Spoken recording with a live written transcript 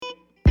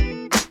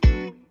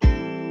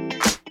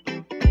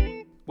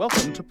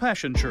Welcome to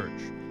Passion Church.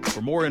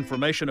 For more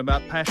information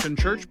about Passion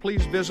Church,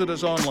 please visit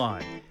us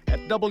online at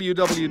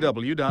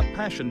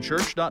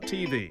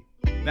www.passionchurch.tv.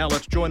 Now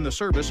let's join the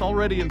service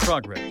already in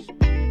progress.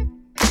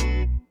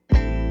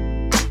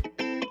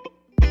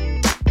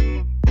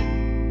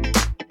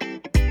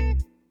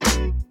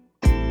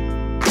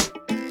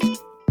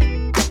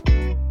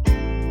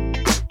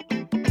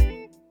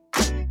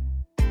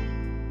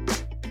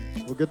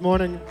 Well, good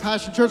morning,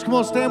 Passion Church. Come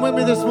on, stand with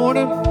me this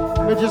morning.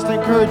 Let me just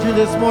encourage you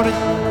this morning.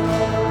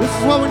 This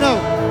is what we know.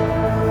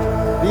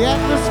 The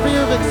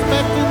atmosphere of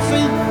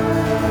expectancy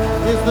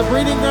is the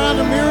breeding ground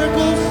of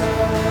miracles.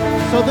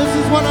 So this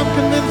is what I'm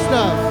convinced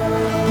of.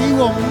 He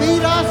will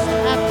meet us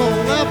at the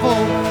level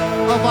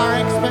of our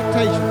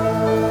expectation.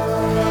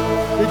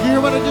 Did you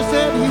hear what I just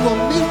said? He will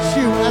meet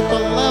you at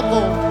the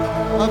level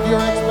of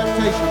your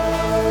expectation.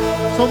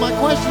 So my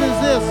question is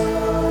this: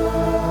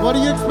 what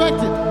are you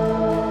expecting?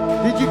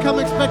 Did you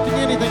come expecting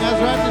anything? I was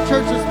riding to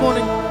church this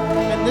morning,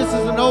 and this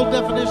is an old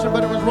definition,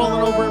 but it was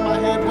rolling over in my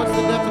head. What's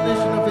the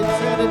definition of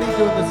insanity?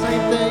 Doing the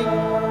same thing,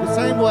 the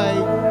same way,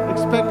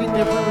 expecting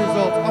different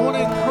results. I want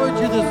to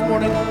encourage you this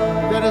morning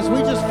that as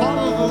we just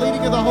follow the leading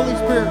of the Holy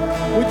Spirit,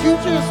 would you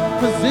just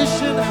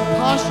position and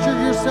posture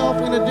yourself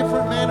in a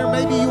different manner?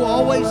 Maybe you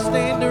always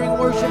stand during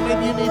worship.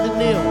 Maybe you need to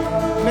kneel.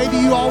 Maybe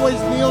you always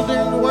kneel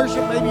during the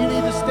worship. Maybe you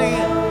need to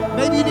stand.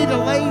 Maybe you need to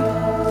lay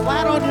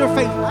flat on your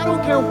face. I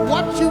don't care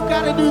what you've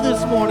got to do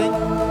this morning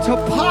to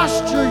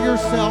posture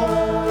yourself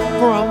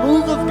for a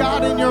move of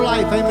God in your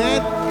life.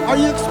 Amen. Are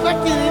you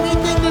expecting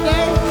anything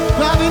today?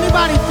 Do I have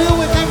anybody filled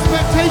with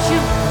expectation?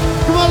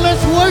 Come on,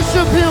 let's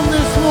worship Him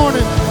this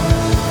morning.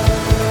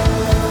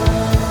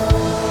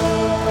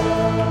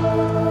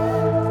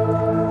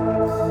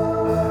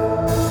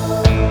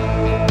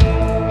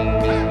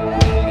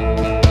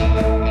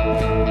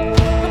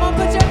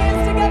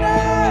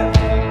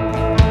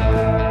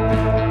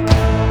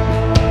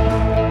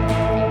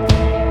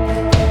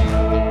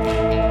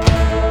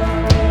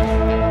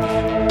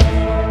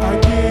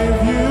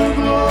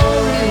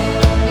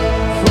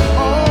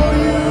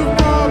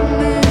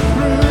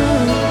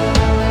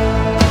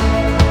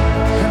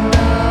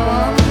 Now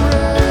I'm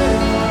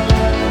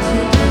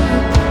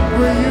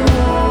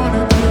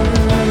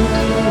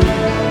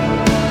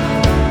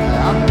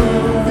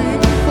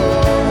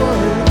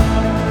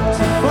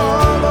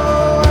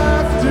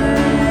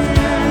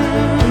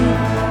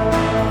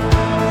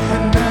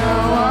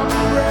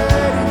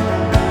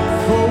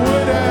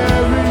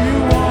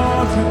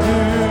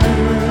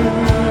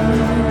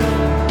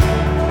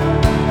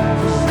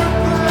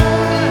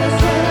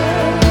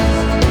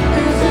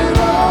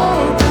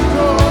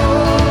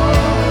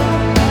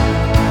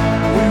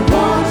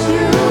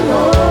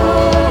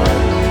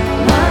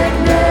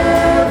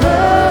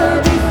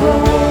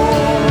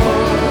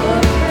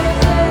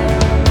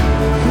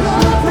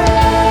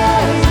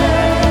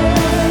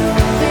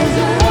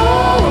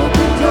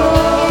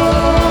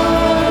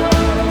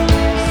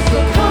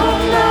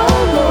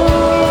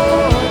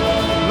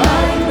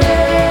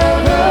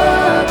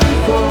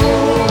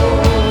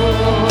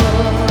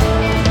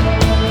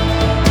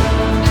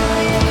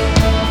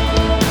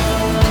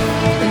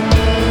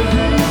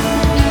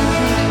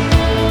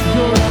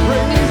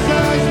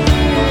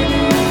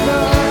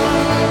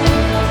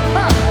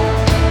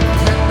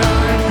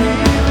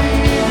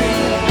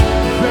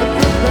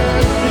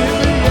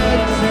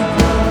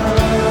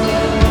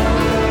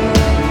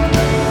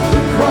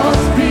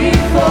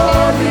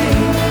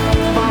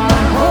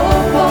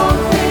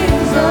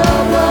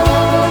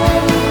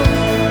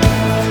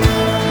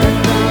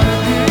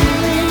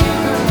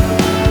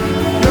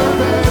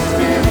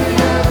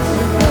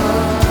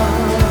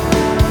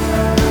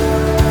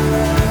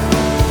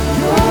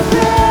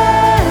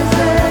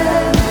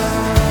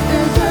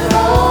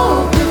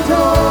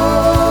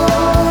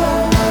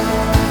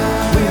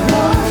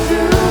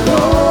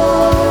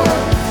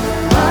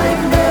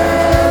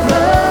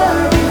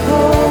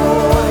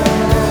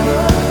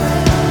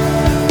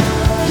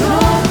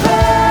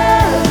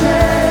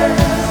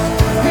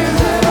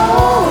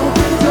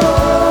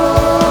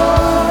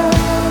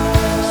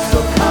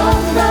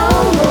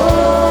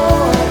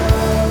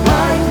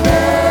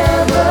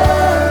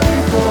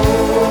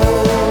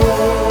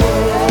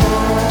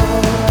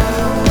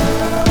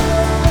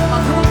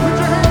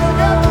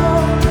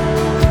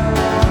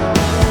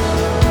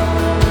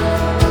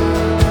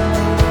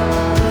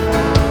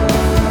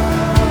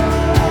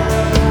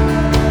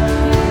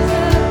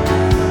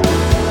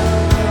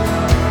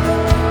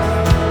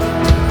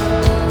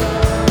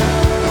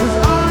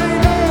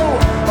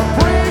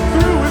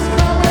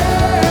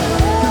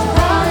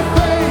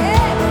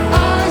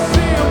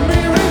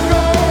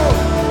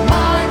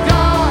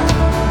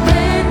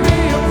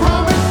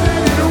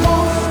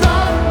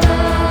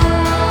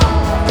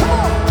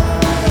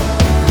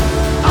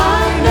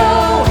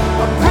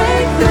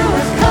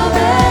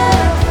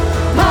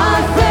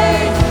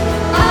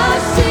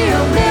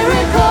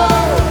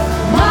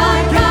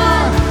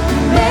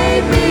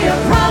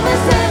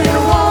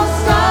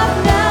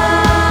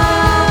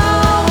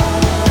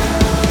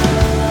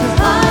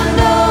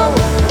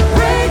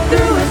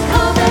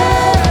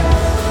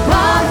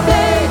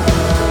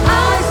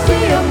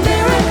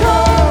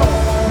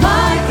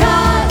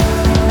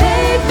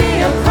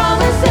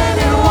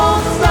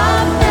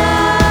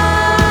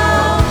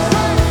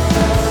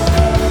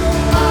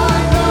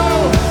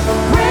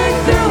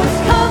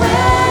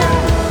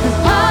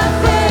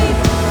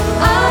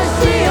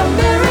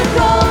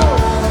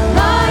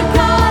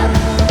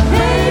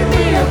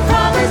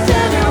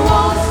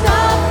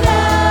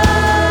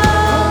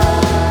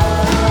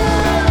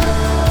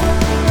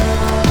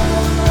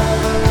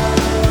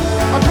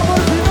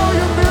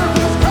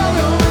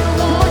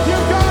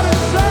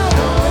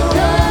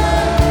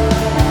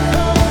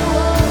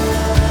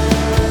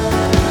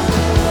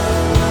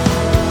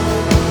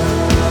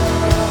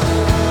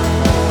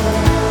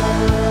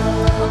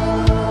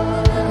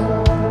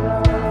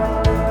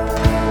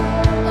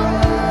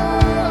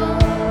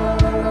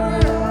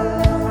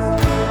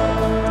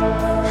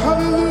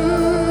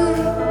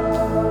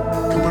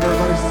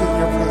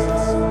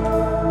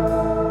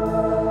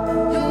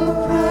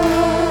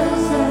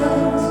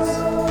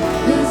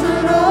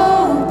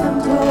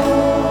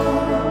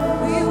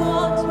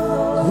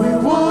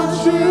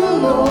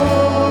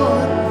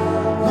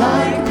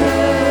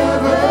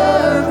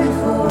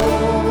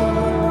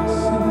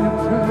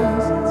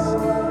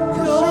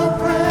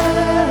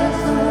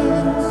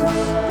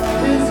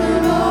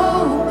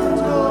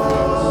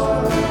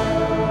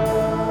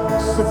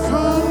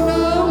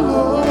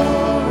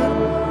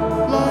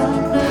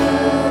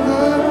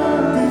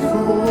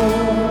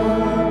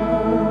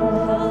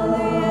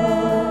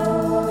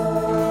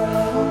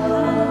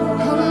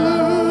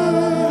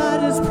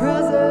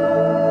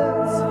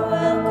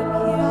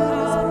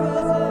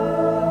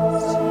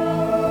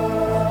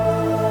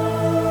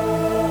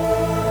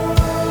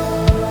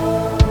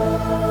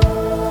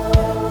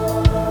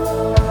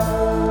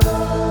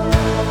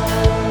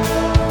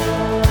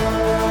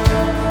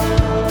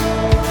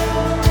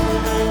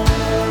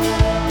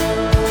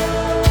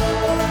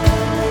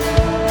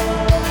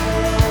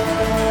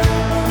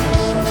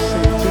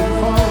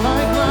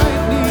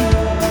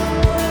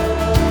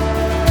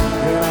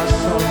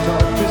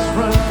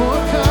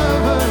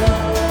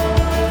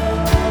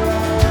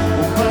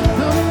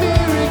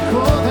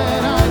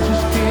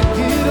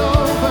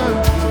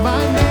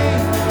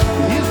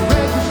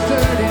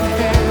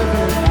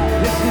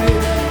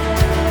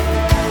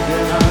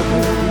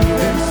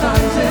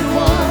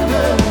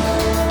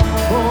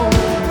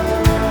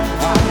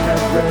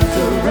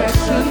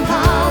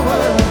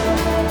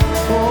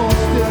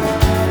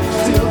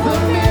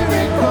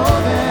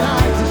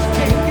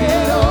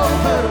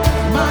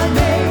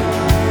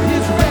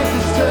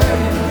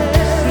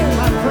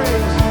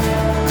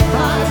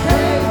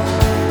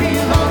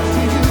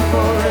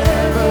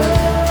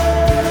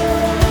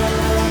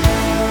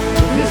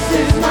This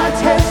is my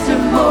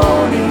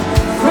testimony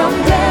from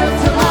death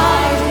to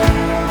life.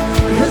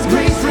 'Cause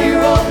grace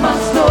rewrote my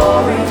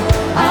story.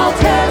 I'll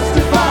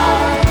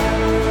testify.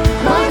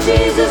 My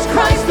Jesus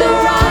Christ the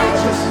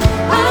righteous,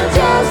 I'm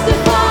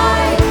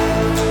justified.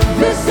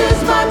 This is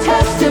my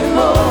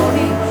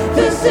testimony.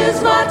 This is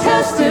my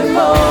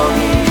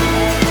testimony.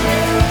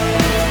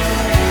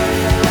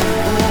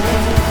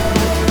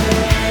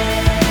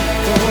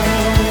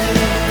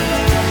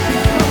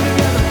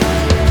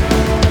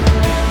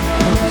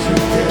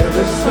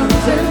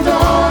 Sons and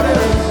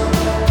daughters,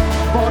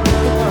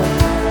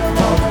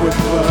 bought with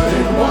blood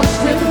and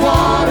washed in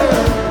water.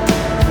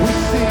 We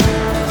sing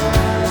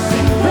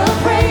the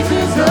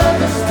praises of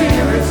the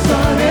Spirit,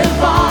 Son and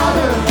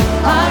Father.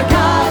 Our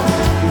God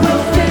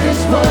will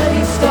finish what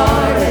He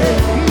started.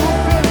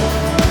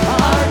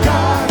 Our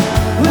God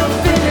will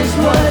finish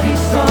what He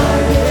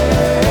started.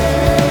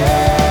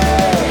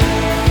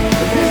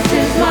 This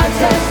is my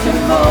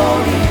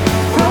testimony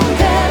from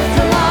death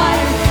to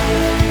life.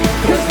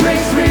 'Cause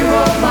grace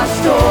rewrote my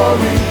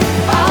story.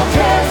 I'll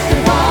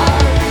testify.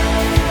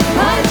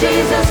 My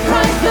Jesus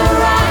Christ the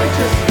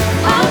righteous,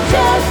 I'm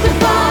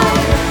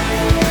justified.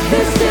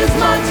 This is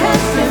my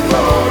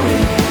testimony.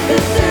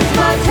 This is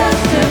my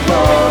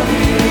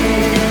testimony.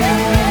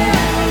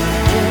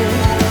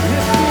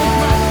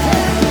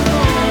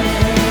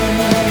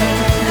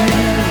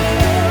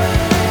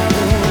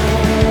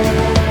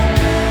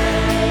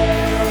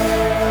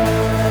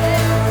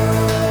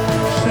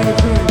 Sing it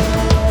to me.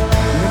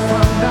 If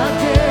I'm not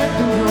dead,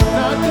 then you're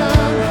not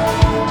done.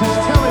 Just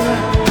tell me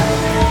that.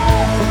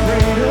 For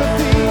greater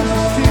things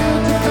are still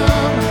to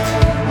come.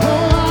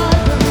 Oh, I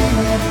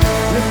believe.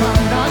 If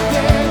I'm not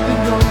dead, then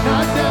you're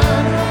not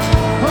done.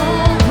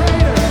 Oh,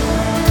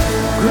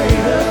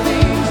 greater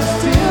things are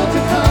still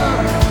to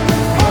come.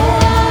 Oh,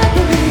 I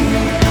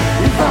believe.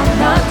 If I'm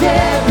not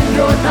dead, then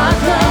you're not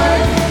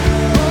done.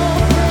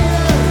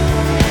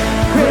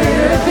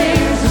 Greater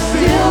things are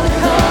still to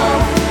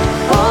come.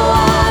 Oh,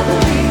 I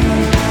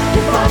believe.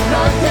 If I'm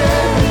not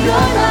dead, then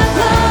you're not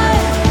done.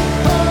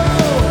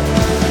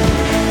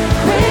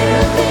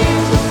 Greater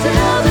things are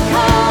still to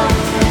come.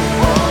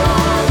 Oh,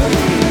 I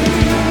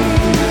believe.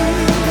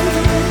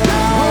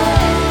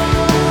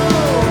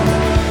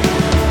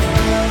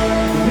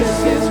 This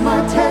is my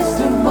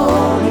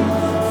testimony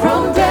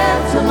from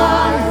death to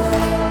life.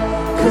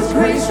 'Cause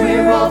grace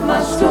rewrote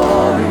my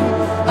story.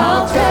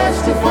 I'll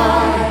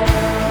testify.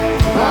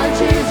 By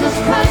Jesus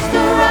Christ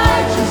the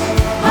righteous,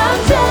 I'm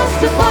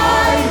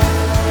justified.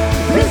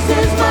 This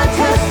is my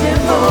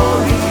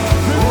testimony.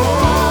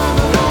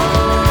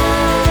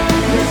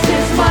 This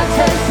is my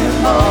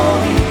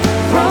testimony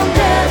from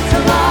death to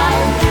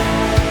life.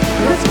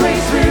 'Cause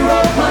grace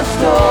rewrote my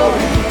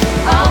story.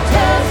 I'll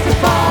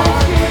testify.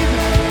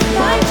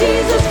 My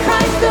Jesus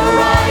Christ the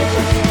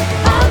righteous,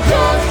 I'm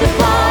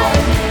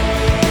justified.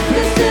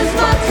 This is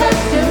my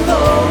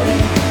testimony.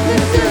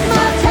 This is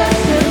my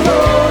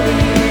testimony.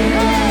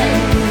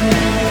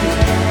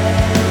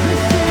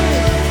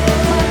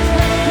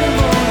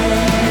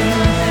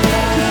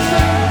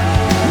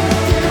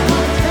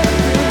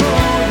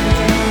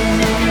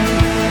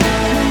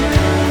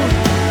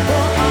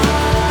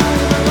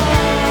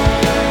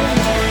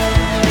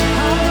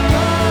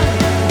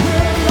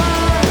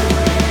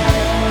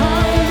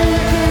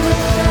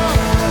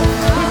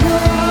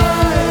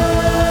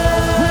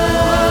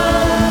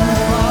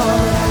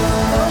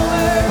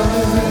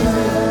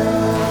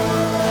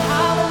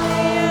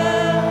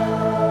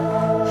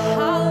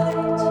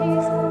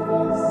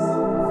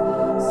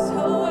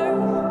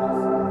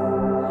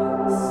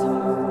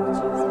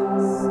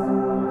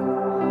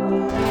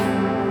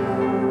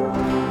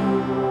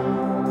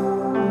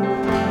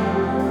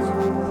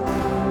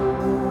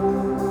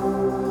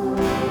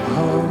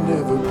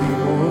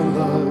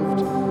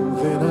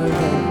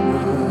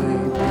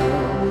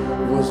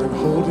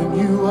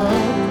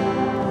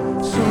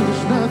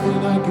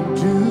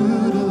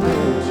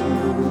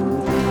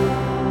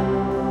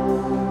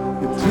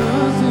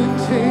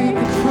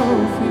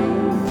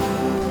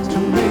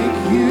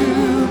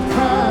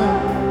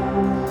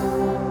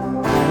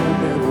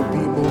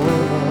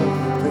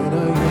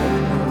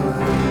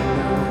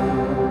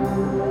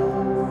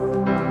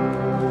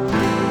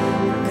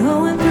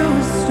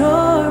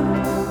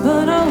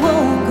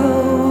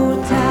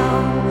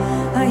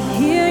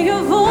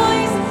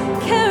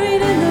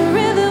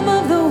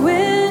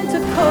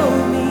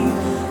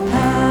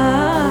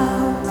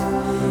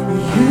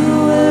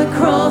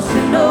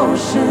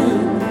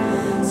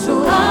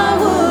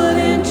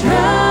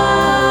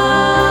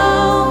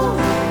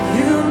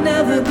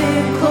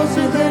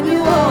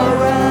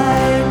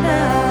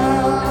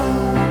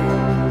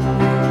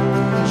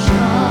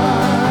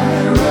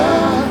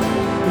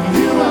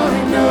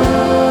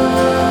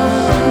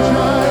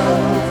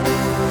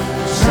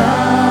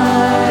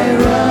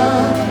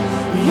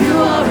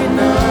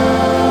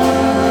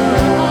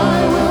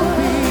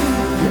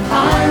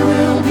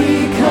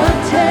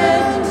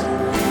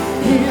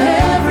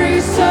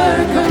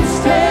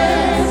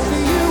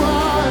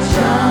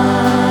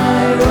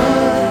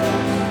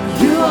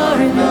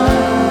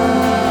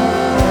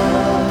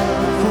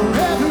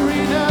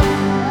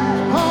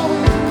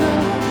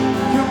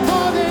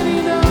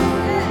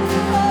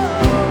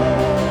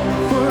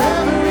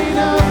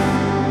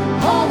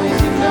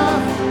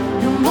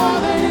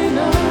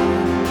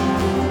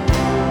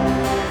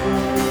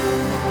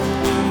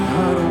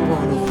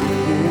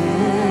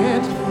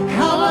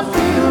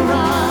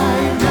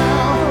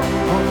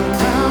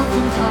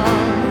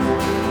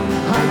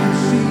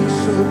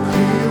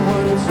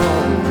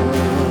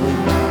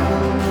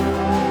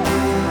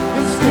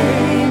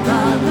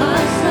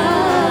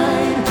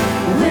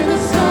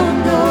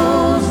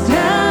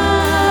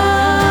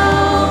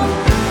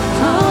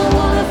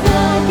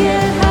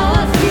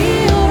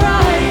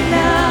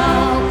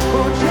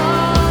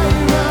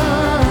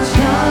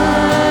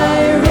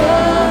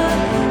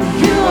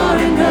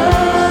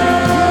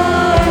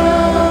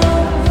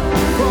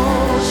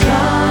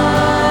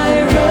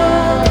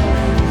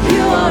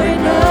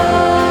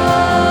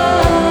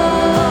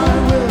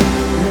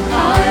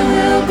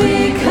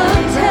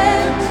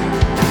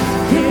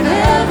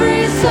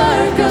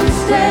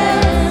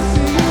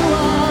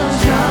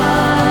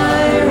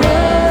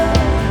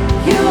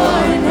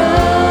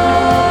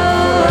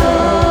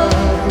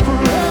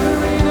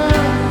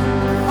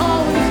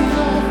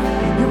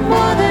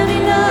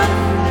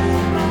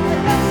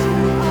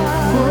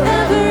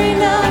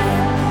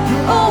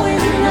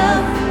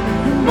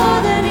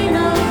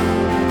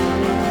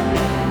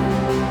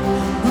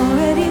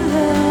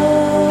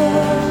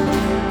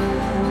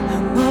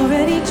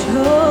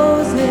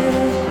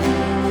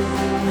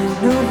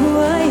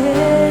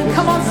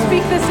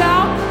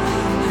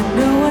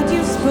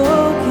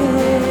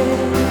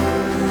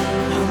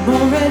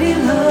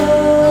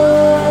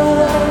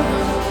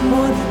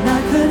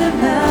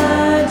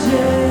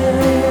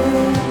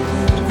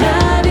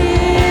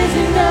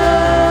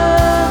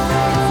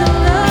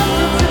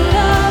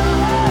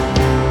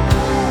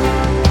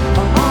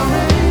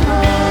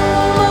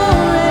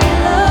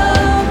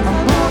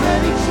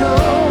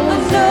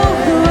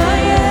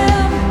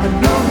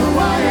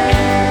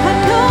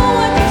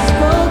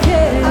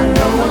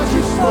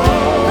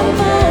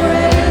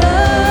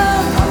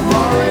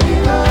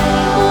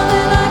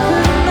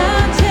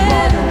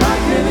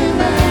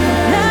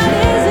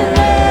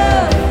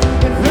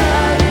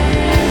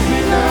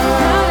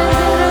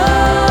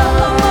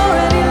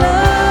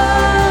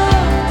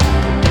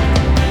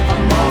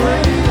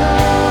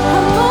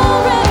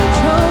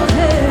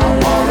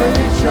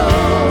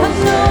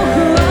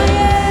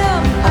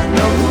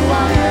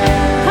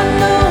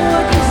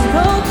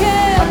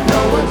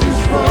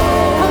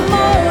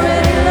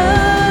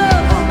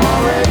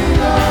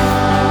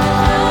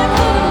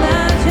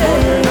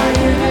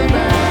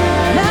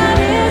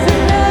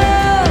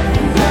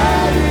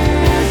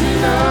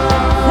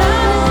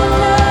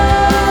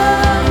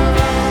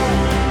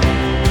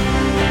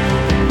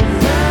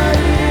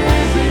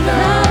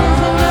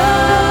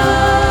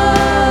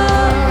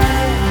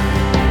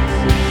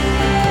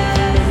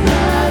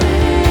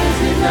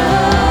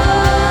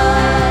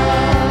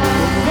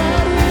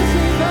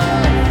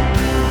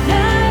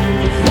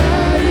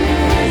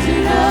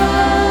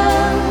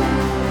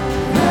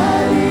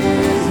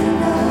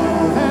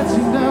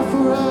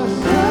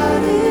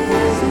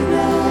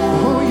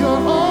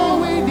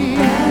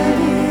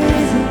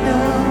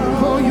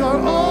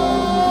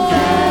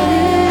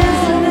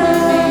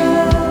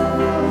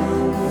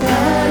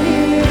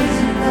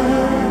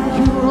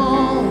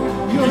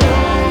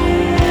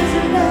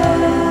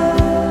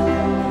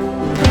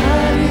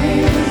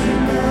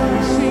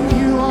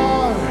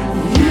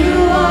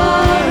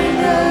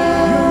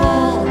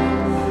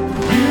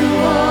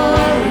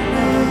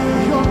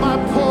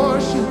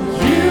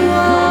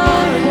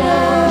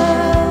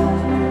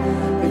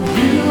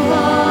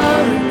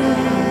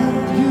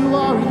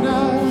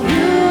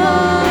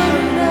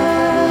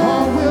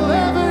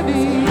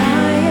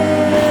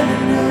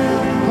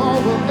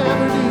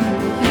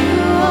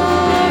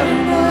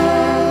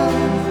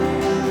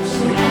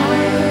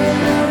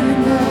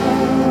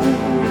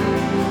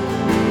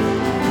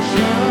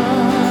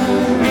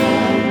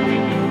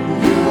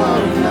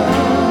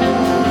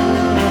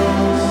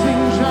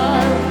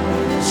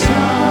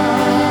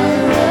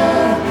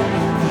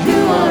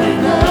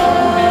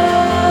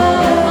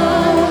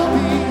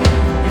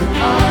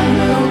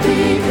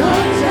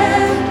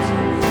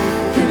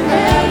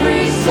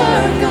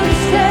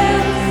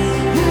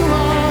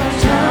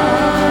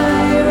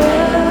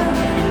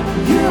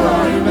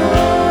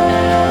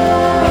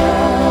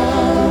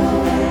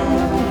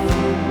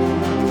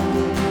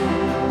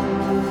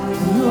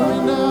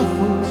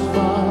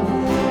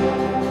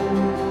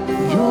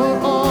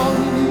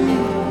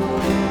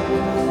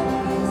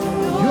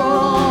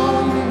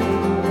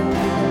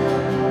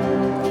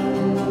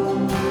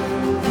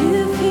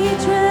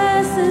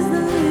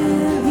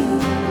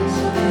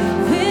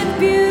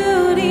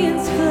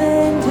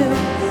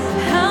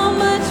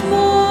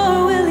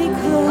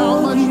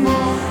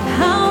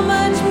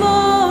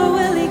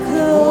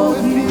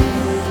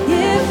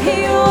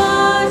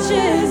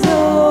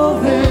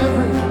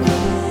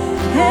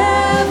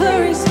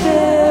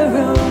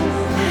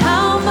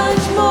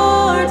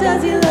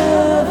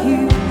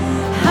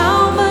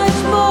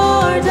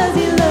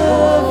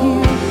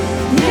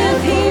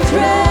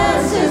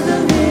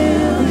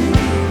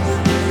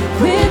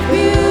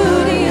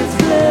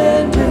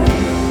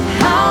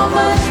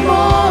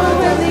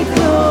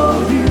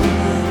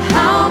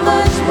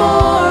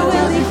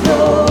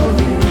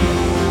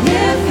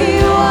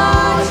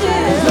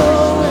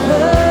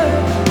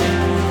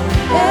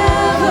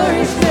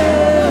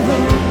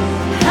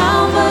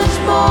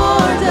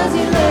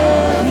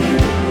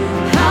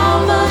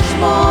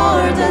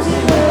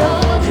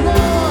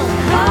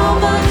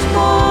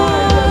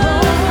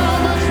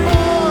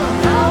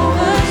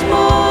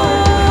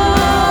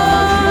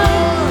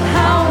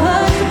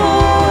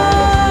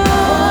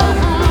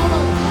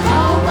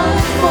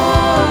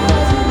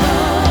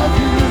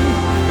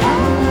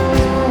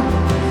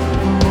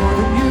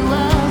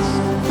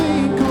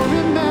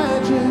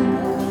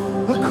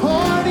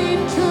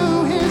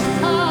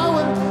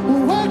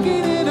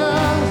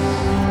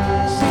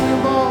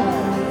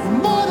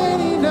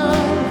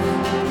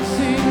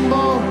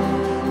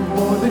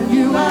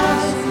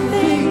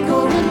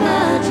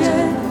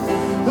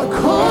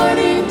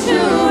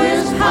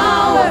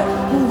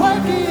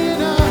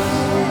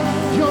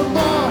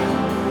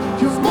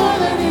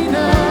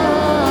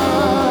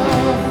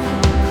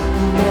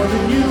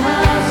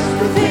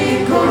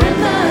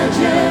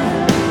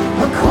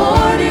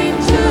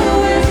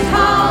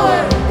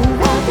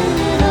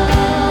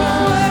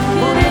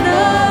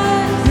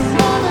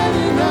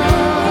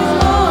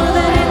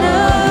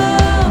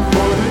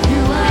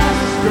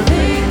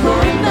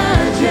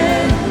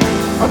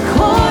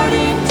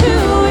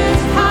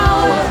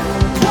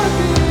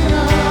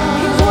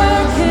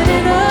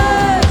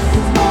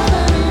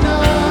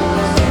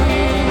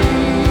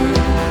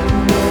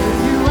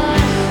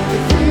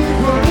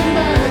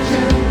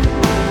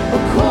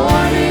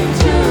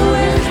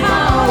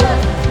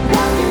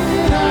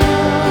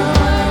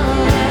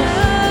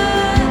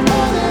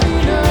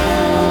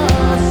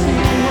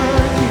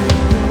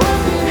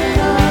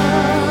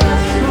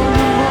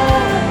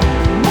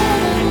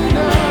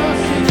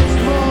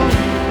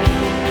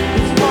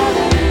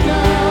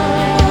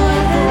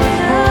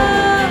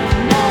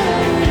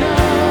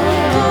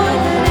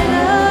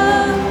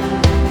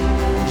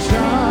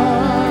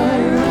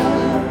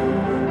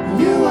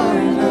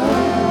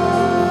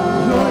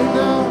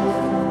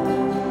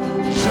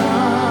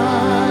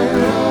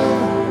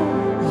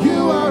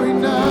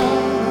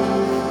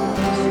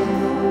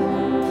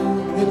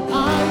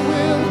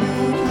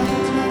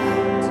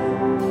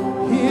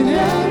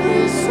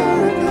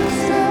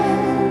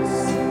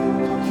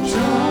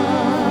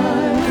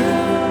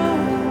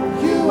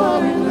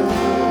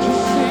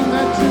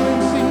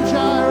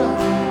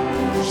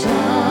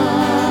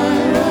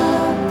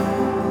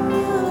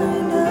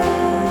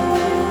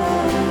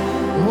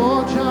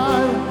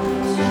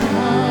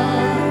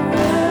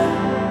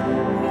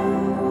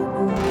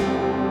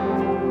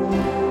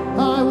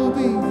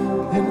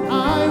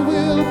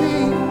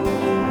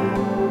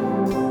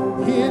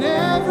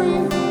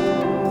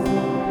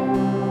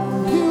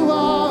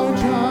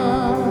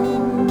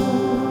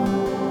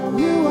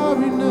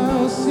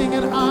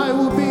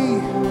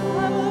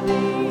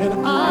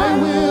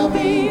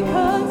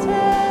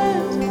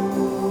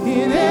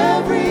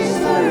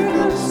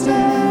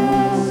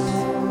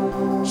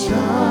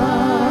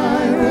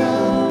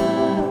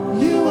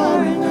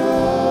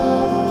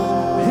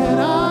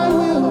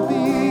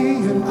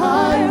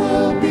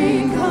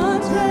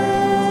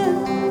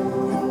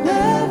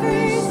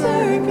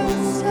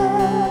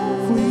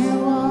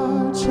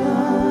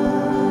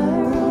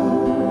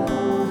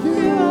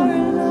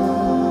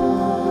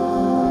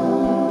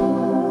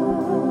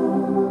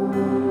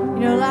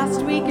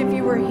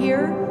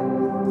 here.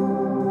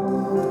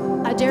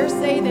 I dare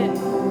say that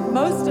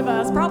most of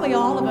us, probably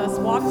all of us,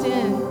 walked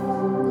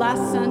in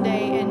last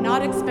Sunday and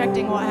not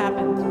expecting what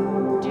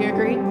happened. Do you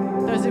agree?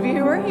 Those of you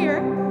who are here,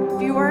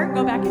 if you weren't,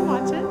 go back and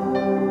watch it.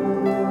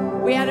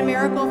 We had a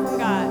miracle from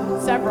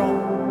God, several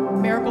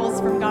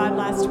miracles from God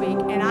last week,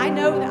 and I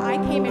know that I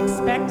came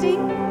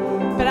expecting,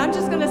 but I'm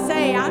just going to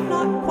say I'm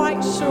not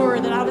quite sure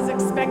that I was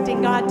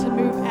expecting God to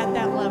move at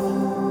that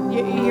level.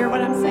 You hear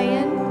what I'm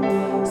saying?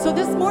 So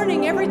this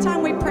morning, every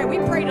time we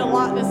prayed a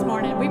lot this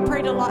morning, we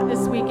prayed a lot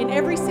this week, and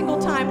every single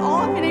time, all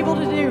I've been able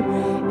to do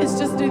is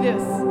just do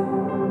this.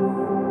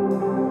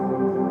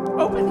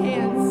 Open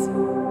hands.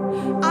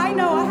 I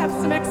know I have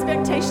some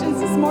expectations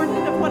this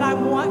morning of what I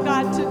want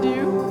God to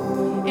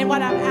do and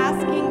what I'm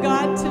asking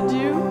God to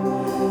do,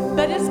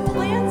 but His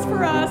plans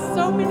for us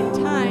so many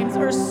times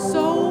are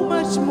so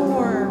much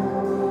more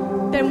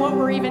than what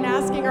we're even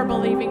asking or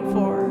believing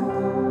for.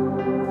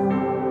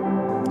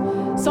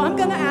 So I'm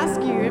going to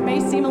ask you, it may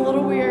seem a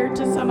little weird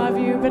to some of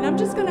you, but I'm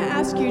just going to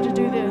ask you to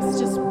do this.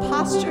 Just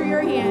posture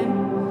your hand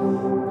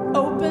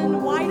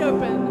open, wide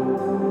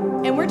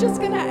open, and we're just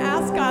going to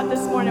ask God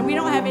this morning. We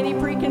don't have any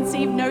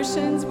preconceived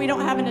notions. We don't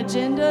have an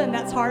agenda, and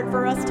that's hard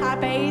for us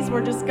type A's.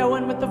 We're just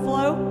going with the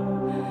flow.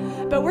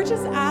 But we're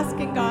just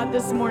asking God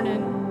this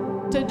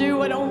morning to do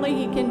what only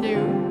He can do,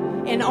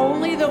 and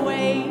only the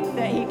way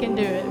that He can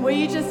do it. Will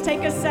you just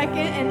take a second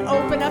and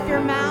open up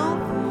your mouth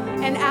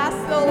and ask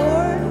the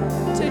Lord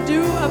to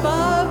do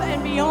above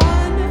and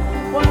beyond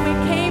what we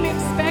came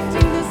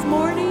expecting this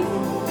morning?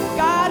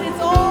 God, it's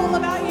all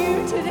about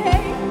you today.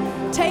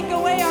 Take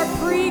away our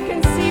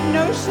preconceived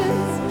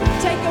notions.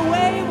 Take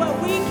away what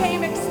we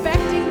came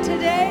expecting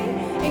today.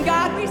 And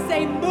God, we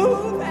say,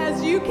 move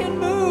as you can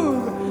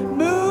move.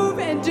 Move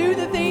and do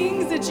the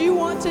things that you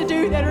want to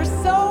do that are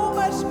so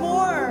much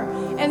more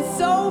and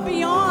so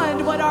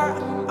beyond what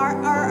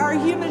our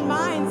human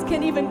minds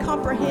can even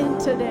comprehend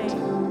today.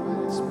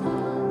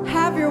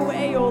 Have your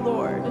way, oh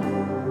Lord.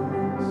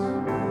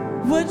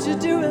 Would you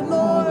do it,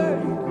 Lord?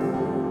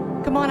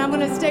 Come on, I'm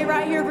going to stay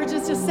right here for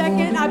just a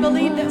second. I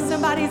believe that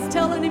somebody's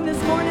telling Him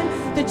this morning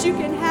that you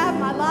can have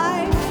my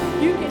life,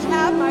 you can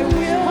have my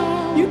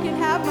will, you can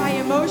have my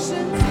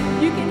emotions,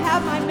 you can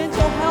have my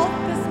mental health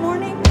this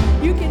morning,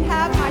 you can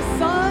have my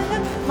son,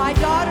 my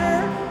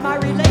daughter, my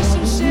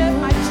relationship,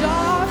 my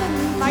job,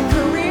 my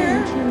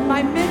career,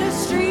 my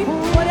ministry,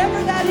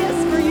 whatever that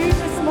is for you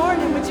this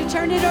morning. Would you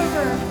turn it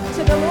over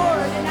to the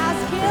Lord and ask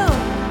Him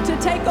to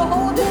take a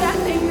hold of that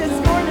thing this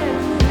morning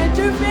and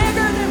do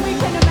bigger than we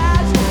can imagine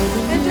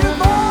and do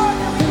more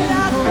than we can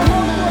ask the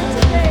Lord for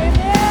today.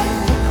 Amen?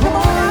 Come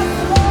on, ask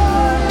the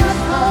Lord,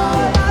 ask the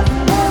Lord, ask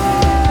the Lord.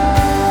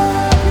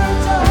 You're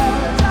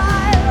Jehovah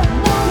Jireh,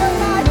 you're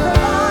my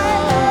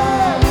provider.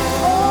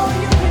 Oh,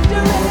 you can do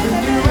it in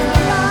the name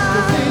of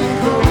God.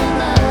 Think or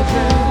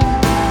imagine,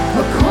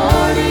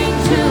 according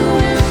to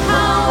His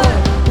power,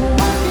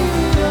 working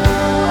it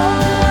out.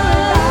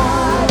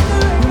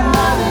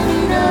 More than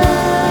enough.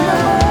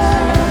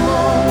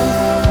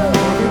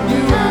 Can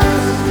you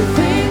ask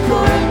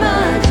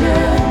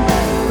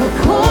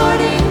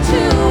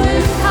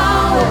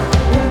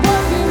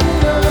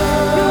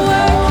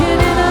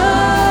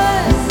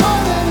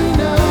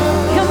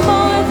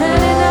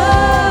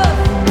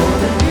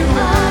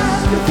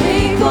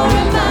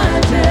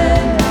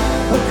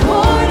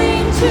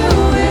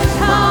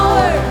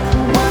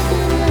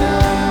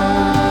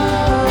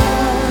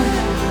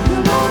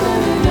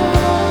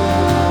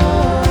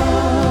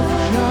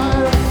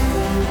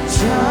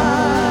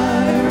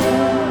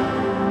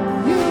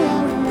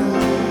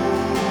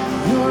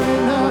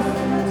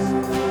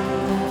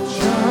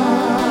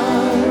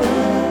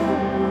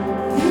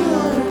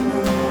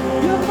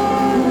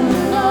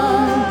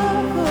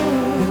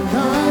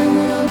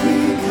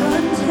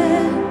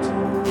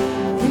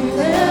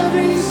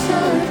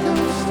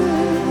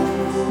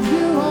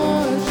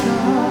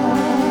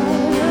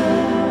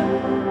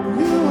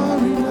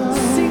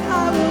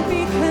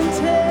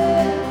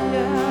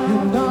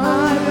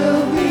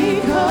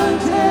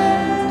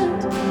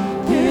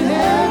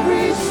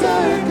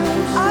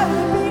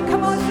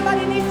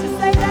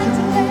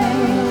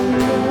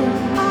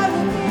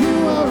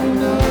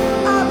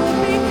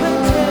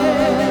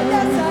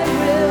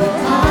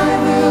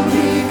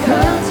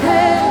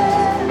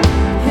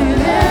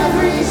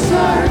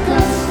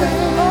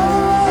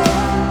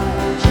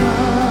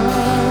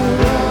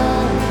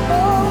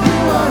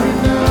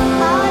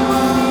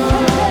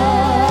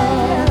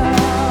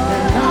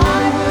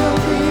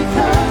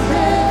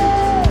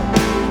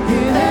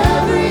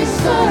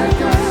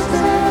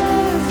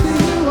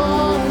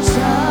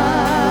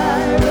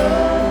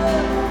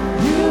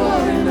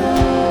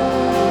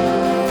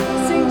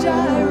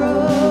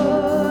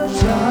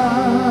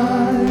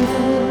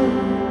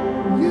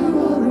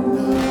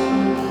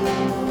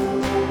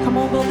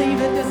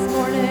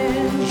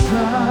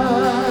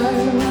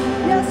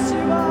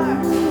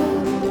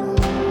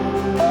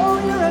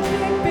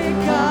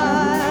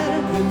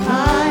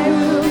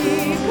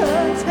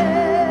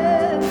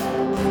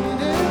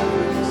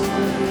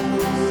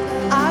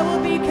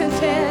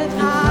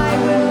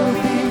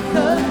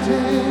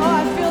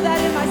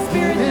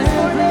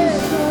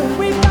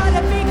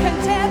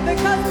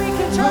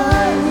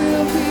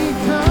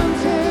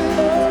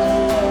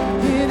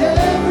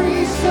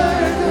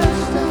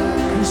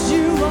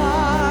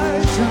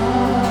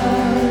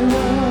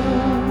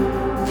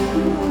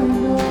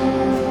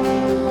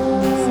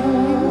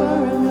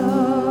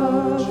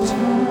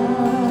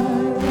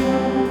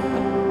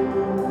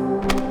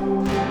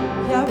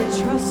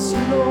trust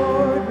you,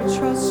 Lord. We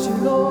trust you,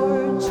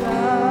 Lord.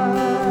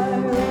 Jireh.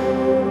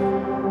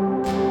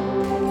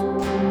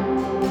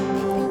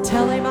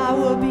 Tell him I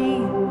will be,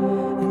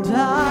 and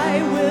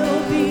I will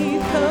be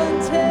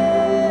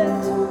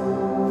content.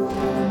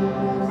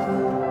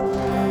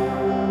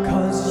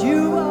 'Cause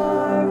you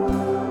are.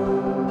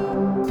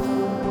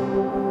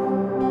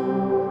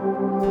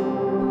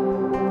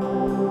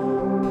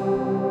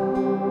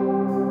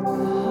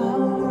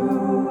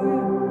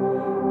 Hallelujah.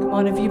 Come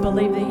on, if you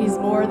believe that he's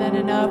more than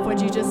enough, would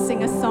you just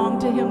sing a song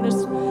to him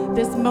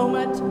this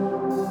moment?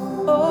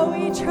 Oh,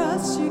 we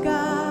trust you,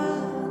 God.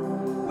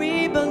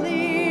 We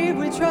believe,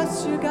 we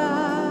trust you,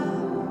 God.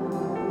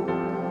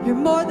 You're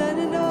more than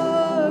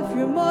enough.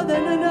 You're more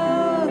than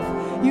enough.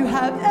 You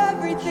have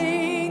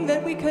everything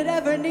that we could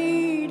ever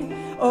need,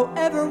 or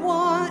ever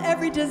want.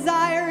 Every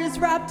desire is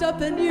wrapped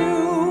up in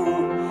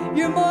you.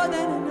 You're more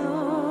than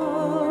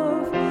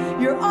enough.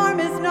 Your arm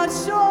is not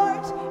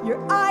short. Your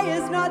eye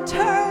is not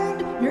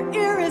turned. Your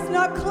ear is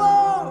not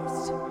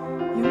closed.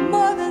 You're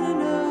more than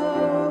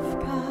enough,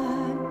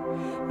 God.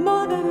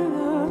 More than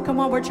enough. Come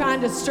on, we're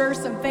trying to stir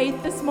some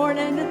faith this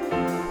morning.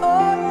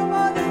 Oh, you're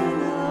more than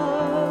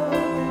enough.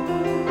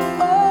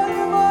 Oh,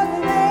 you're more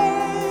than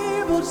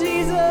able,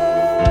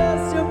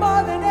 Jesus. You're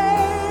more than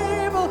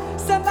able.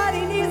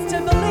 Somebody needs to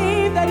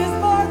believe that he's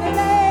more than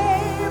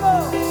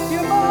able.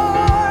 You're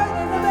more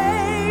than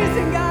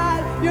amazing, God.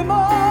 You're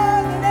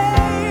more than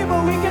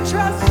able. We can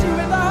trust you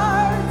with our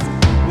hearts.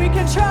 We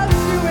can trust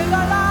you with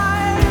our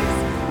lives.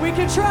 We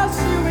can trust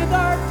you with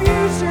our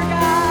future,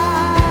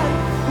 God.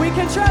 We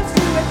can trust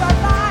you with our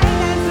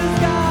finances,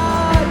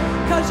 God.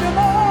 'Cause you're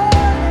more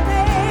than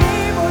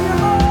able.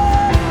 You're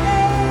more than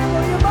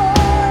able. You're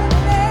more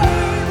than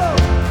able.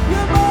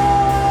 You're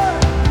more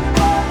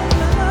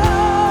than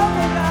enough,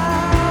 oh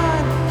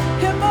God.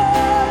 You're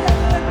more than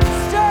enough.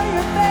 Stir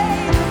your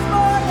faith this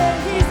morning.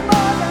 He's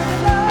more than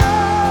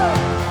enough.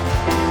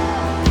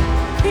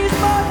 He's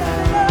more than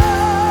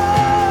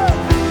enough.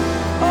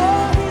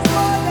 Oh, he's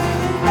more than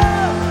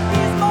enough.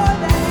 He's more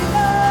than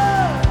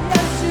enough.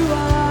 Yes, you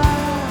are.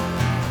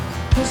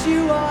 'Cause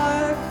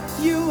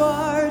you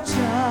are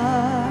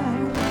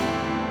Jireh.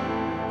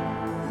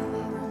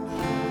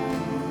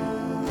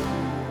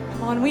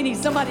 Come on, we need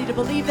somebody to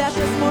believe that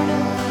this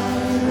morning.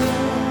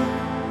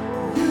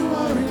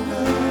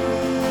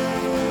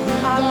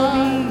 I will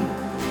be,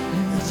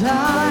 and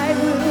I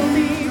will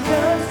be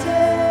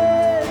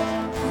content.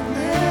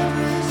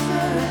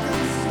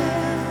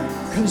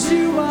 'Cause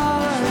you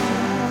are.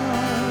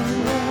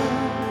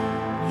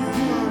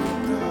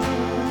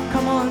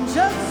 Come on,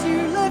 just you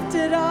lift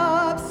it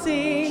up,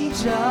 sing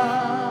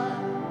Jireh.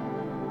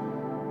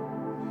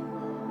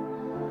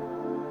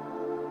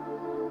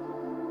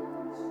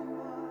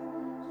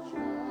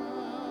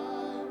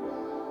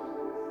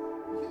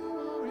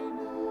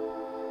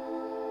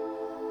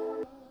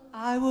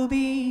 I will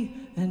be,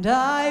 and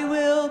I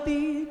will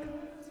be.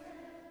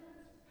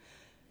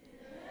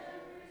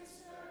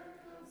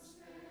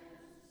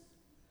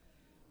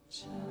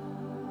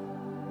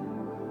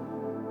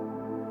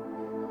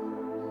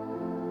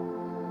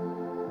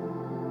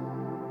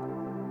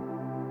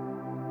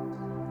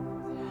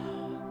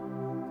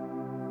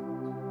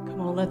 Come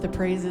on, let the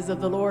praises of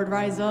the Lord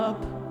rise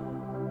up.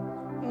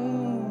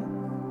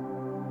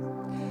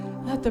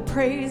 Let the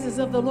praises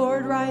of the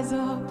Lord rise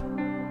up.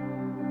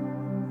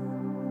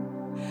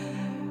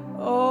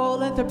 Oh,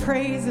 let the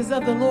praises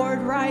of the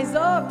Lord rise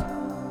up.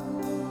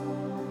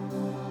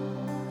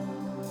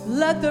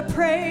 Let the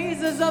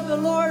praises of the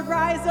Lord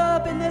rise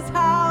up in this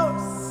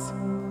house.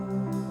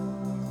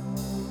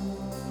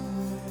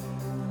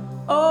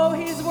 Oh,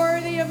 he's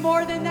worthy of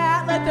more than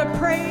that. Let the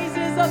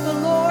praises of the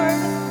Lord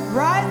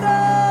rise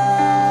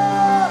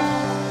up.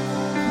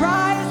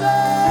 Rise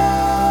up.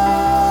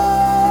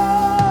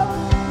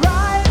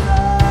 Rise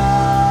up.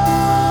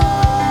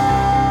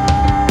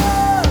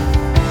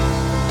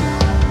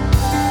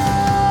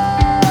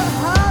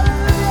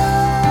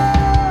 Hallelujah.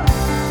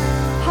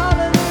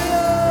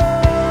 Hallelujah.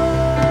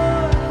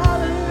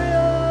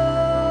 Hallelujah.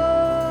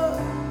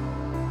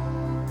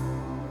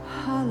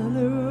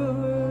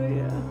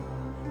 Hallelujah.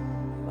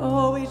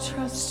 Oh, we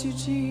trust you,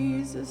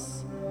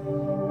 Jesus.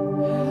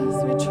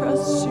 Yes, we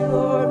trust you,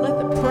 Lord. Let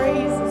the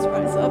praises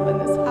rise up in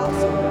this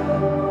house, oh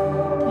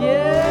God.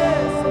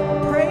 Yes, let the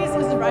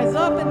praises rise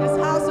up in this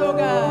house, oh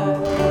God.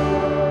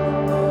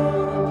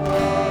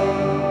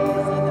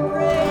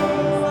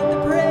 Let the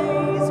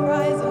praise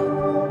rise up.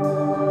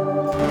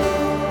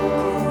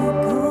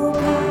 Go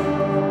back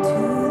to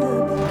the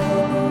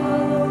beginning.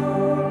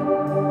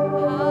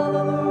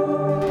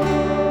 Hallelujah.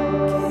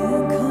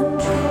 Can't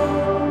control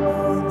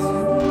what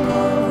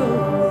tomorrow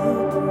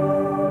will bring.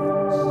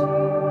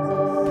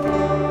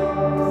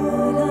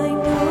 But I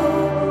know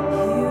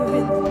here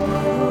in the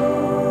Lord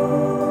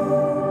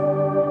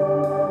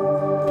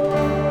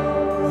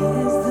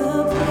is the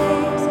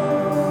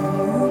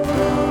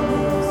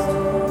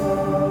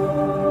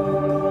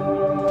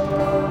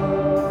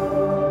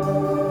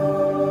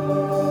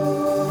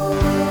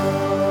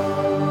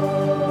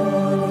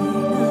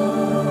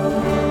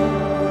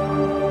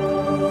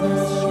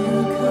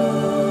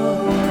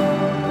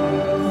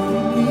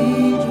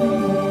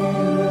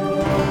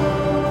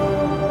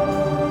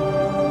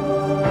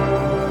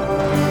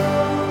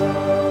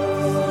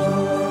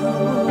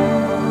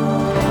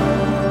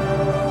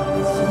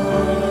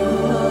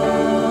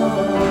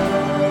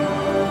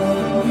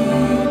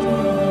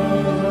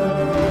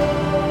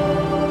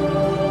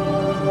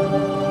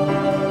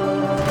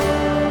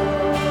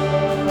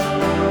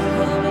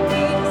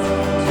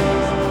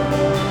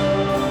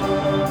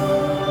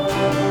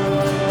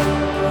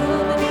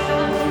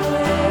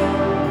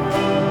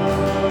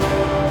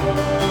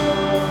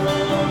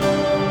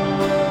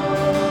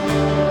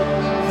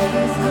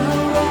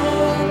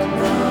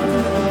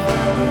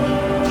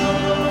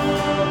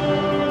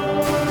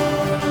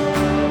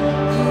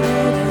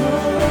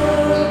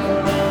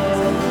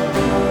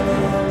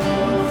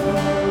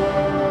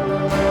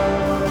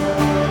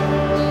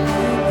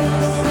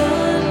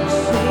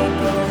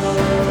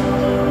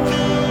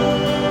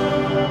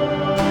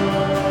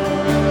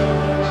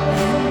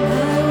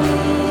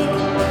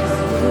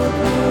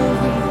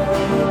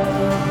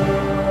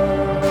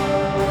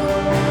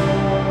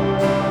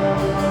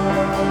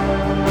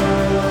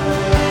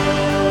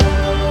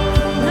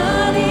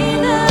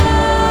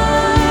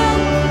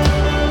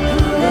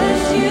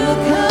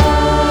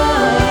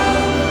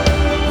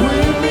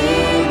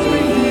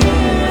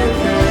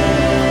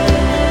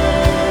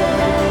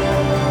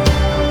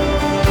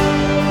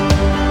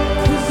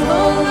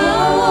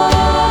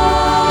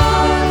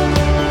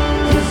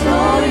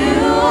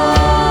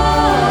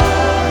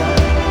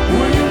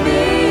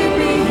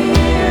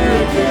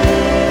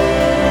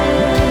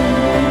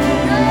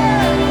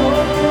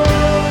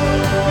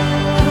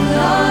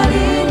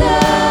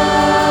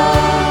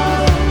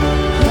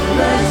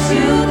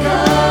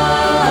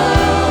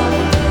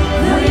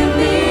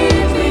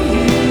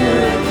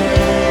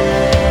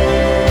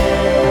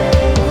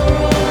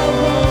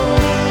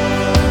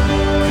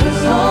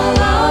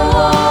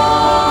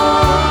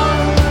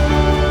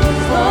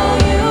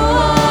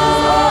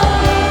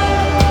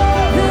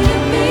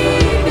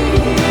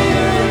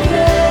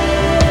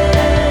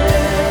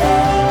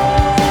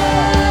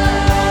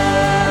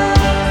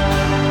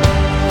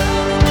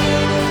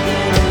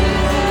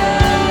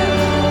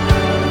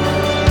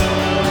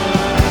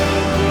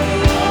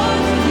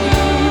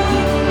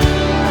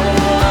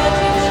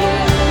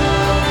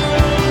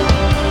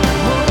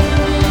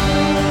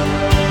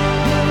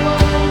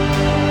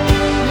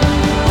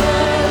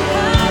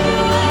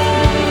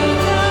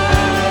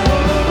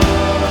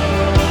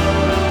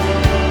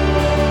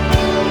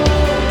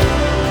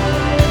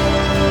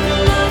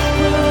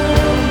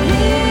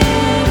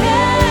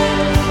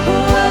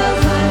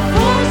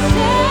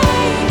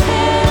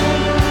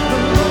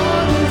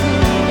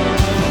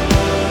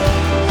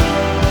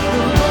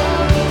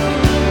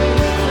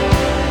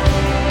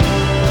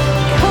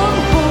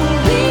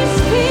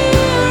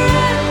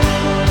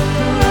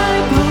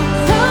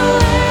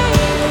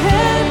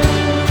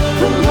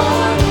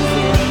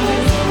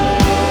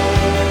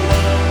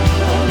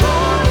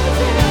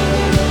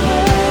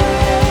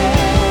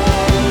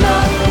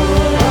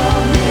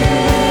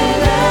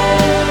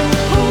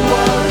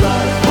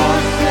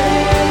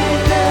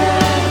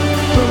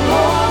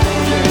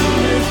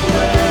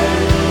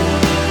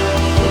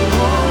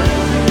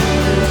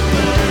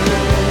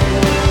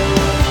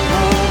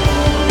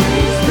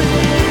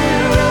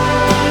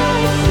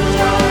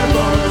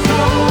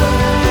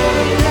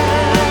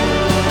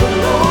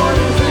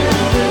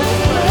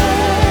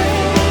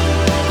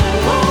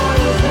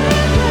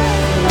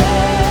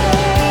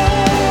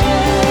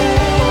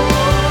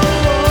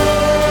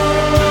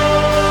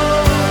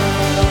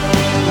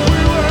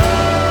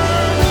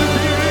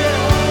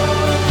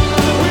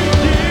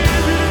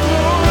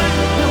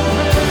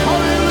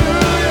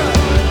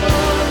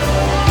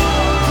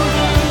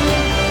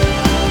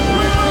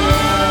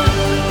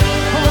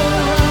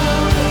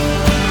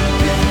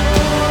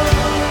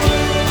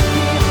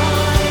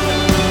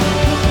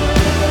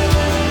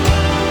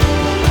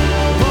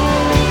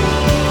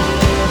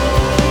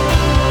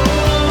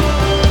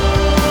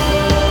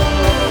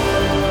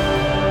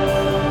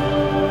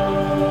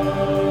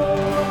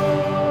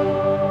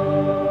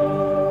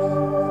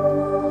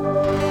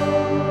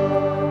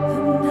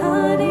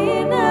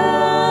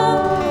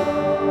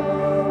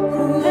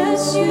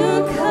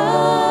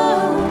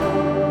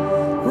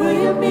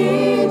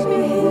meet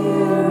me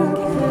here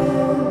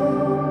again?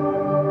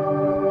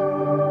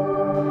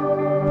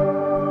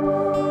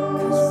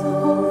 'Cause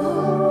all I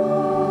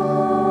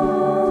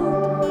want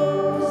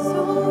is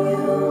all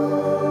you.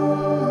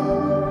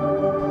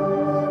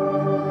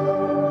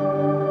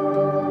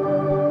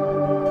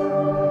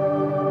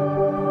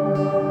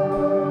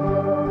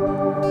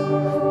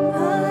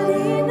 Not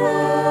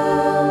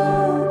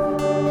enough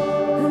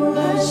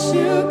unless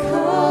you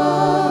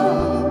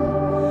come.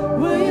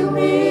 Will you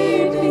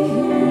meet me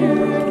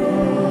here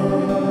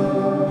again?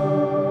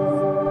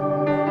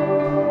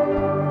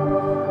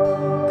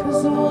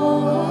 'Cause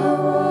all I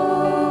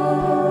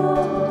want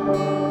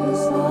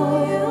is all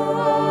you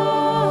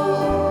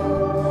want.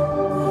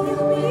 Will you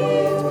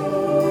meet me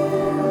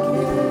here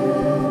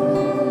again?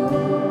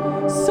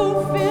 So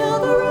fill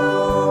the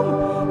room,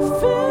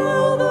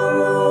 fill the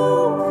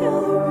room,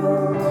 fill the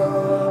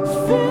room,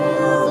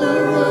 fill the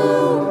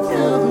room,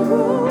 fill the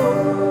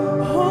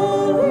room.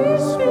 Holy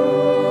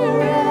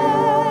Spirit,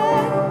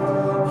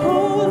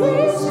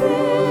 Holy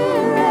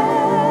Spirit,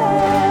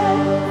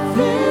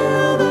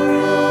 fill the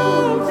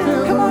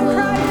room. Come on,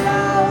 cry it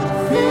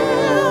out.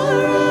 Fill the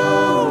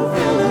room,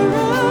 fill the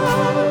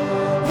room.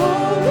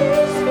 Holy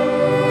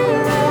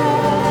Spirit,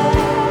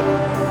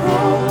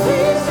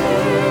 Holy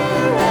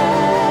Spirit,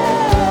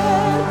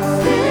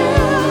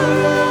 fill the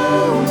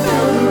room,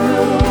 fill the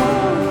room,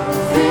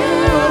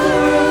 fill the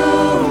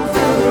room,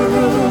 fill the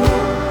room.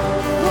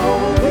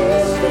 Holy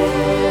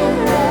Spirit,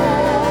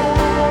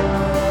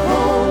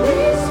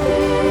 Holy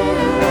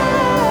Spirit,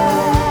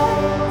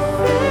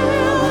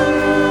 fill the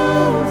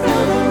room,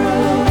 fill the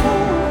room,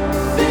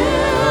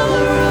 fill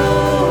the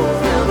room,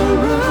 fill the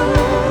room.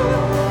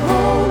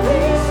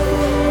 Holy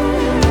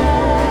Spirit,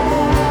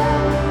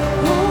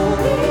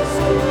 Holy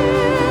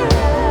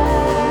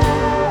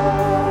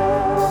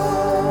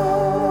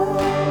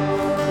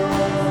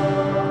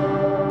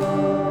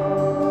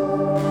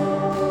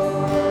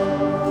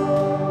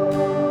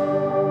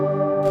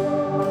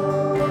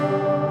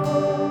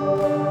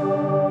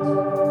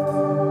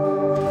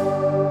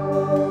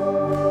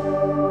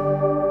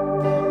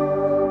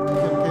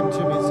Kim came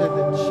to me and said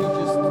that she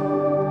just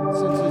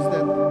senses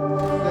that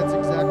that's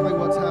exactly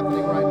what's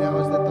happening right now,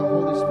 is that the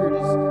Holy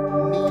Spirit is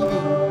needing you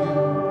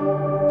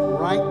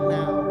right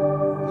now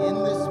in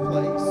this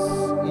place,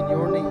 in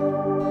your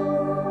need.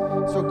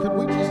 So could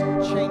we just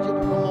change it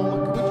for a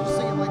moment? Could we just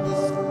sing it like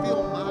this?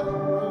 Fill my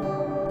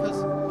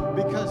room.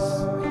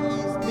 Because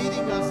he's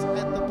meeting us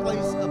at the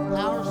place of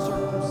our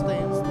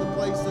circumstance, the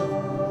place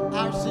of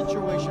our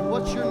situation.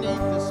 What's your need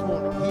this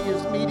morning? He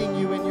is meeting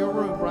you in your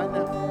room right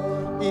now.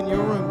 In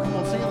your room. Come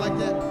on, sing it like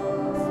that.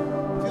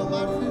 Fill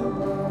my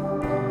room.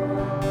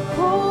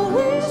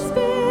 Holy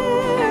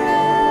Spirit,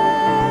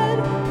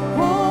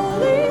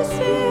 Holy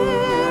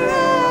Spirit,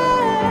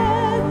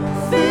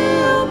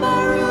 fill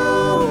my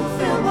room,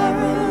 fill my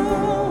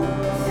room,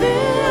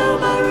 fill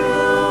my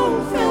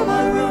room, fill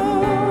my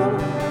room.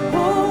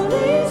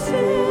 Holy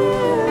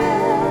Spirit,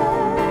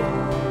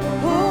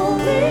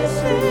 Holy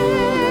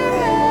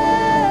Spirit,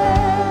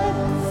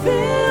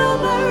 fill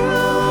my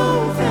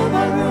room, fill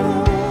my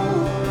room,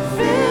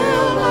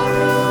 fill my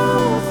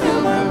room,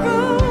 fill my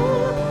room.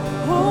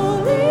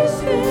 Holy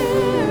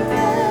Spirit,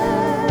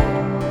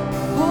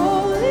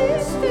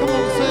 Holy Spirit. Come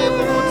on, say it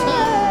one more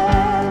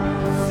time.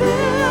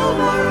 Fill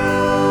my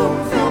room,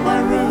 fill my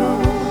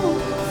room,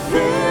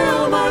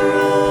 fill my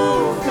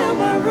room, fill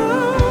my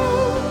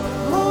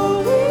room.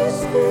 Holy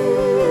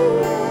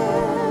Spirit,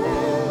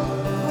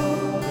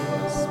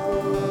 Holy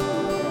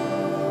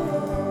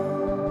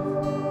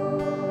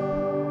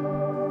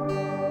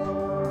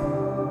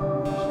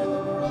Hear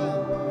the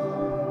cry.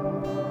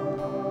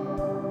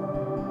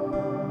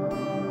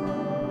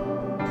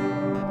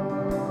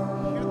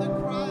 Hear the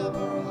cry of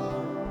our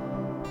heart.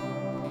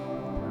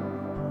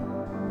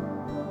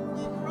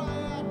 We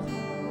cry out to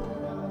you,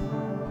 Lord God.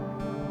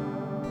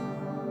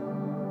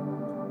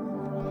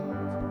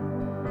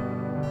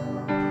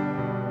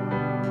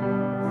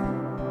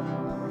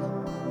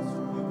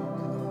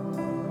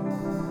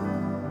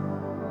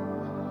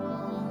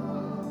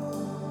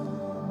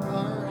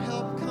 Our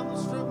help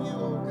comes from you,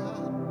 O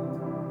God.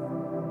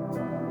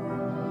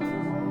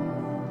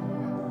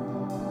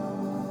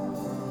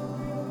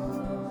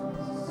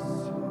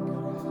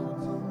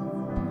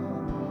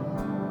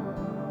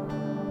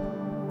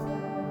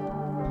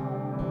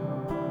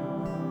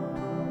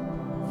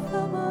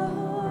 Fill my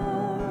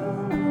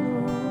heart,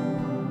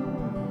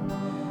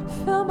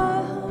 fill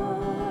my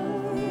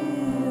heart,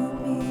 fill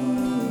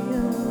me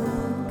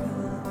up,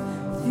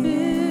 God,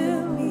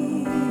 fill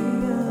me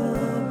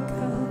up,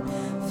 God,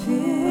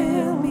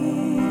 fill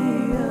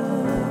me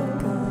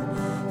up, God,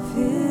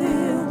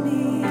 fill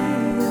me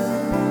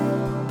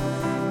up,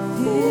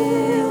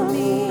 fill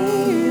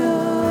me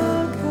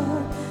up,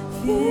 God,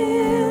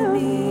 fill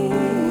me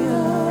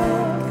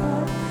up,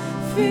 God,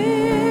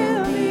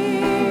 fill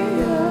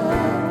me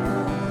up,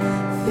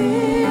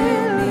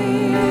 fill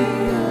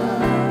me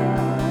up.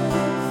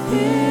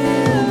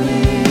 Fill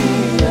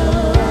me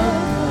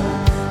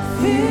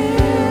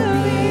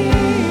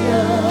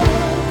up,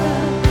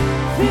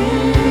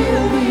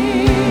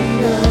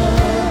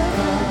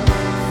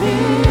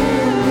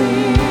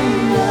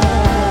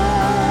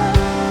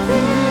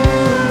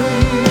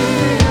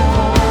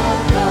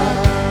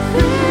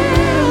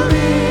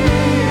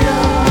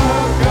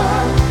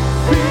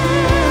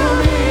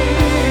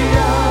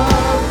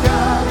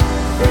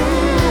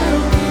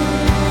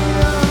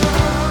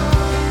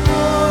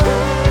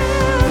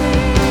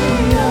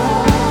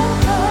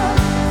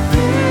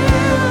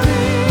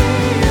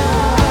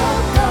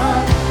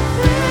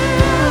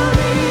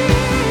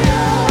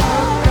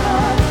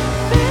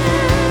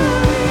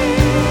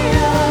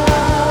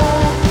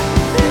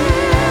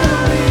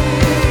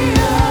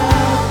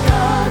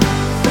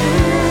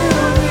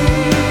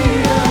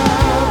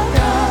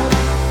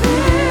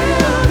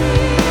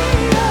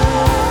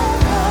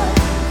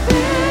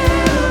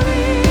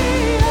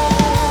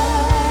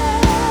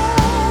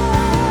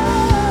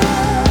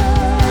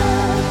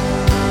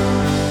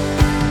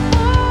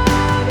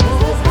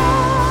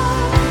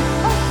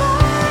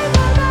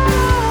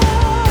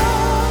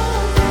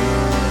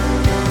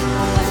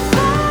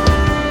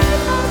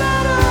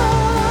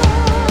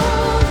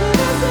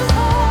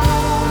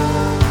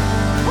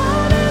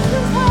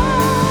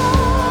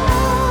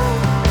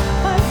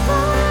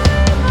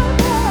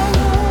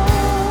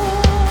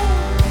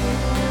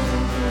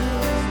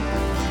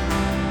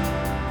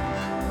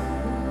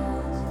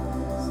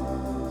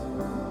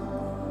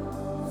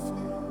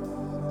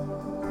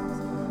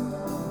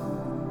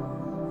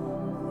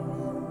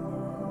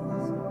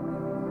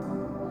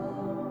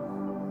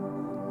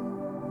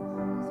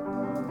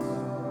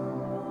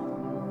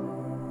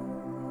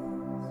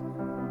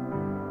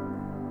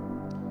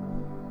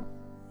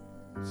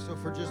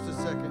 for just a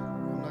second.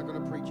 I'm not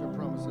going to preach, I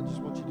promise. I just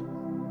want you to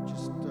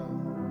just,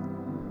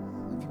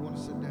 if you want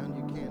to sit down,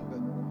 you can, but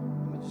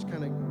let me just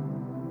kind of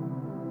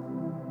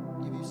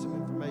give you some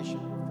information.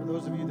 For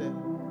those of you that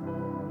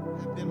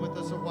have been with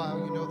us a while,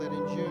 you know that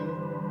in June,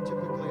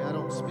 typically I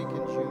don't speak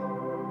in June.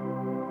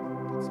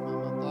 It's my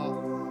month off.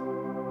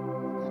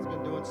 God's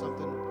been doing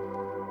something.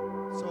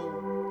 So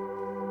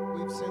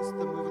we've sensed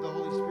the move of the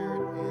Holy Spirit,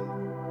 and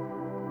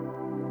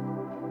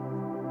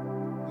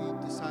we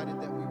decided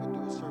that we would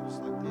do a service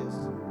like this.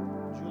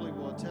 Julie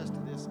will attest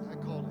to this. I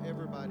called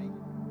everybody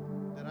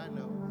that I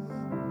know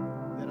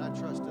that I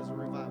trust as a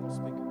revival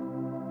speaker.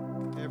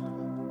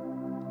 Everybody.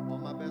 All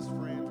my best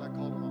friends, I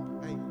called them all.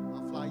 Hey,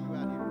 I'll fly you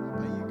out here.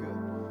 I'll pay you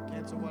good.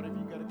 Cancel whatever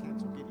you got to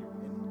cancel. Get here.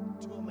 And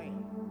to a man,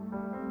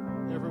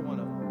 every one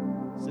of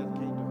them said,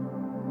 can't do it.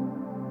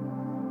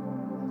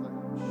 I was like,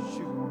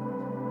 shoot.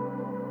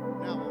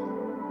 Now,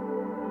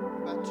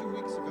 about 2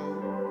 weeks ago,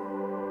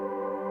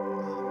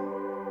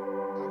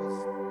 I was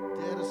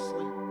dead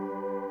asleep.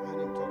 I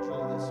hadn't even told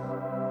Julie this.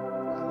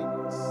 I mean,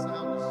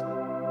 sound asleep. I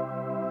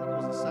think it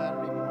was a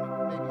Saturday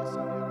morning, maybe a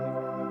Sunday, I don't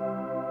even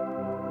remember.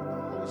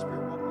 The Holy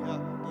Spirit woke me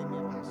up and gave me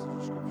a passage of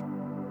scripture.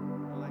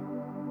 I'm like,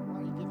 why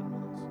are you giving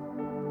me this?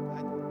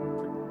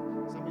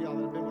 Some of y'all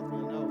that have been with me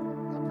know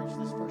I preached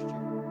this first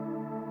year.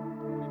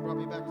 And he brought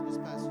me back to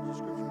this passage of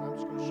scripture, and I'm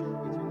just going to share it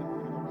with you, and then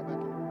we're going to go right back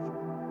into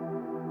worship.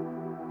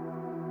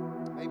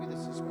 Maybe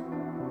this is what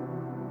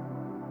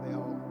they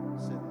all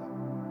said no.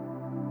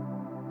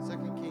 2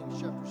 Kings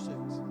chapter 6,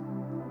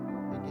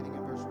 beginning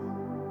in verse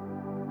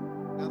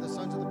 1. Now the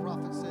sons of the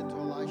prophet said to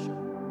Elisha,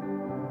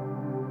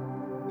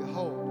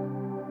 behold,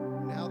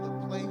 now the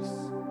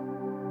place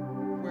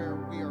where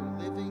we are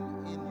living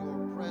in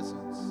your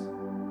presence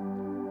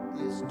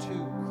is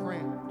too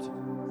cramped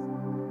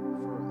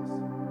for us.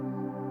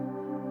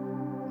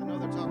 I know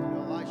they're talking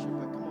to Elisha,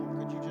 but come on,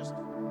 could you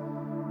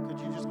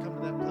just come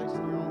to that place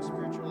in your own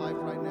spiritual life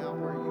right now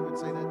where you would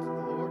say that to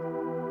the Lord?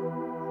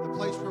 The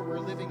place where we're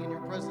living in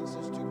your presence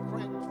is too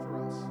cramped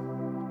for us.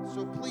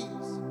 So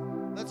please,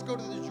 let's go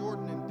to the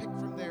Jordan and pick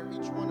from there,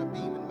 each one a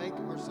beam, and make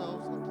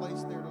ourselves a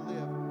place there to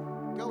live.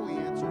 Go, he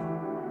answered.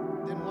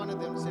 Then one of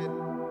them said,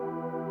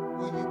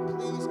 will you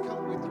please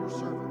come with your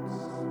servants?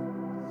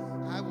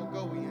 I will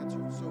go, he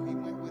answered. So he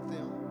went with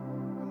them,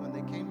 and when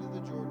they came to the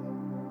Jordan,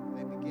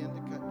 they began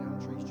to cut down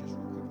trees. Just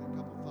real quick, a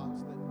couple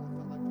thoughts that I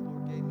felt like the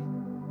Lord gave me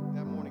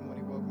that morning when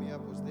he woke me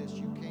up was this: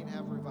 you can't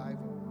have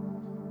revival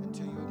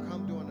until you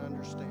come to an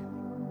understanding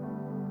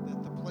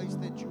that the place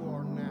that you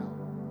are now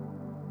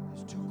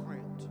is too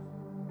cramped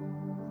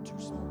or too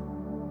small.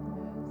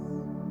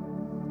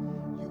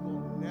 You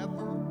will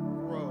never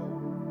grow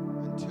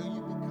until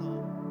you become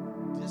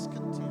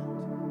discontent,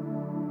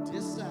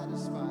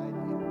 dissatisfied,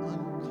 and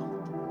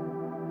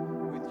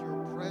uncomfortable with your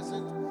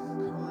present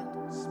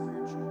current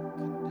spiritual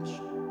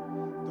condition.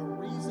 The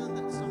reason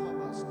that some of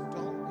us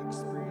don't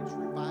experience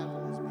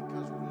revival is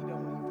because we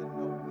don't even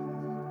know we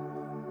need one.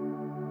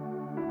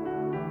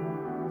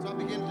 So I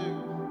begin to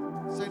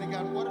say to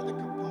God, what are the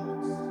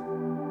components?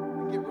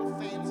 We get real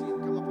fancy and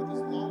come up with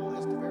this long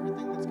list of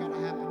everything that's got to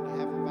happen to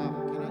have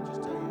revival. Can I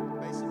just tell you, it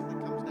basically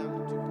comes down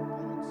to two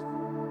components.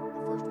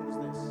 The first one is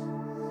this: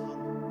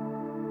 hunger.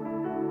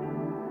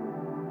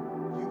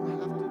 You have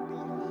to be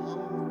hungry for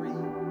more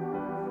of God.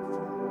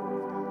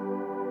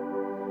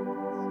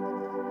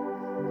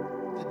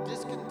 The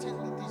discontent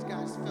that these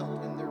guys felt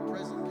in their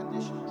present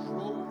condition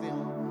drove them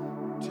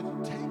to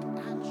take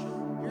action.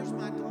 Here's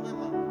my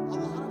dilemma. A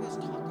lot of us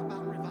talk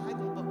about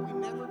revival, but we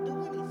never do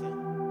anything.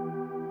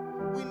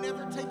 We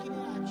never take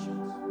any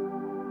actions.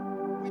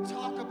 We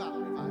talk about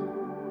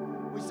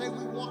revival. We say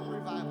we want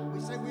revival. We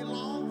say we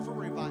long for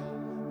revival,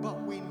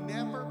 but we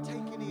never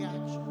take any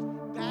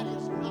actions. That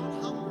is not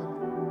hunger.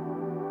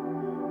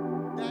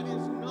 That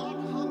is not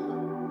hunger.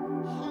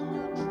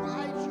 Hunger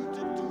drives you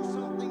to do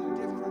something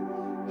different.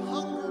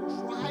 Hunger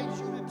drives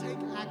you to take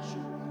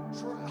action.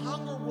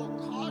 Hunger will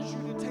cause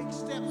you to take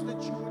steps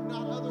that you would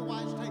not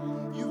otherwise take.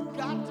 You've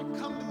got to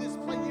come to this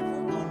place. If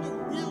we're going to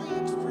really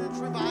experience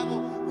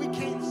revival, we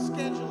can't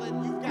schedule it.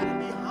 You've got to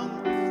be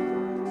hungry for it.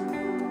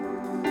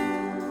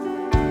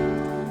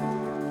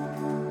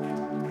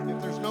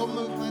 If there's no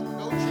movement,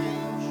 no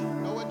change,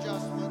 no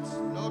adjustments,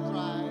 no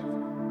drive,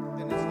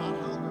 then it's not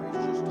hunger, it's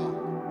just talk.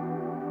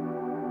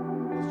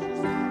 It's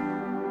just talk.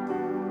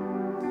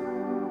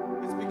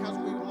 It's because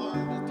we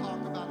learned to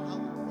talk about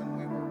hunger when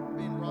we were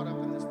being brought up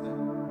in this thing.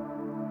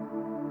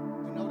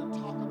 We know to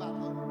talk about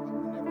hunger, but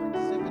we never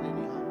exhibit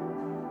any hunger.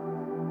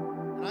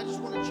 And I just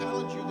want to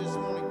challenge you this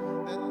morning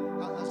that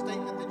a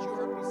statement that you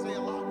heard me say a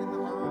lot in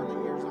our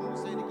early years. I'm going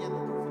to say it again: the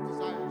proof of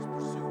desire is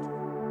pursuit.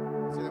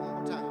 Say that one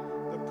more time.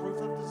 The proof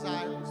of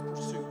desire is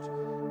pursuit.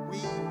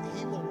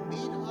 He will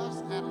meet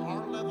us at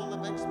our level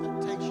of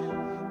expectation.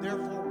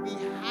 Therefore, we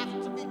have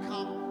to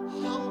become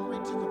hungry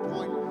to the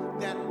point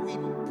that we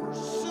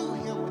pursue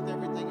him with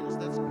everything in us.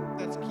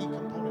 That's key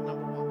component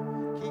number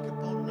one. Key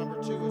component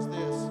number two is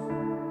this: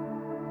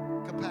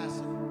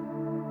 capacity.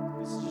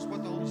 This is just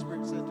what the Holy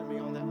Spirit said to me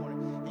on that morning.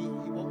 He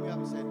woke me up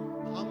and said,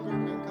 hunger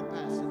and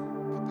capacity.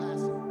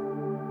 Capacity.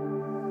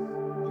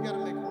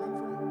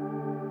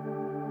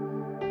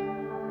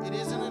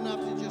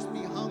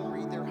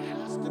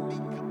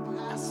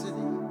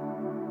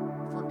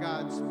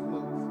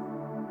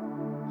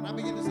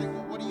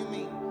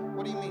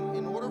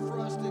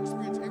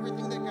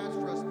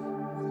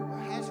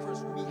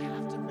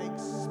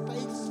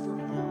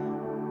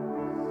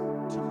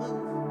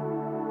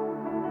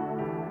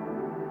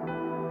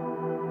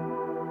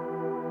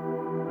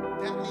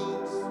 That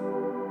means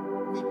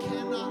we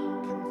cannot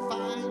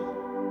confine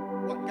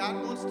what God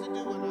wants to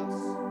do in us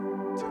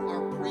to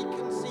our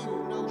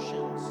preconceived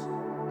notions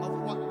of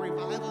what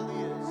revival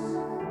is,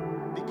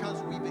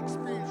 because we've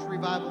experienced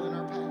revival in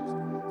our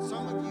past.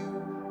 Some of you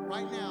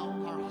right now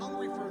are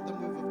hungry for the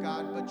move of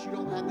God, but you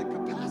don't have the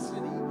capacity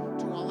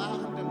to allow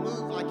Him to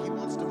move like He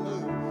wants to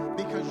move,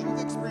 because you've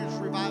experienced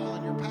revival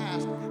in your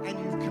past and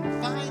you've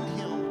confined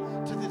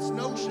Him to this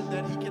notion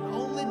that He can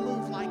only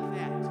move like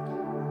that.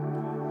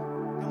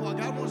 And what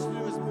God wants to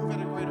do is move at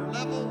a greater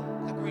level,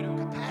 a greater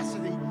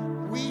capacity.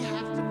 We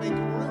have to make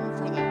room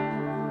for that.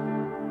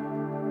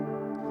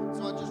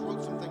 So I just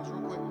wrote some things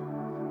real quick.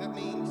 That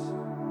means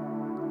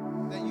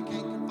that you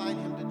can't confine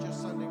Him to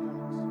just Sunday mornings.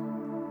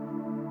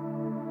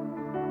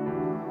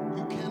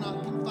 You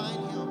cannot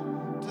confine Him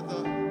to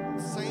the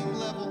same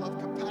level of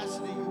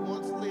capacity you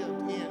once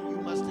lived in. You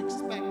must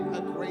expect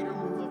a greater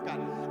move of God.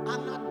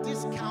 I'm not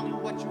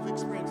discounting what you've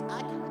experienced.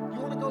 You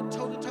want to go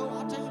toe to toe?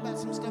 I'll tell you about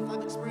some stuff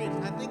I've experienced.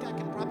 I think I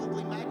can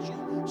probably match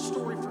you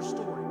story for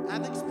story.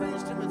 I've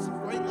experienced Him at some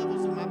great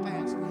levels in my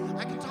past.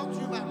 I can talk to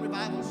you about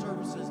revival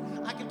services.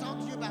 I can talk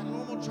to you about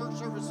normal church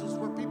services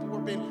where people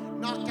were being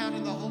knocked out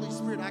in the Holy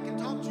Spirit. I can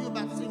talk to you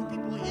about seeing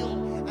people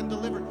healed and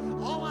delivered.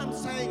 All I'm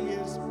saying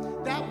is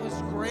that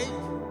was great,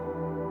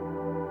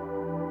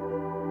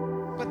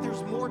 but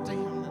there's more to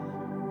Him than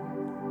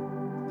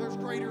that. There's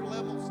greater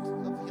levels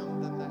of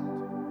Him than that.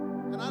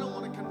 And I don't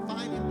want to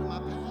confine Him to my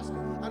past.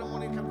 I don't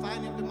want to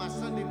confine Him to my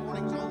Sunday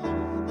mornings only.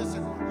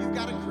 Listen, you've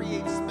got to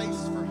create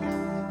space for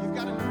Him. You've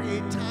got to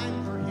create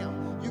time for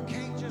Him. You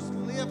can't just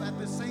live at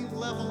the same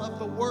level of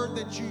the Word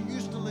that you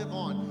used to live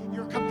on.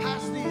 Your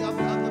capacity of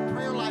the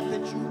prayer life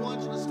that you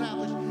once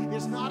established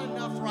is not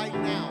enough right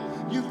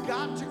now. You've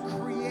got to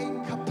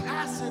create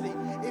capacity.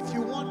 If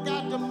you want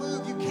God to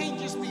move, you can't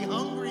just be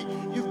hungry.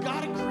 You've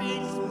got to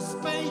create some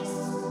space.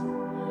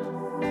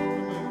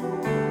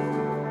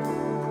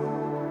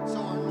 So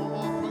our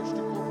normal approach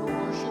to corporate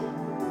worship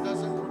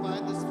doesn't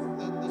provide the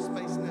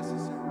space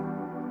necessary.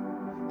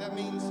 That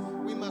means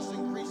we must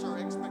increase our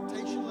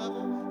expectation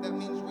level. That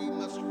means we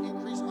must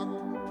increase our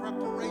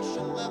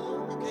preparation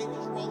level. You can't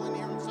just roll in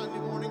here on Sunday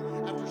morning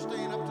after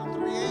staying up till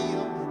 3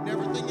 a.m.,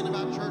 never thinking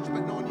about church,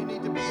 but knowing you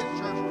need to be at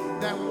church.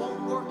 That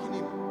won't work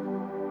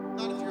anymore.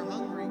 Not if you're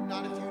hungry,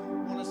 not if you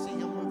want to see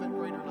Him move at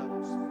greater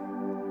levels.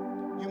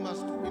 You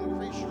must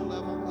increase your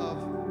level of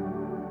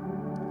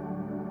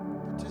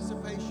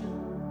participation.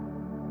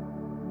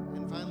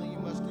 And finally, you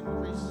must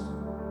increase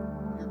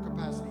your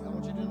capacity. I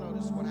want you to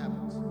notice what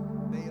happens.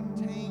 They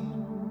obtain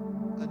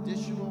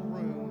additional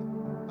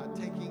room by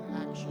taking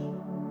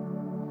action.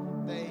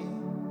 They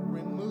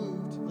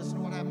removed, listen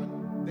to what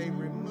happened. They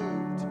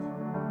removed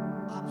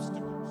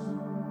obstacles.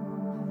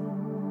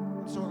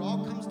 And so it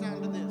all comes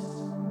down to this.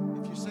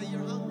 If you say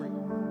you're hungry,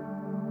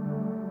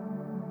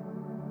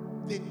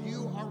 then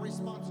you are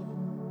responsible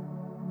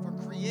for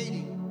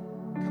creating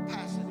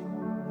capacity.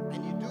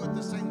 And you do it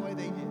the same way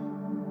they did.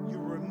 You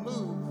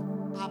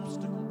remove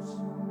obstacles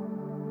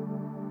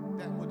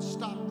that would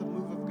stop the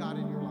move of God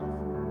in your life.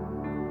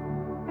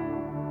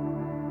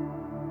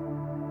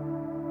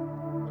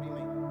 What do you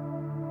mean?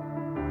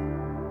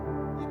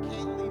 You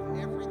can't leave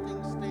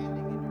everything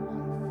standing in your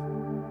life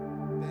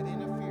that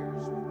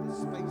interferes with the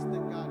space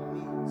that God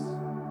needs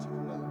to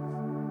move in your life.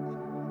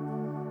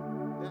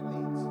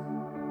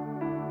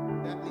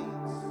 That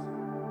means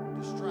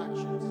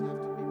distractions have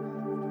to be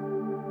removed.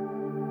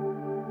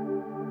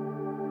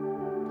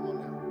 Come on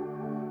now.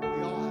 We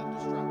all have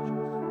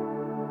distractions.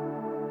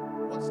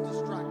 What's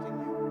distracting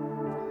you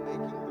from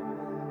making the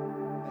room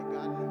that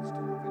God needs to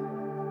move in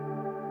your life?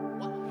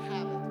 What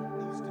habit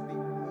needs to be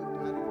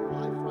removed out of your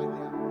life right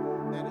now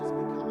that has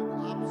become an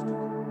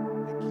obstacle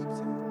that keeps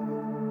Him from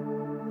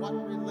moving? What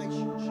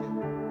relationship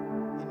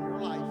in your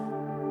life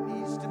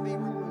needs to be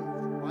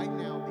removed right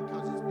now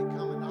because it's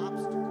become an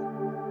obstacle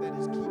that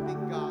is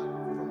keeping God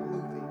from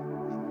moving in your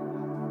life?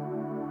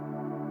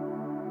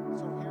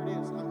 So here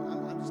it is. I'm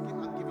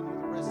giving you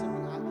the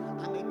recipe.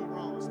 I may be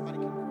wrong. Somebody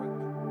can correct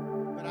me.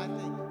 But I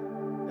think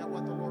that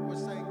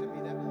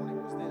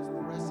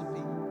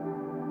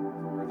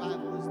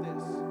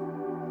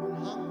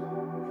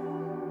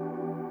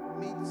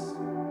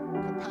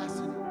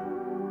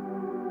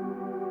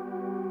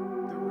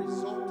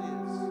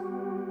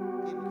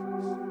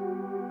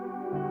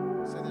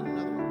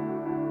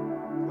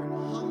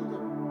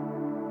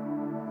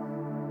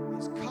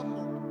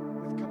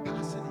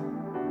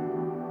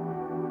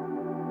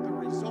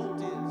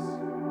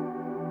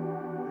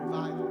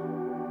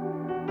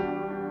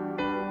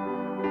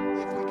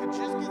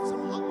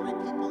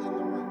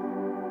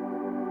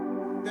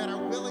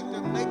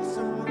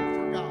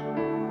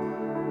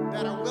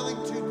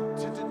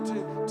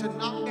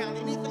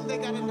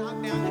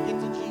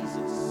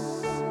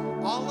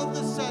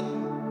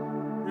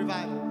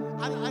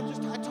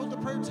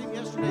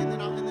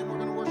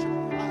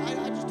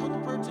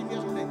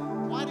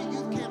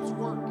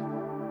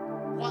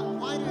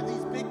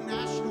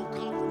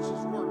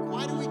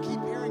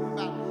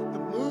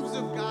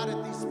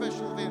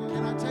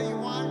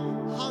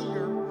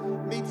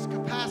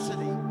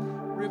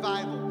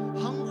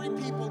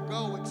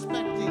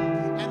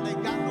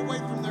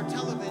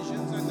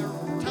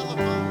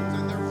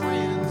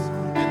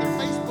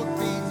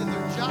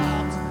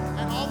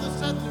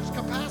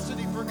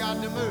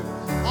to move.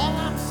 All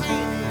I'm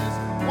saying is,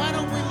 why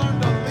don't we learn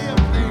to live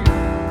there?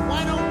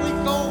 Why don't we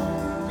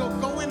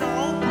go in our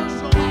own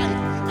personal life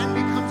and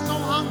become so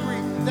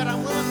hungry that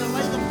I'm willing to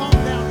lay the phone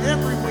down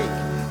every week.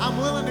 I'm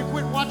willing to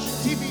quit watching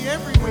TV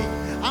every week.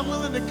 I'm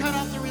willing to cut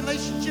off the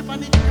relationship I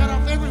need to cut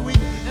off every week.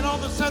 And all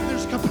of a sudden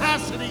there's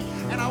capacity.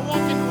 And I walk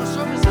into a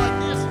service like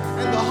this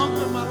and the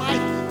hunger of my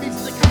life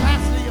meets the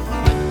capacity of my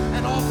life.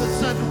 And all of a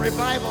sudden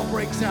revival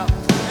breaks out.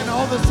 And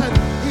all of a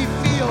sudden he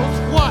feels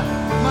what?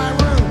 My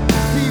room.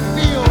 He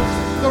feels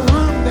the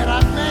room that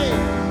I've made.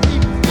 He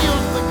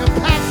feels the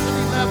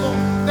capacity level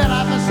that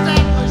I've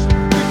established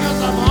because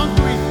I'm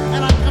hungry.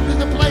 And I come to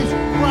the place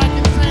where I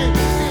can say,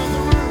 feel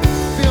the room,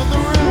 feel the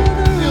room,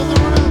 feel the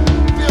room,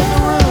 feel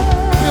the room,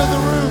 feel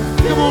the room.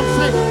 Come on,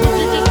 say, would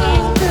you just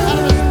ask out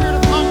of a spirit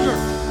of hunger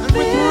and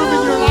with room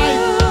in your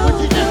life, would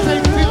you just say,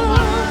 feel my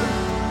room?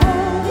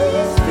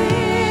 Holy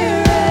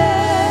Spirit,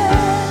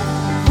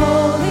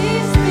 Holy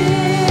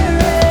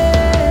Spirit,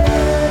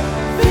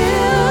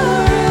 fill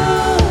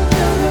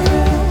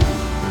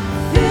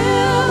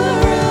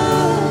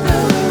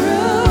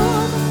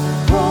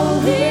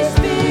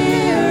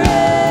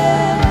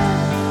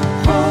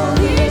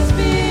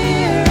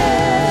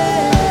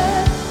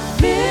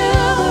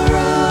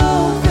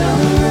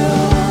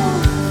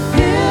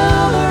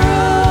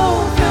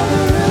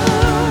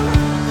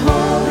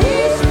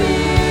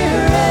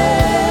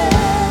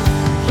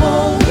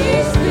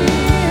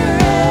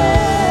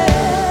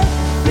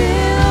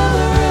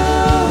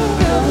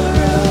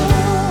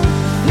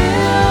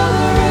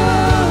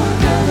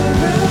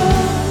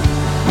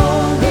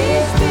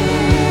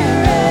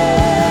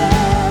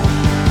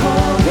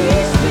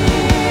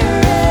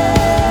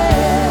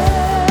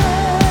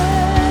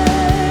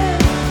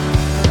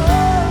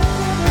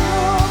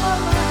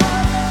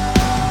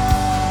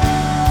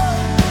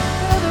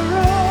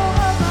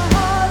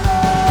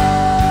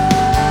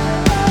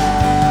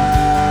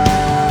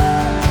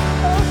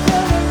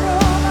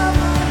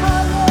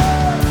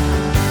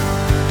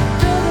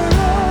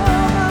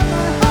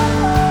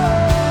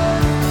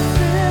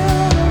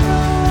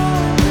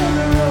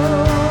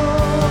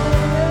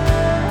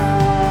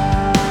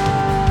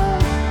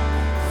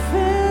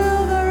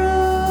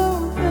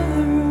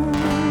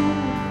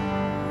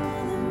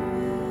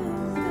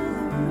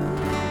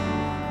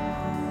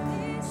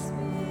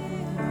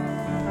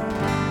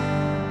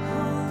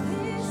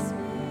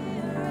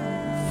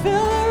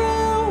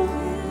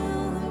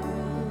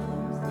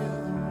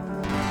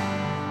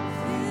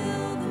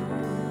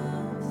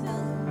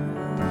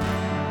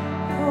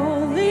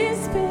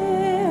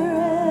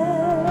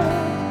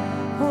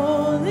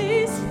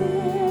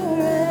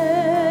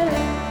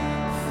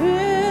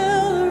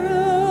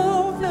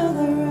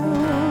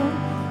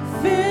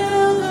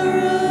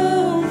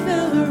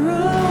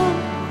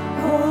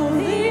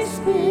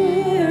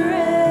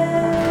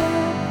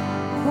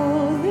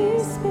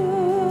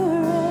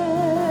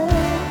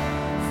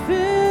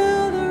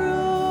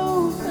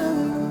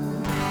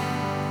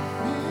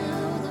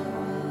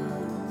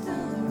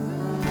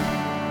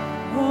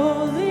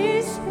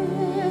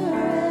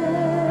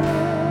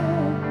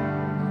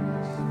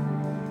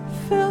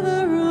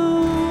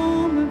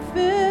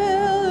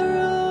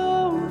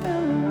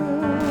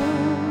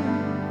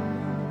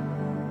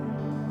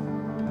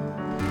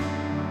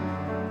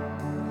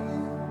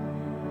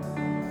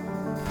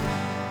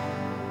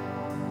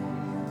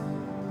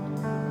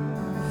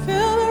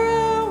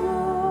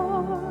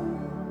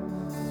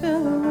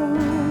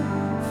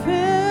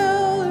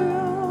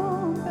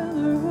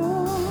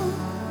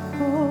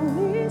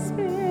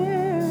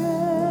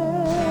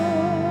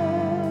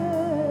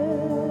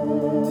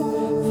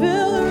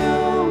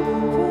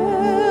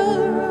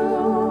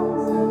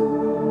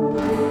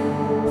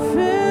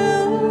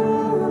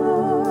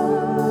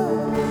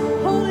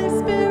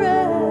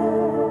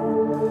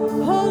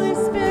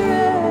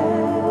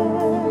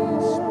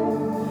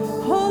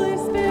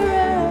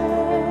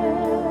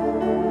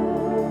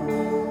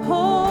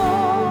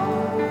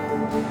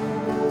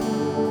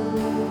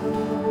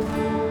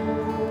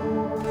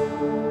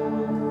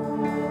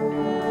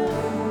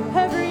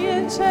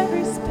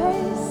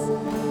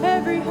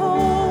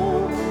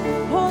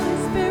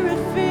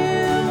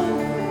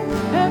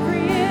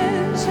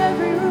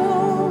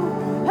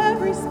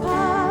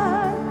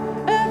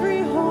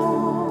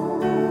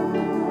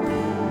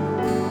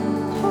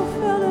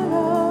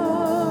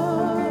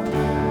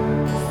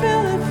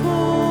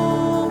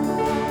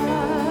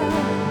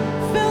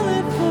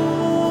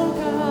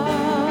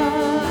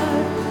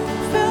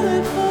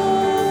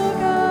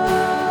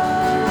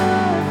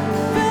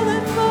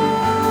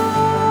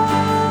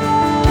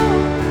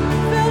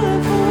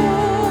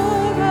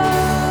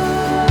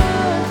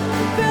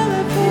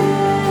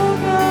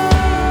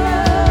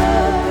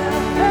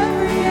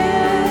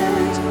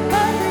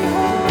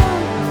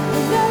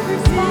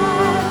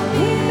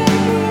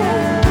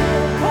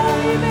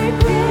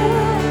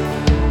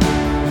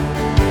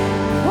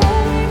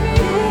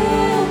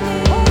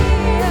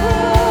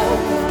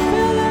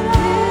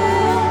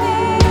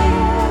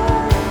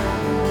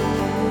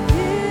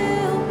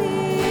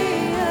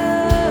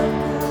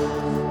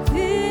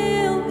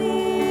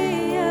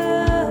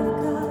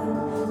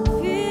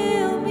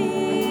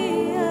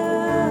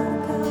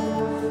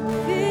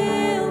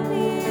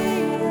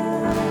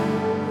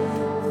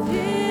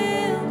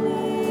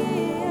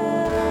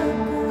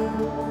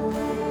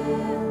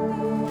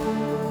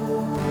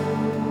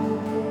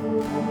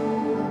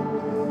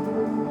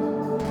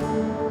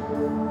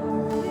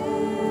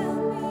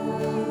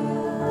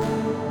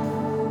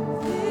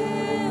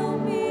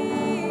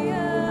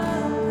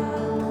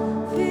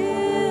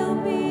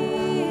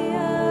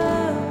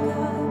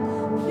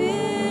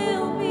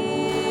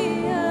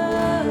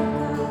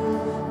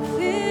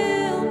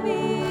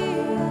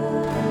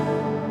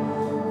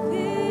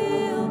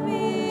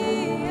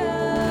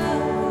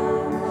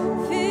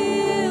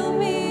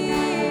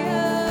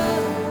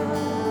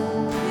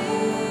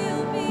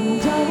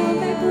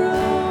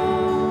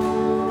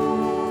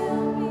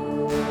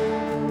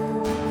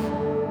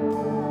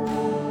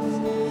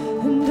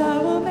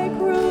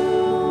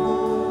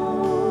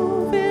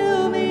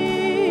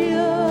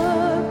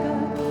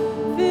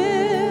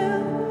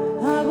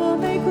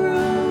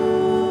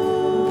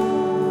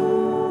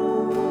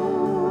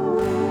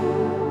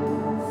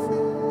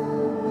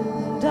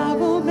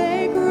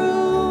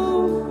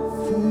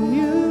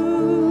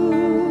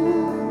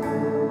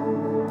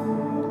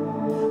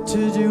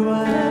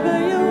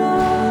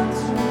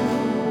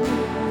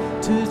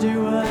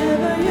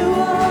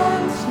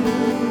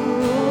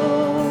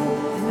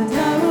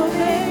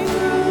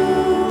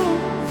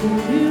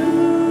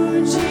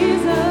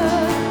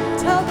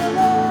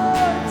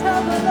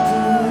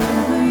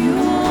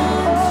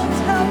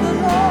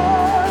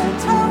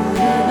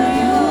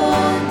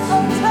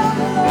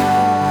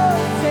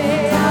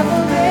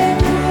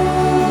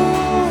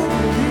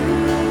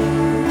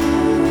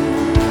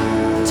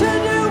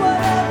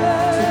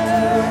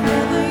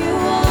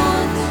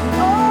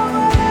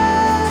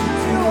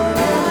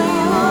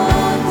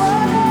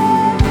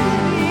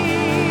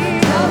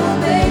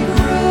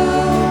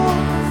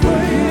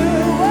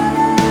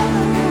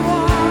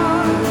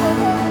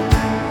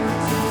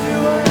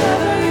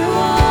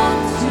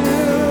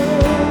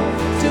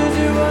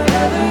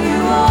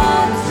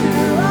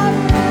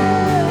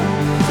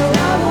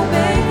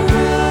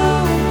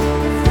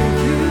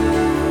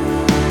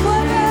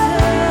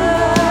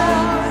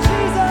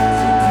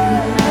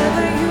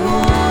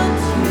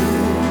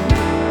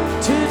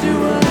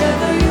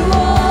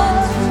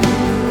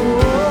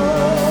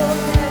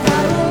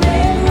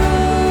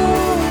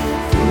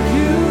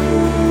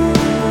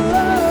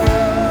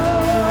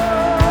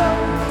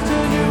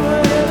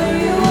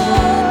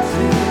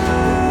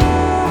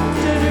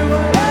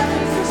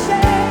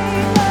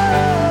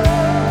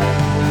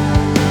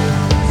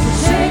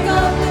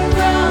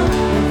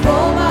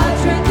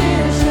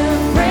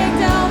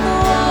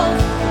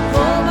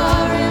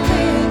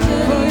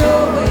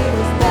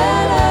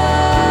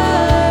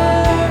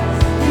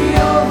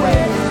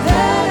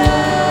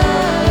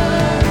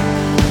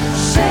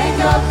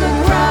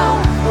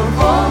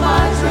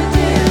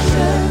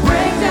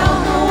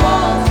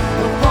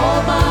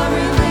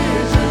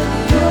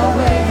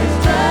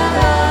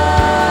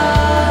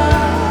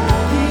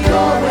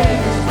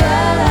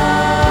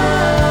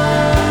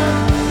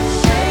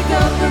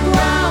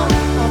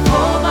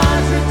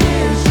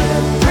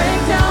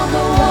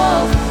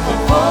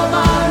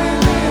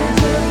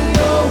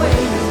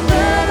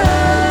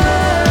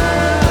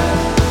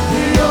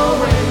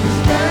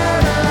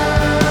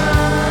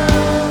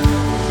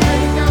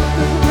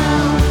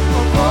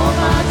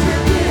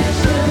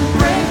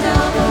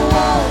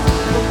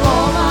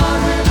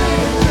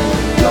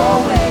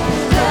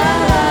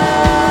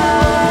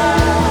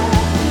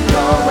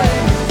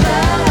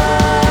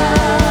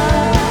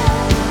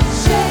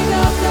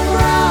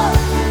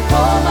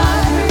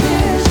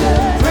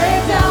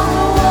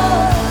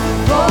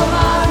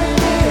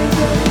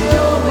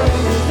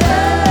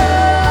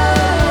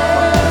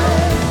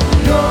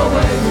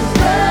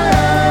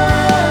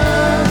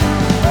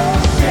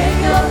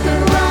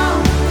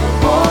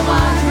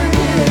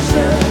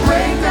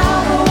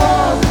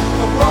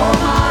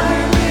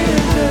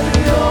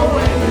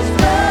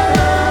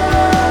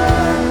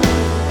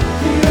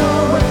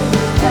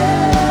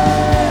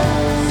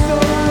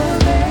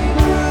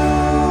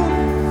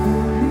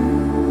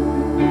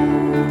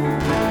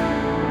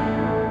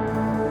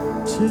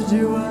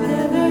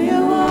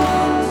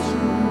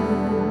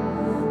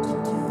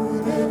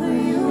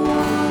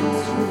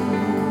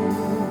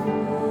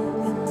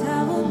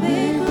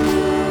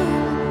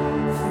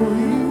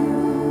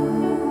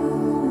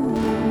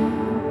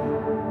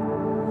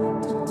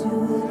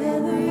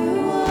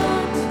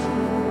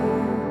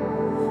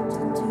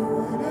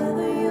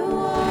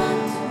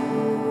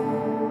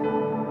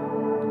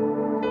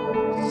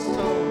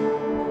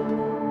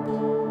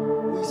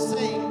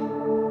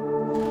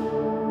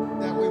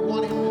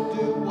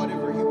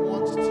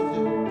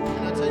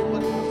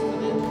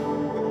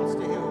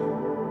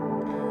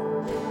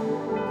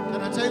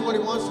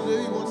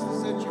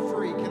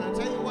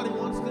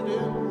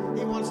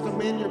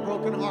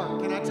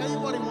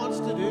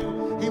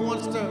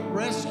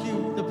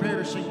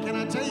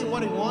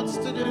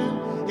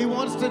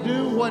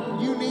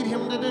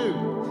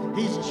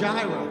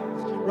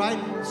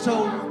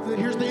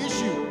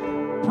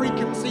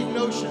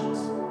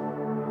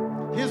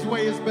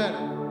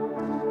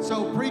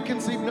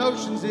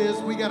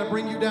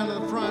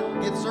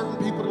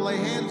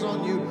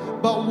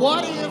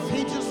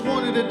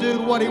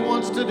What he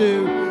wants to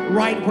do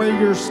right where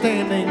you're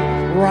standing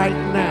right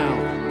now.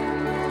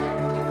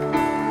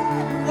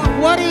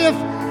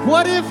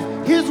 What if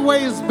his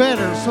way is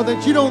better so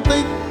that you don't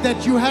think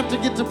that you have to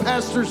get to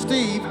Pastor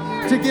Steve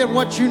to get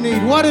what you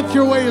need? What if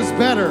your way is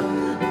better?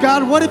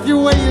 God, what if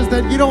your way is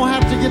that you don't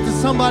have to get to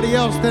somebody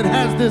else that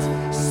has this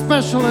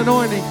special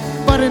anointing?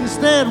 But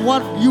instead,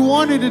 what you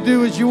wanted to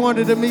do is you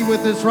wanted to meet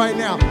with us right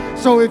now.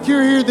 So if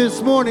you're here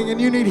this morning and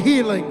you need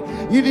healing,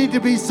 you need to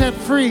be set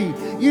free,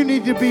 you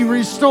need to be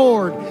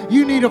restored,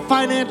 you need a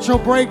financial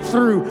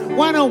breakthrough,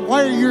 why don't,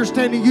 while you're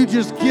standing, you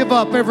just give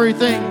up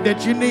everything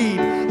that you need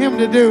Him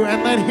to do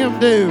and let Him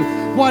do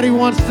what He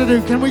wants to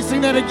do. Can we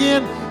sing that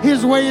again?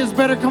 His way is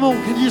better. Come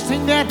on, can you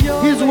sing that?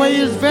 His way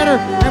is better.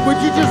 And would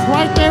you just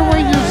right there where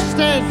you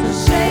stand?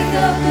 Shake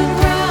up the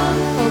ground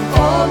of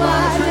all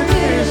my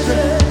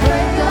tradition,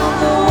 break down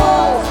the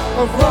walls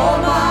of all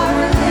my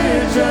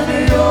religion.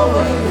 Your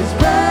way is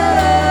better.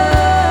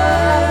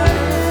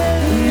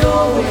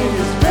 Your way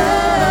is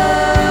better.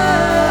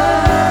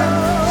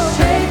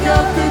 Shake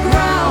up the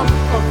ground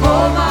of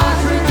all my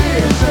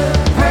tradition,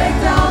 break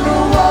down the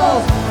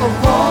walls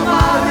of all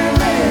my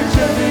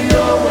religion.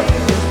 Your way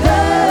is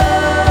better.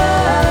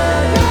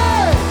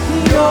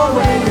 Your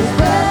way is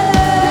better.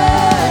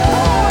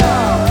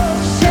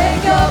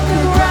 Shake up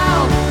the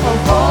ground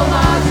of all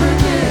my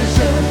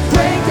tradition,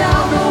 break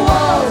down the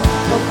walls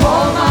of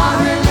all my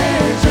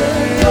religion.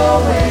 Your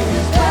way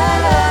is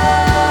better.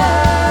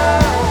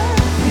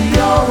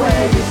 Your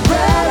way is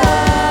better.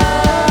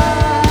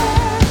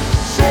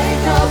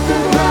 Shake up the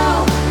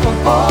ground of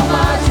all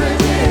my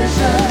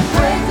tradition,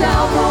 break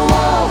down the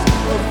walls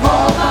of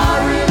all my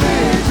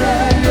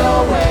religion. Your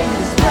way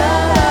is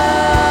better.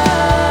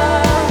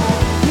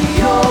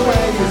 Your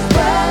way is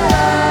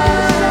better.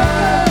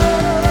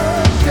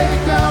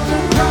 Shake up the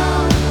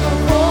ground of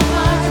all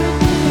my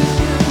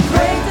tradition,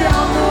 break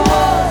down the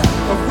walls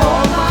of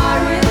all my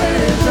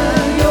religion.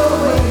 Your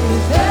way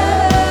is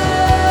better.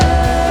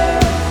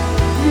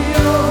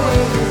 Your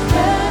way is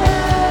better.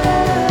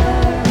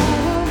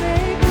 I'll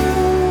make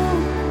room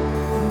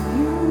for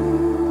you,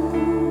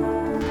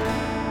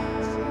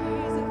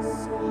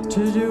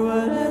 to do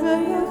whatever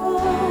you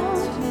want.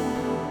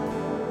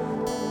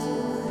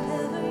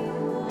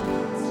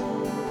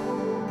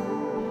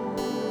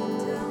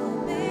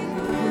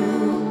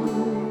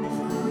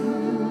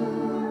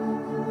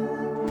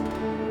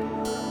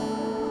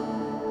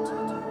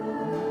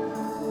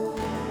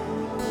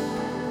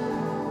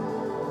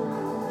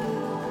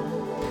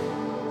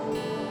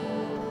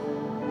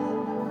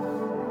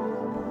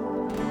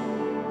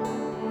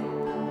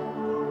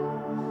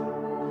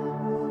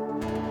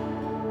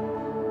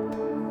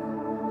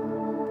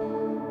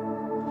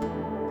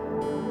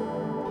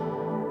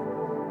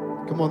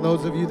 Come on,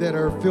 those of you that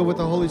are filled with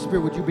the Holy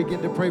Spirit, would you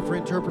begin to pray for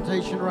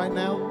interpretation right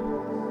now?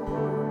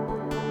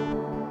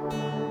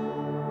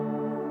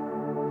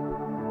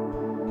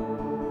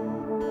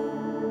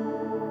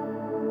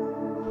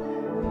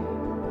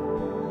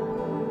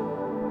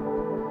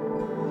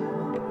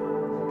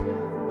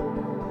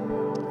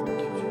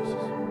 Thank you, Jesus.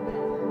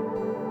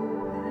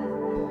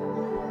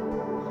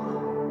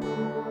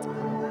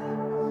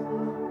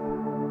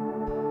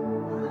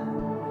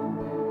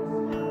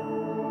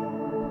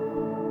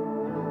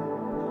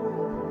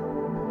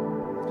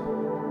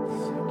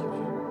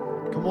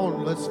 Come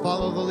on, let's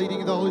follow the leading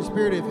of the Holy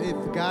Spirit.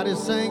 If God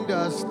is saying to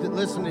us, that,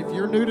 listen, if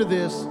you're new to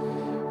this,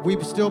 we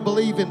still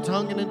believe in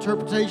tongue and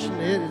interpretation.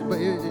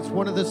 It's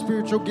one of the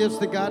spiritual gifts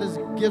that God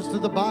gives to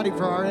the body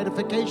for our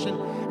edification.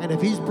 And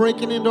if He's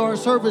breaking into our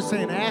service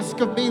saying, ask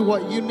of me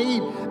what you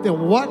need,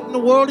 then what in the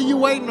world are you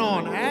waiting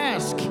on?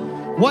 Ask.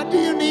 What do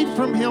you need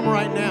from Him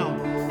right now?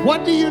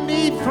 What do you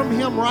need from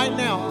Him right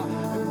now?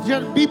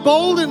 Just be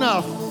bold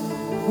enough.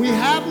 We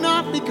have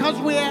not because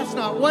we ask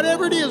not.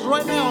 Whatever it is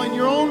right now in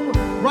your own,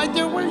 right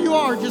there where you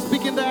are, just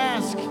begin to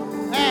ask.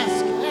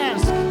 Ask,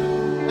 ask,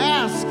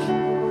 ask.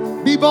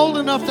 Be bold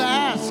enough to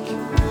ask.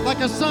 Like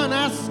a son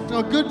asks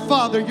a good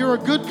father. You're a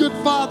good, good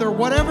father.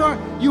 Whatever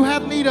you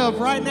have need of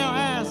right now,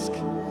 ask.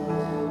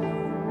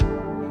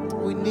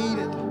 We need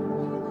it.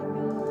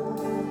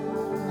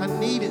 I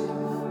need it.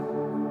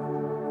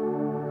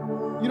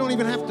 You don't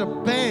even have to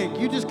beg.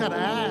 You just got to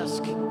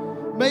ask.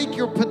 Make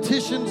your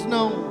petitions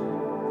known.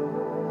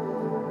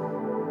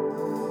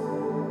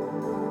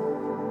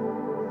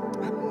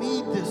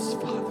 This,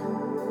 Father.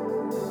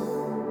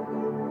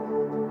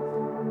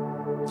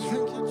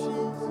 Thank you,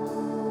 Jesus.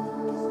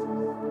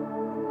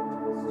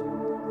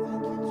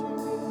 Thank you,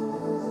 Jesus.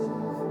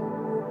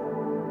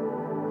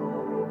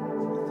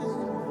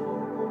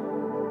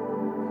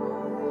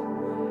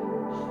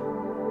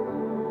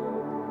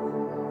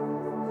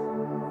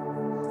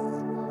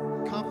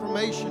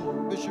 Confirmation.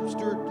 Bishop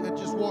Stewart had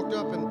just walked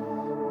up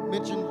and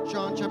mentioned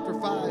John chapter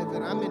 5,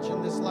 and I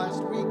mentioned this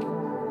last week,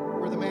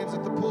 where the man's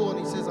at the pool and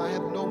he says, I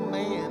have no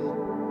man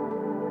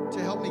to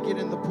help me get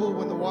in the pool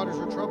when the waters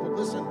are troubled.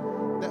 Listen,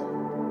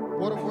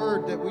 what a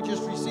word that we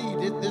just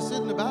received. This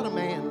isn't about a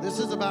man. This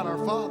is about our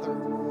Father.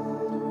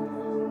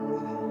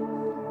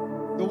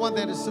 The one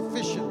that is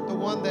sufficient, the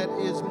one that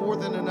is more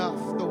than enough,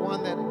 the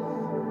one that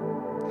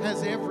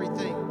has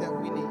everything that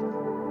we need.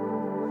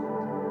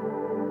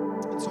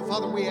 And so,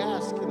 Father, we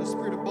ask, in a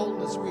spirit of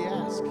boldness, we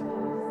ask.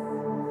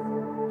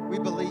 We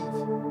believe.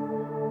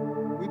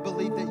 We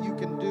believe that you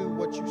can do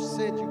what you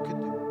said you could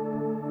do.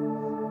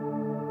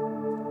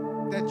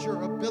 That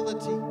your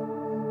ability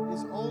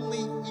is only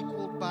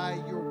equaled by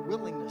your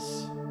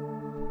willingness.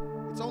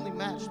 It's only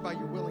matched by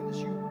your willingness.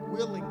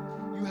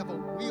 You have a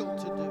will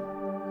to do.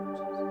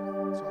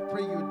 So I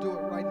pray you would do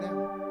it right now.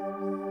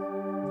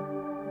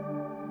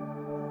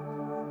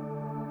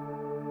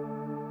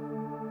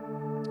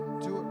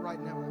 Do it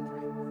right now, I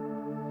pray.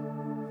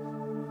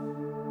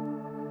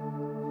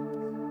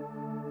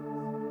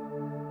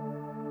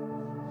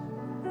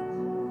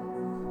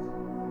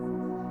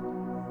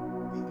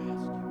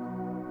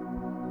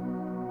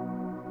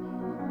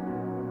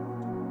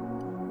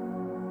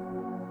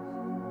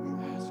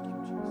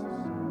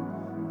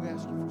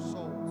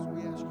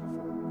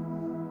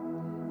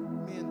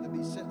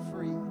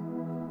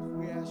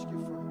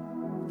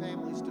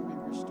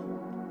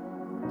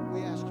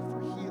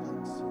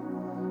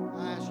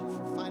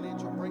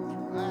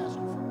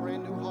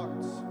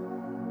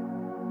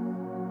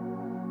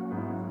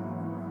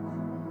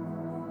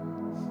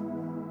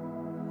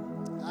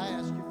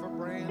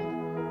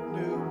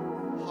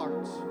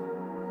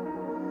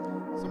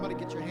 Somebody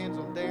get your hands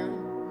on Darren.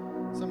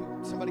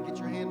 Somebody get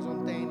your hands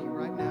on Danny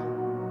right now.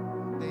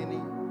 Danny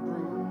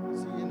Brewer.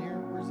 Is he in here?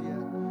 Where's he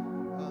at?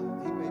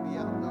 He may be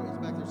out. No, he's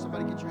back there.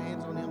 Somebody get your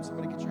hands on him.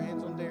 Somebody get your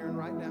hands on Darren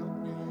right now.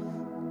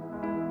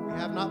 We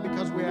have not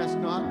because we ask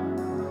not.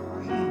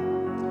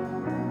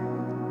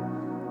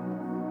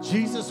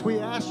 Jesus, we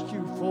ask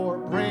you for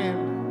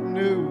brand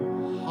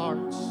new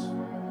hearts.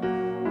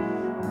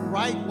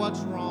 Right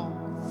what's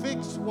wrong.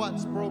 Fix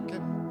what's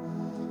broken.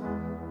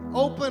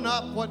 Open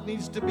up what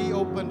needs to be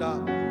opened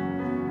up.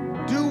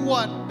 Do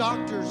what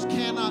doctors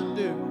cannot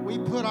do. We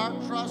put our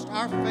trust,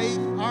 our faith,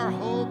 our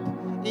hope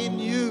in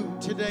you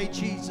today,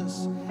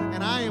 Jesus.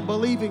 And I am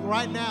believing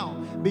right now,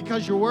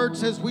 because your word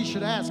says we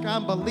should ask,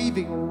 I'm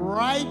believing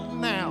right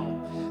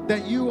now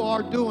that you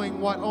are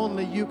doing what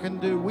only you can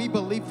do. We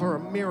believe for a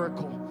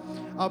miracle.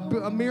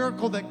 A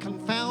miracle that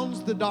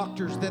confounds the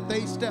doctors, that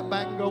they step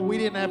back and go, we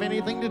didn't have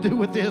anything to do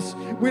with this.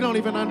 We don't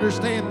even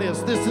understand this.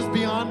 This is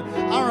beyond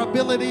our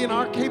ability and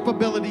our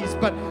capabilities,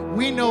 but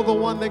we know the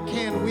one that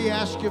can. We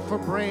ask you for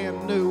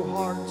brand new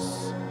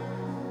hearts.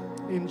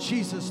 In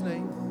Jesus'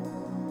 name.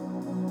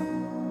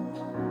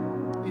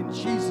 In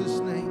Jesus'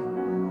 name.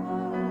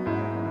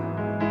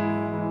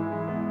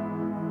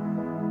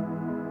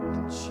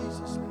 In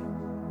Jesus' name.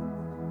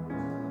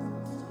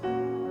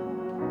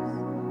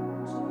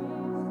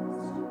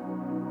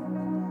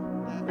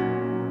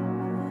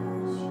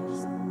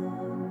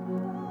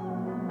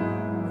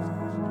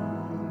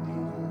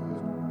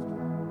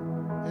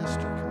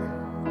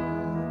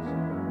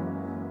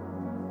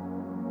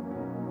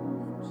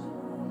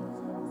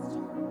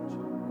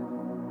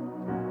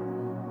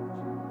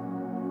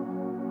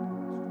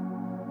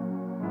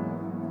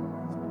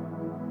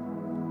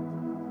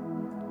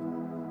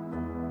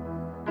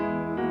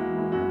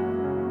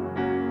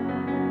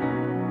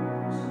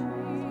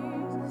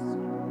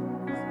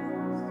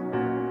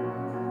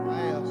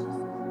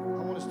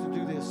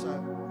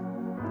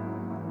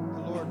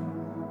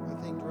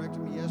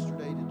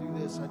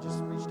 I just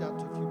reached out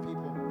to a few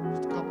people,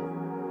 just a couple,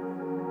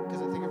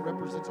 because I think it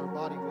represents our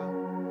body well.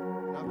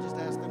 And I've just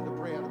asked them to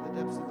pray out of the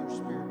depths of their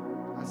spirit.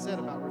 I said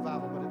about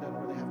revival, but it doesn't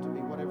really have to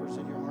be. Whatever's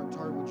in your heart.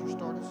 Tari, would you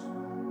start us?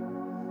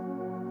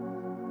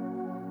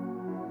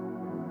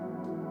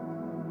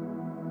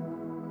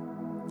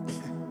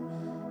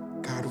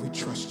 God, we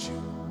trust you.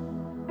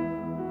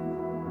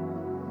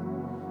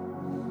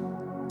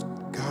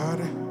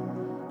 God,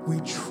 we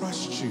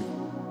trust you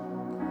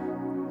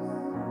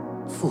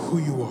for who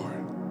you are.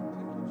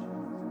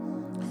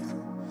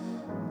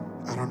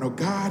 I don't know,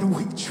 God,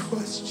 we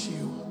trust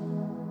you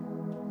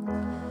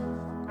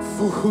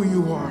for who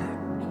you are.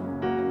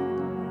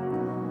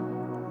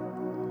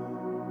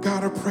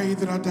 God, I pray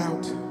that I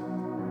doubt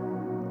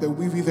that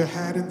we've either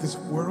had in this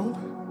world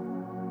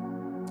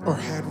or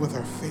had with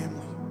our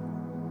family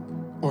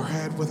or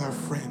had with our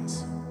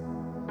friends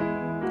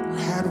or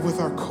had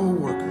with our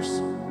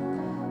co-workers.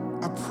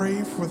 I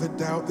pray for the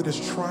doubt that has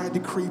tried to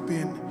creep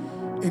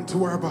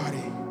into our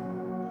body,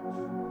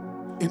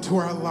 into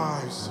our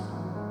lives,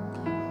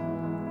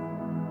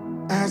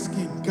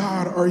 asking,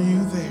 God, are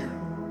you there?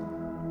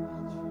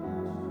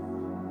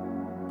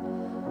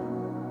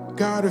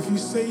 God, if you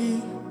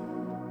say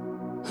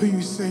who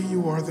you say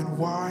you are, then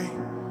why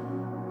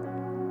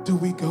do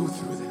we go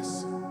through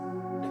this?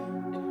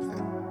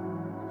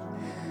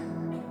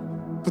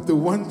 But the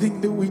one thing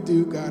that we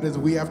do, God, is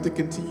we have to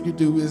continue to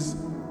do is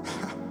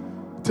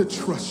to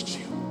trust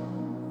you.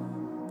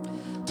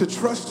 To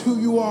trust who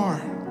you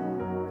are.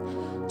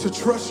 To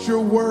trust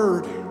your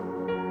word.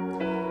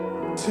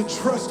 To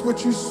trust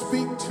what you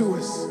speak to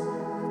us.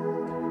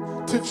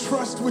 To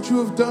trust what you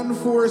have done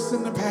for us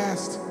in the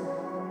past.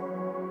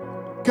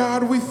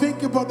 God, we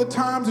think about the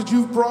times that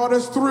you've brought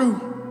us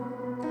through.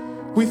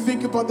 We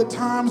think about the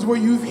times where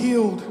you've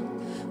healed,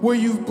 where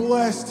you've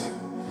blessed.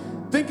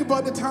 Think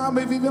about the time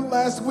of even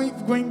last week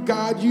when,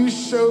 God, you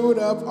showed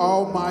up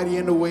almighty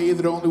in a way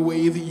that only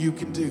way that you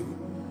can do.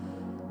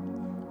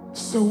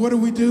 So what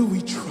do?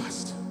 We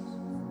trust.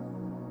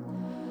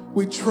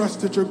 We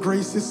trust that your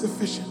grace is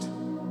sufficient.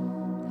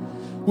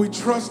 We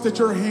trust that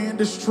your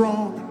hand is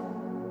strong.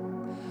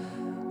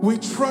 We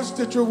trust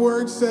that your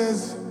word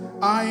says,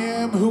 I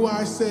am who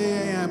I say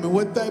I am. And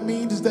what that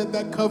means is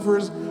that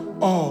covers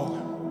all.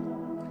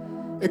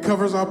 It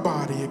covers our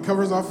body. It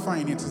covers our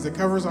finances. It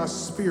covers our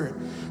spirit.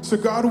 So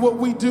God, what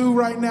we do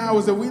right now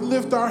is that we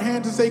lift our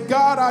hands and say,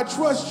 God, I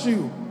trust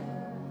you.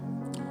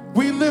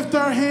 We lift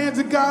our hands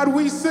and God,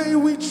 we say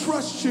we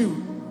trust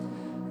you.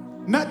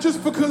 Not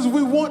just because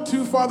we want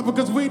to, Father,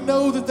 because we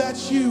know that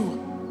that's you.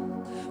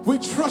 We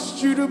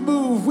trust you to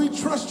move. We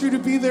trust you to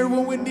be there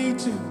when we need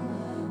to.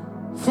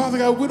 Father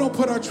God, we don't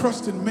put our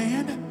trust in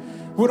man.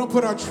 We don't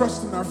put our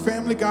trust in our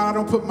family. God, I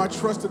don't put my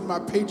trust in my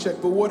paycheck.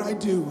 But what I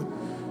do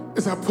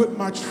is I put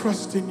my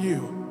trust in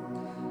you.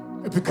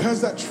 And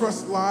because that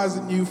trust lies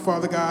in you,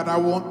 Father God, I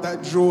want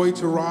that joy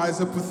to rise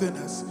up within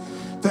us.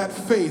 That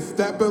faith,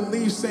 that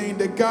belief saying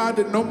that God,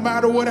 that no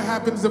matter what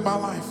happens in my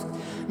life,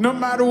 no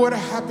matter what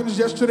happens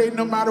yesterday,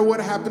 no matter what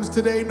happens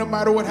today, no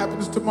matter what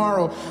happens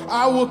tomorrow,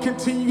 I will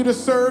continue to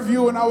serve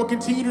you and I will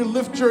continue to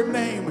lift your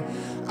name.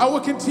 I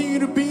will continue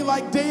to be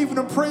like David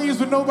and praise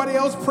when nobody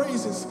else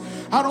praises.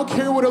 I don't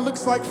care what it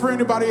looks like for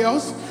anybody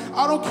else.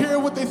 I don't care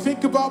what they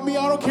think about me.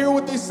 I don't care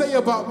what they say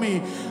about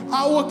me.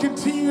 I will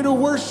continue to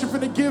worship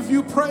and to give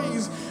you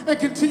praise and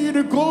continue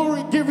to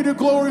give you the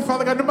glory,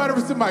 Father God, no matter if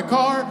it's in my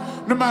car,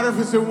 no matter if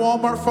it's in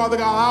Walmart, Father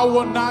God, I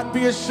will not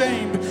be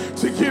ashamed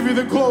to give you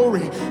the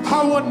glory.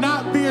 I will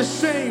not be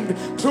ashamed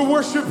to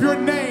worship your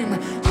name.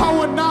 I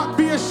will not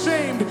be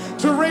ashamed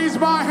to raise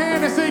my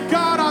hand and say,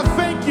 God, I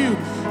thank you.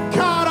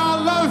 God, I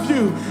love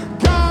you.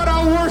 God,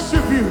 I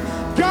worship you.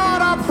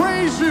 God, I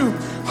praise you.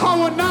 I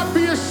will not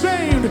be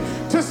ashamed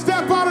to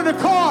step out of the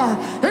car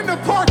in the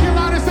parking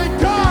lot and say,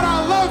 God,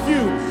 I love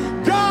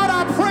you. God,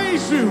 I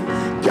praise you.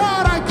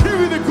 God, I give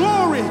you the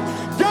glory.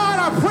 God,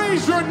 I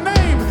praise your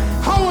name.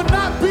 I will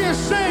not be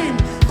ashamed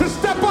to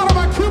step out of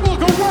my cubicle,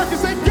 go work and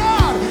say,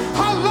 God,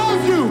 I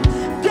love you.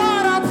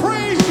 God, I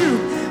praise you.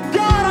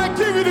 God, I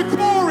give you the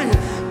glory.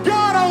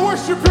 God, I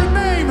worship your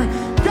name.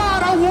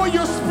 God, I want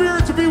your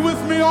spirit to be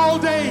with me all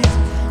days.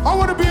 I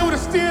want to be able to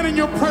stand in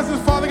your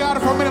presence, Father God,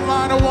 if I'm in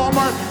line at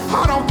Walmart.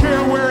 I don't care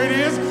where it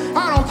is.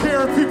 I don't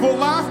care if people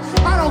laugh.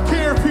 I don't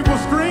care if people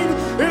scream.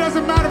 It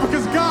doesn't matter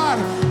because, God,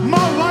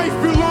 my life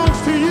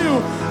belongs to you.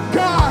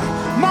 God,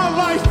 my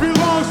life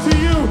belongs to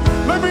you.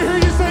 Let me hear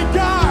you say,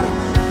 God,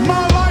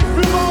 my life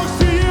belongs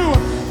to you.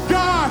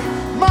 God,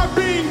 my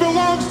being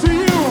belongs to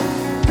you.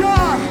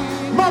 God,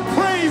 my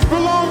praise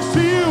belongs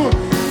to you.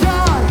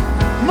 God,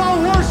 my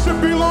worship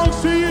belongs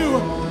to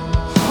you.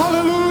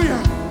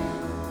 Hallelujah.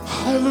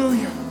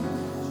 Hallelujah.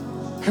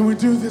 And we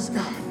do this,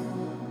 God,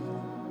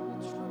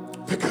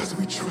 because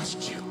we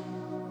trust you.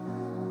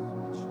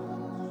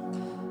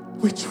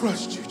 We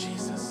trust you,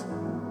 Jesus.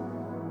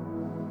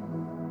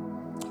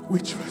 We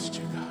trust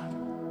you, God.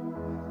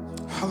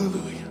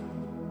 Hallelujah.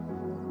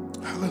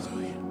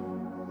 Hallelujah.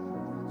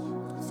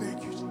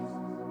 Thank you, Jesus.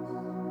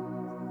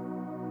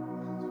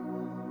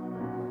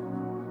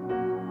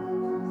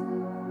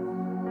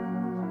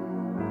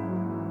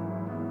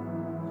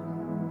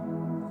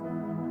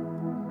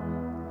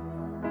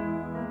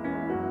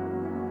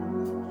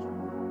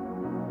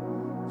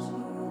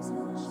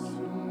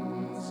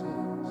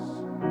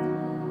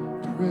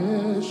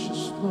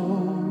 Precious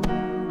Lord,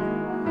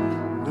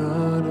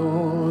 not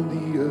on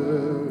the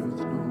earth,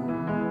 no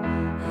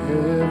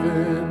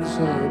heavens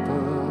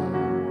above,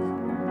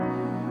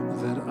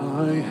 that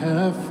I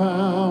have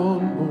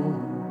found more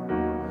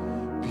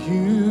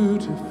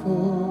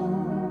beautiful.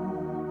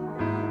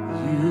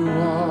 You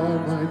are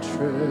my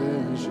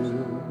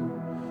treasure,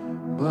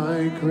 my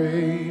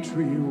great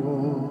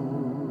reward.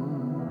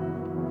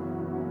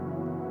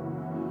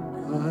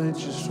 I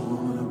just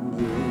want to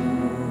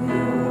know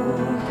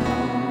your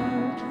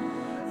heart.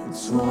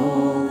 It's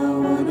all I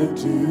want to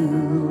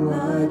do. I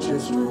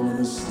just want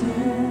to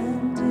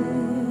stand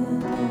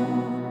in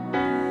awe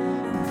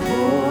and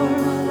pour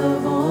my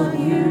love on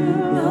you,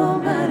 no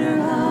matter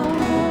how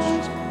much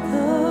the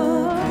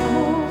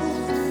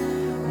cost.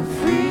 I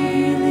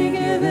freely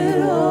give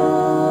it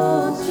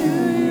all to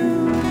you,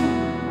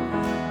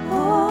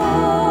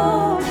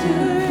 all to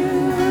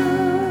you.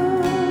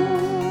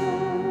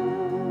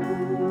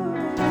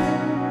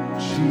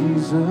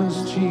 Jesus,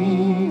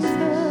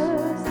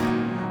 Jesus,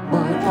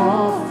 my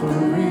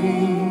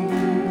offering,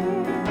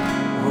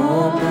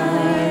 all my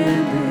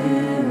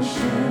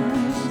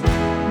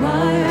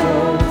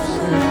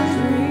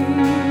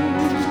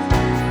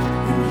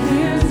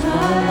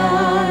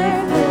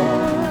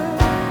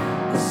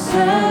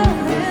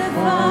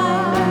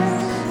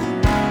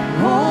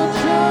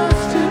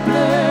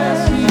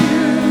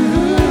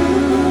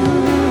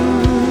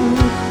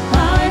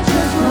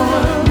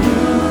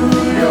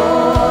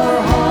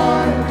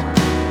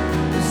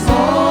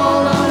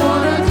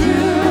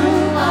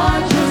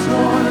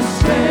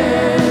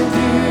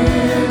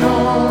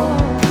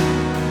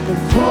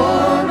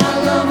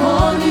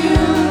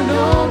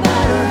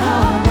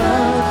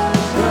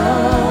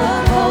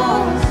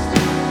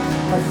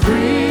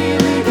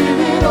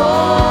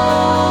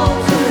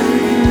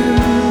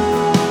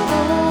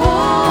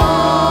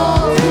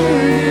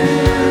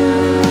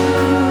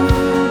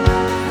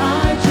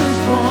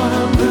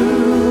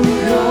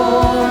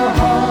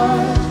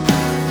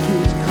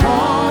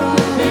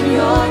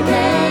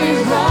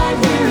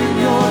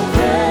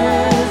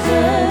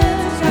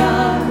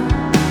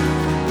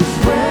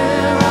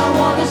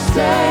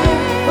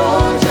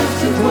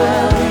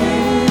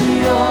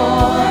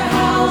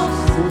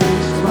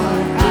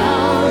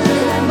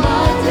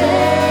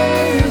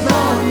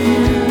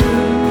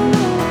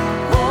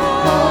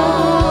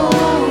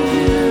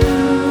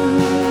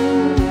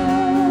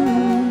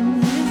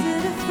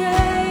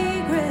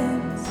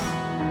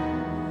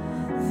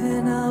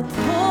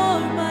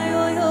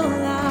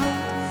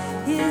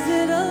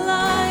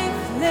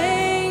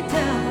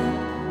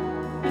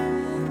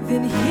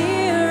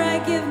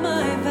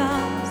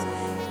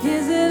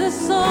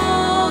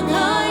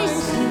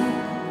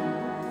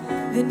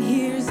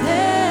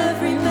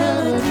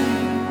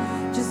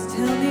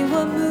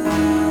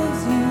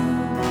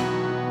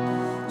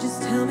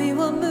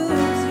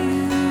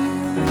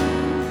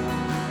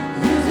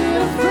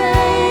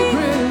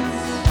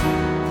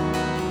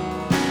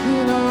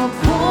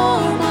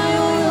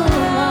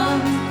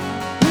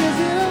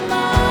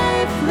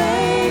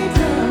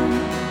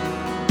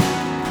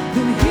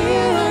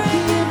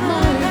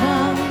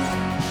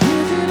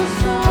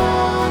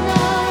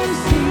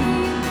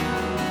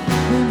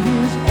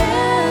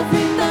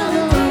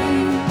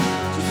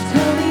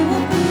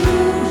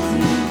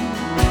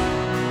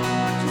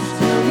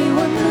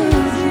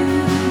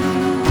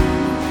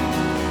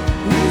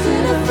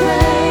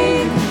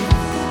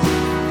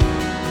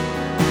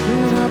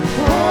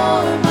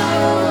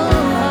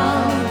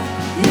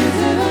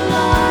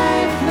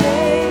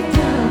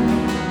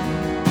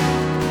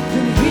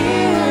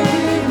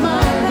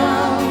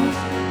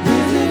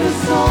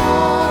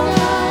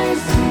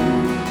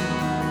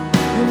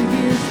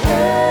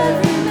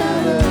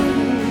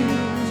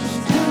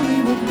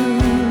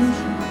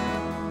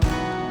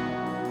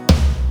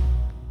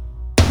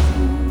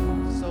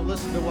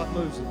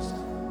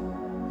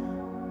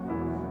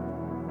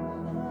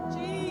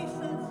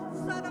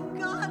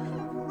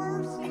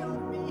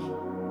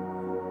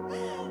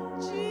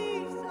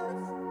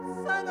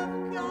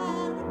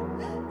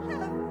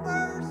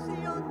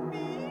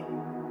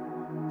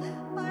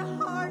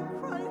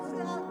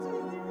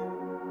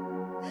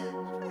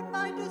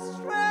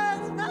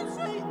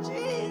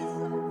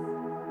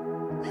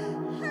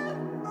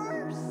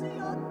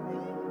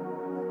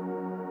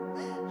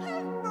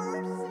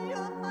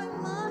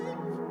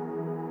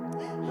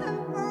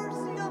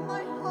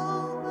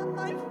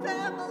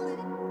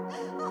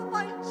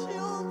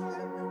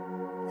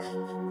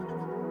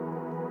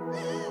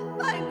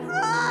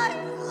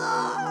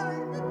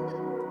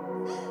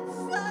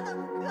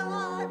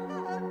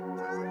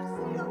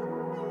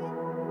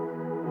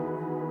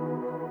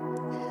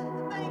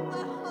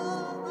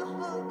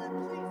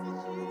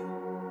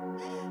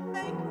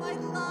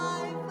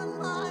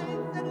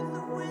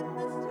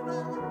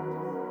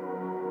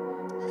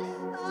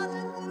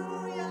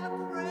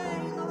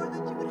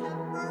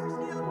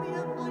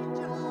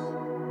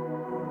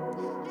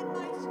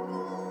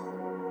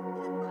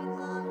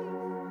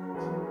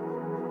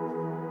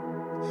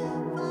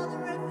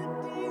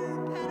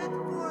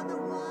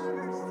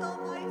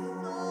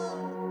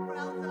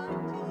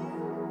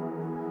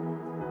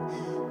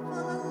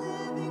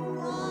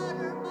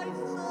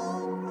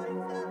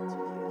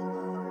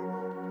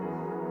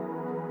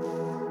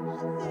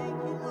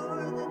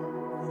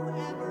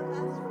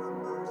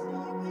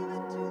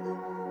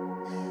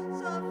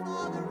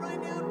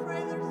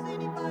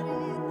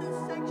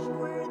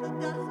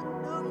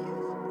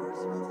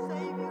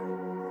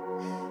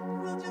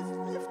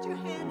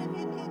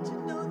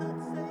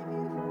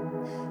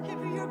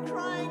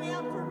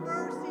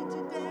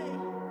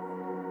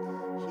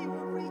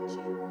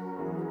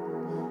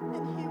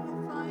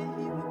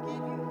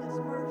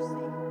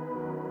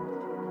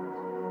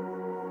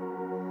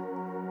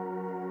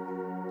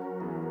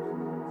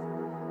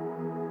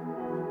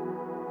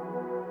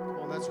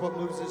what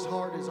moves his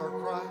heart is our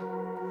cry.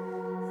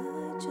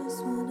 I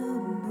just wanna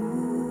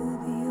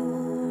move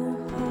your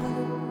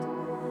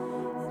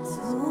heart. It's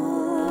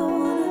all I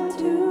wanna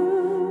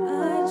do.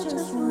 I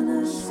just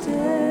wanna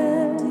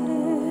stand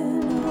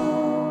in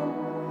awe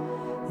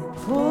and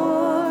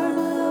pour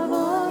love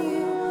on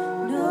you,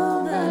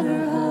 no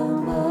matter how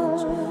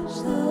much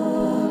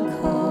the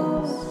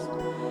cost.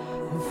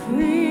 And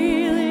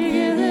freely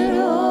give it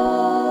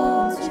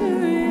all to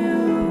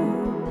you,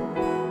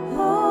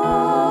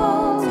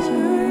 all to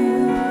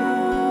you.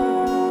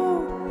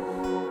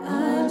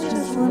 I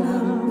just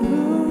wanna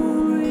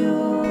move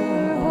your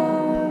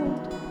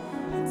heart.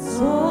 It's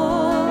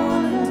all I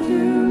wanna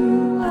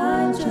do. I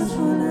just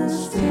wanna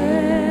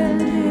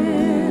stand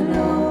in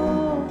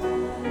awe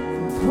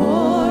and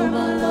pour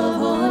my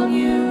love on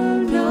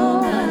you,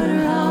 no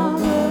matter how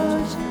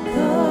much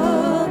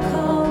the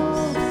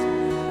cost.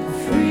 And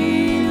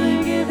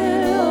freely give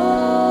it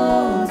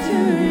all to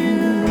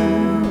you,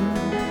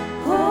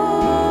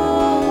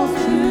 all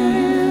to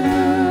you.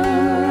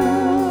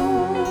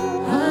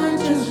 I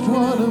just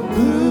wanna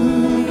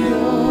move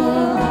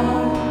your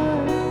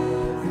heart.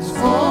 It's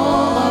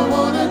all I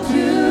wanna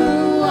do.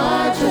 I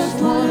just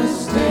wanna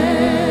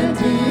stand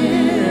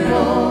in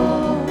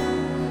awe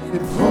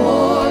and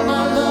pour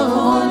my love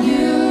on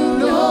you,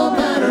 no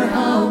matter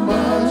how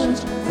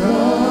much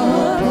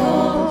the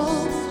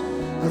cost.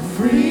 I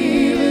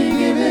freely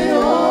give it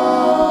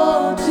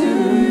all to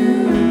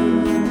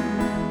you,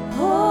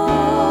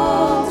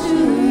 All to you.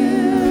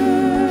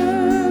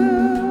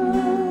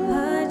 I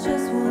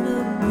just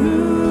wanna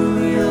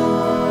move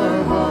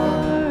your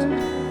heart.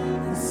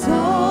 It's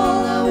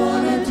all I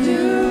wanna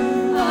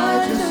do.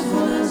 I just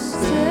wanna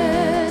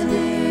stand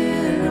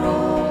in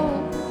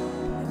awe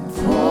and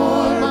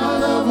pour my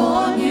love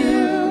on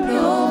you,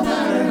 no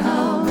matter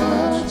how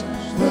much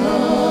the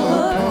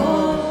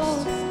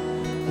cost. I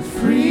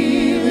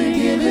freely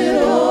give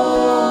it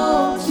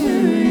all to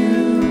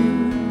you.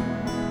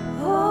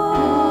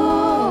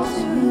 All to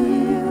you.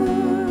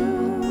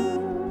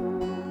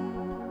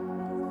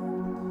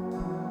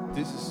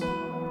 This is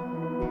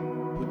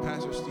what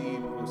Pastor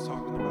Steve was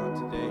talking about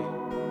today,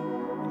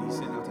 and he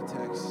sent out the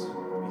text.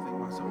 You think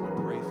about something to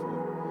pray for.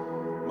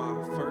 My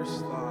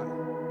first thought,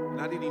 and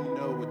I didn't even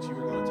know what you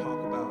were going to talk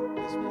about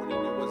this morning,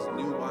 it was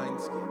new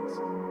wineskins.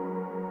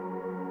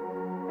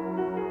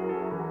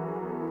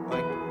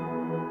 Like,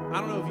 I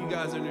don't know if you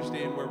guys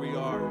understand where we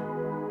are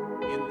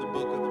in the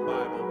book of the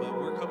Bible, but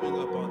we're coming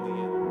up on the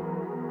end.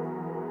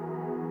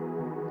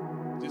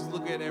 Just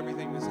look at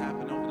everything that's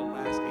happened over the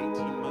last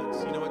 18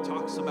 months. You know, it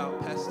talks about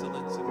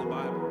pestilence in the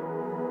Bible.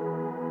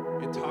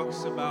 It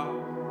talks about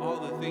all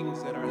the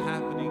things that are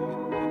happening,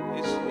 and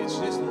it's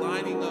just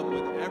lining up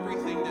with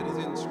everything that is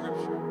in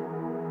Scripture.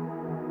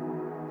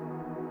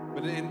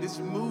 But in this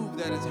move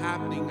that is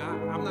happening,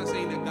 I'm not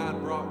saying that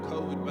God brought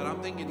COVID, but I'm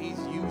thinking He's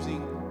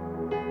using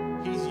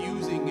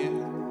it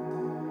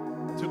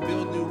to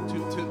build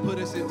to put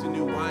us into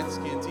new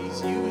wineskins.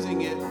 He's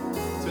using it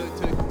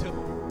to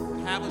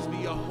have us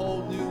be a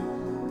whole new,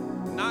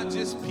 not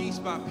just piece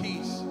by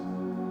piece.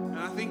 And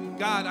I think,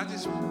 God, I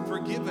just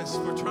forgive us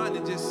for trying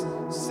to just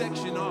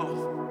section off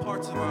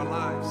parts of our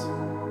lives.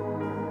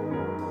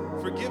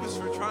 Forgive us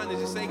for trying to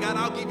just say, God,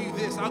 I'll give you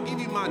this. I'll give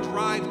you my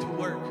drive to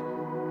work.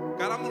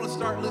 God, I'm going to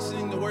start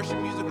listening to worship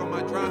music on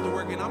my drive to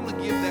work, and I'm going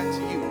to give that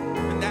to you.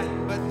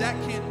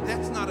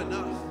 That's not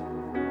enough.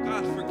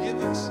 God,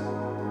 forgive us.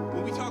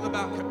 When we talk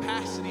about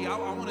capacity, I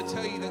want to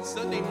tell you that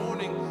Sunday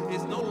morning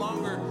is no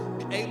longer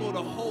able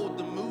to hold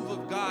the move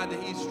of God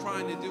that He's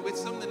trying to do. It's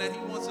something that He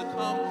wants to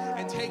come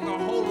and take our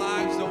whole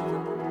lives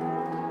over.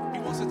 He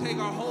wants to take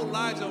our whole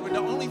lives over. The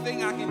only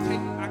thing I can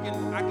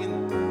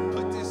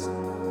put this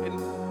and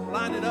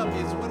line it up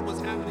is what was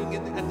happening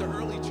at the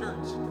early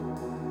church.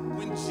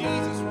 When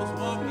Jesus was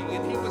walking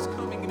and He was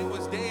coming, and it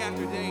was day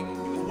after day, He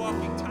was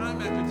walking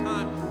time after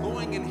time,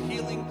 going and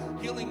healing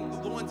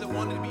the ones that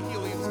wanted to be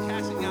healed. He was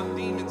casting out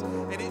demons.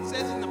 And it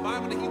says in the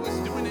Bible that He was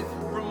doing it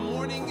from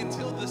morning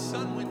until the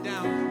sun went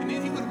down. And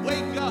then He would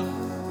wake up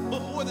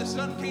before the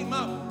sun came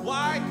up.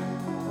 Why?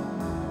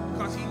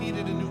 Because He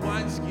needed a new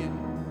wineskin.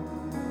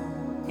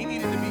 He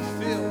needed to be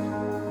filled.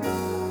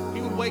 He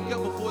would wake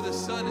up before the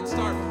sun and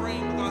start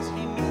praying because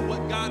He knew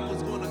what God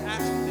was going to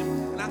ask of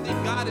Him. And I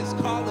think God is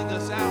calling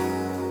us out.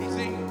 He's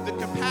saying the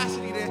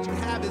capacity that you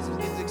have is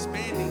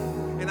expanding.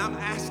 And I'm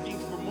asking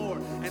for more.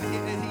 And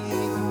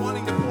He's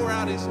wanting to pour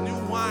out His new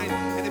wine.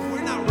 And if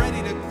we're not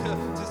ready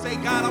to say,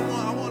 God, I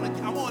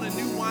want a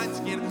new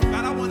wineskin.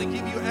 God, I want to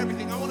give you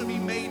everything. I want to be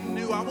made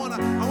new. I want to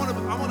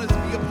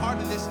be a part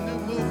of this new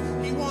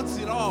move. He wants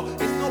it all.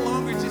 It's no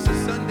longer just a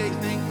Sunday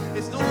thing.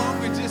 It's no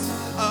longer just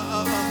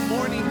a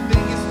morning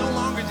thing. It's no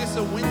longer just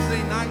a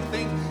Wednesday night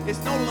thing.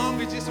 It's no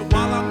longer just a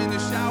while I'm in the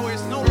shower.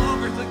 It's no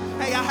longer like,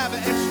 hey, I have an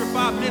extra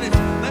 5 minutes.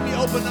 Let me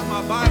open up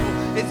my Bible.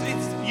 It's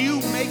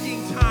you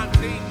making time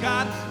saying,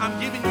 God, I'm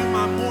giving you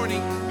my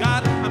morning.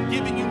 God, I'm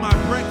giving you my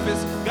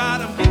breakfast.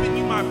 God, I'm giving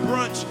you my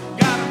brunch.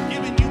 God, I'm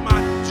giving you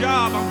my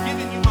job. I'm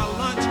giving you my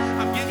lunch.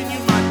 I'm giving you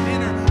my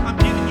dinner. I'm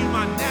giving you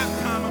my nap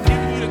time. I'm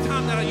giving you the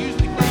time that I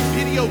usually play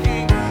video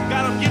games.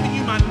 God, I'm giving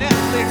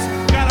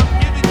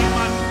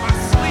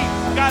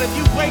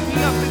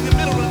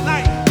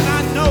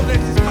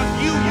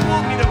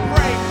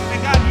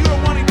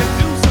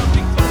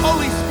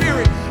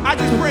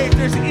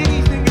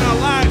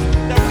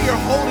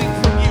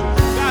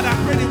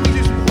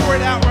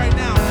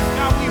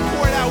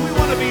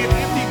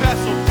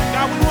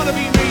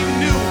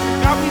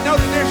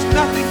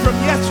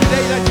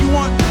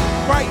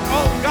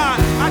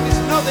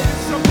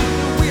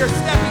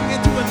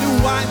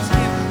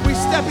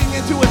stepping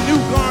into a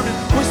new garment.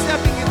 We're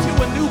stepping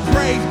into a new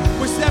praise.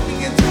 We're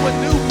stepping into a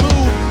new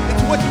move. It's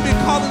what you've been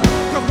calling,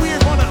 because we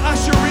are going to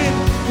usher in.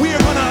 We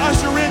are going to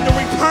usher in the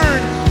return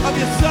of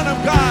your Son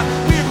of God.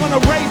 We are going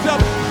to raise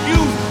up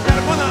youth that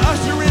are going to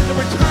usher in the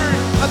return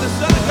of the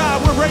Son of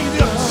God. We're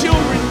raising up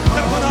children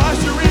that are going to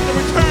usher in the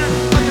return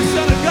of the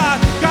Son of God.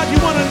 God,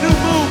 you want a new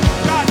move.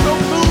 God,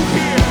 don't move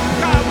here.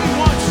 God, we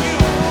want you.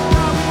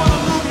 God, we want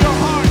to move your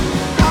heart.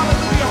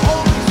 Hallelujah.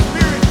 Holy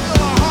Spirit,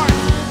 fill our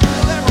hearts.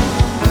 Fill every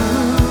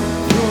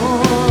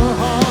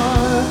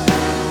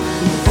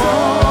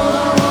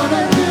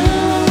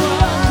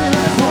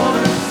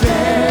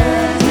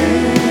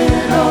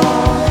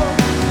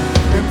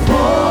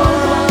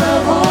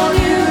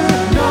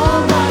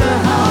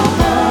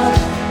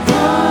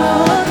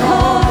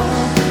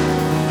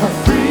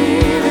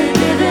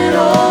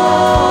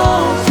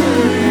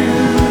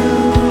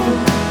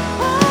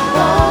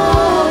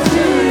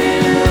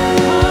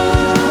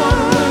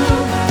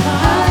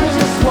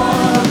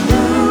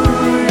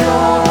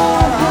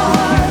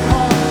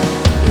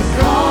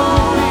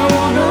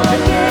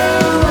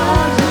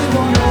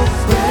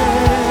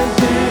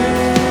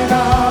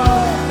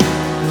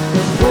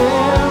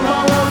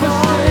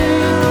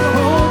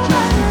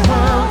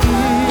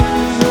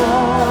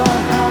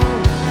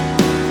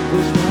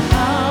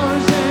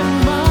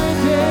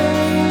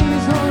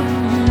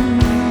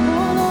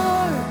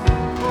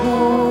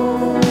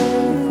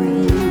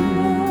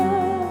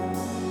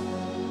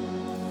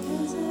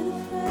Is it a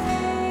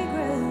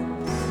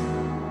fragrance?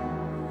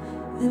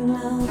 And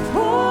I'll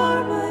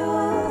pour my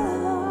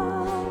oil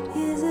out.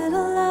 Is it a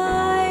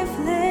life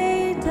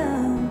laid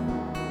down?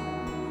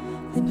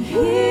 And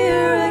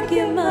here I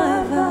give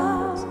my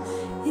vows.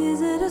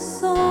 Is it a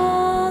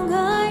song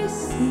I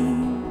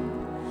sing?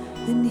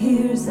 And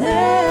here's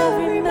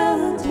every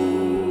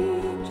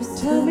melody. Just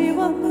tell me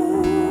what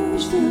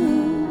moves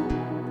you.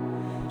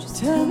 Just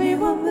tell me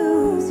what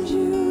moves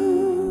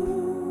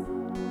you.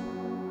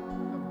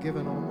 I've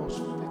given almost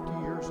 50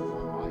 years of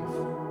my life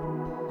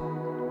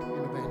in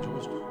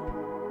evangelism.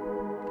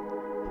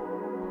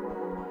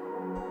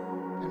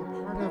 And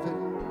part of it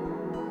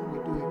we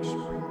do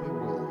extremely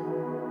well.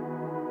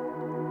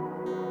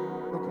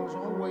 Because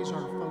always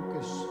our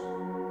focus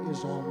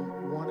is on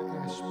one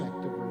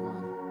aspect of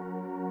revival.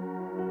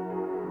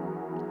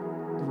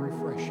 The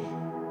refreshing,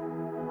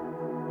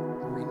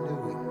 the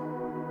renewing,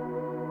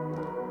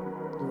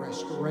 the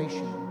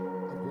restoration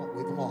of what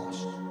we've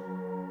lost.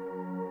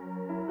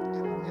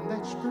 And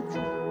that's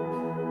scripture.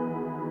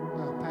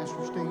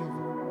 Pastor Steve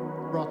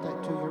brought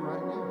that to you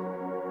right now.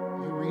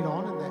 You read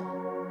on in that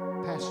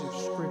passage of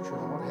scripture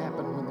on what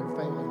happened when they're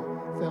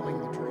felling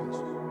the trees.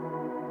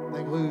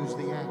 They lose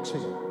the axe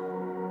head.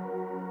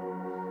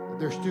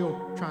 They're still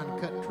trying to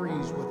cut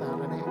trees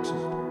without an axe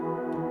head.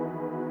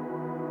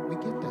 We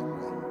get that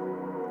way.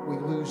 We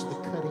lose the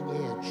cutting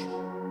edge,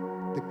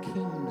 the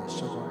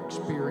keenness of our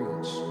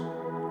experience,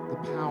 the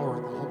power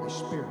of the Holy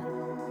Spirit.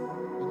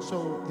 And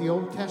so the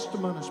Old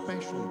Testament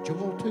especially,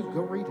 Joel 2,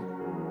 go read it.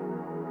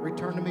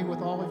 Return to me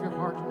with all of your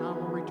heart and I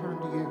will return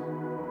to you.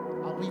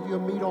 I'll leave you a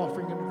meat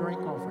offering and a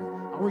drink offering.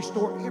 I'll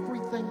restore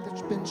everything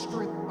that's been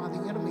stripped by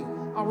the enemy.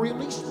 I'll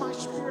release my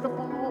spirit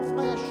upon all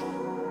flesh.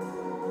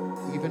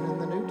 Even in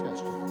the New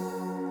Testament.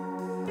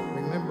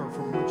 Remember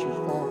from which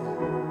you've fallen.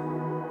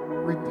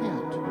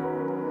 Repent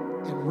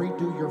and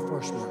redo your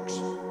first works.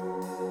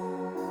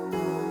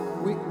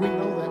 We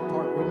know that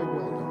part really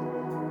well,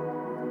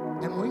 don't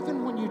we? And even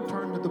when you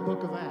turn to the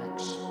book of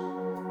Acts,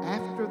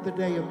 after the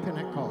day of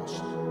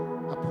Pentecost,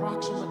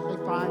 approximately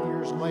 5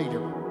 years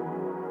later,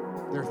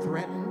 they're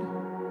threatened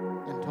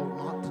and told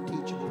not to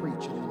teach and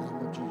preach in the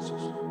name of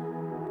Jesus.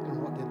 And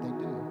what did they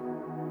do?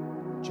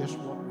 Just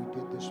what we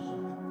did this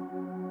morning.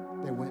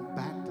 They went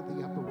back to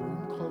the upper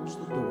room, closed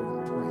the door,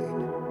 and prayed.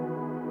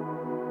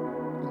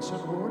 And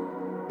said, Lord,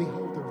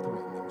 behold their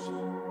threatenings.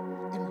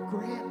 And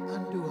grant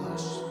unto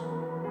us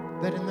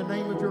that in the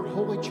name of your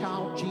holy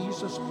child,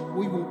 Jesus,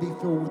 we will be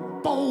filled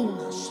with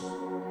boldness.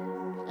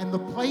 And the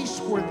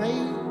place where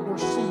they were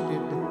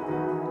seated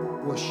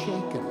was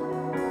shaken.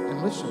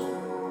 And listen,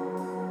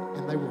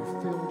 and they were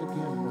filled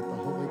again with the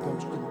Holy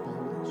Ghost and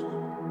boldness.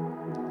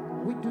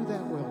 We do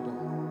that well,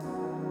 don't we?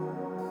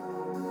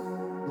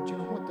 But you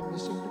know what the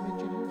missing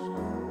dimension is?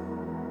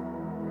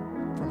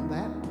 From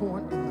that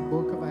point in the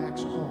book of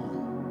Acts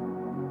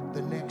on,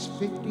 the next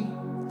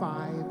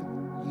 55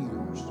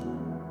 years,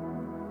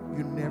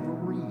 you never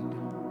read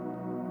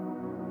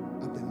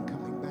of them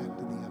coming back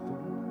to the upper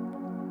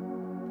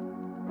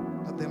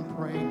room. Of them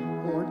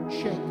praying, Lord,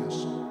 shake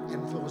us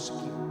and fill us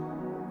again.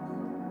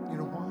 You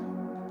know why?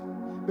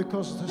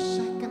 Because the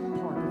second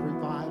part of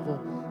revival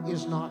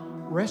is not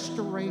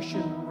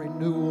restoration,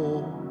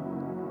 renewal,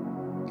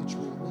 it's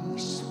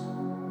release.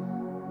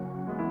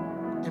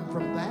 And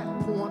from that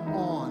point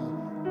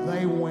on,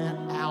 they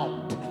went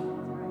out.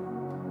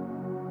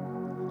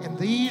 And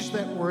these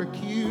that were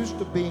accused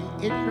of being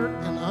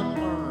ignorant and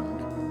unlearned,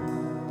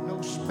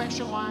 no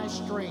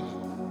specialized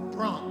training,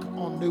 drunk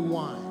on new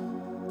wine.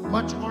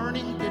 Much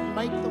learning didn't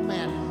make them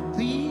men.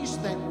 These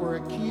that were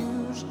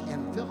accused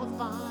and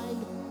vilified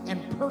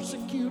and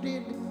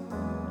persecuted,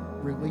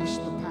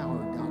 released the power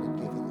God had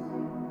given them.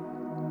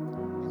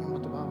 And you know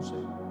what the Bible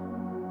said?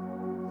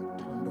 It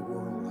turned the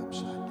world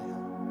upside down.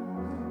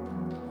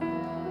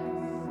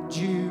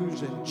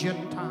 Jews and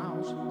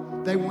Gentiles,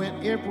 they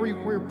went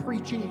everywhere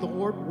preaching the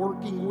Lord,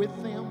 working with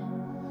them,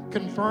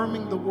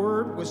 confirming the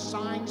word with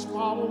signs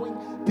following.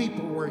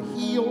 People were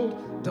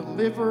healed,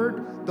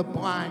 delivered, the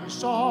blind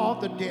saw,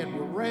 the dead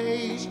were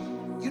raised.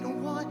 You know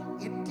what?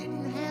 It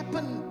didn't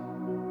happen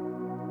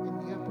in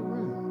the upper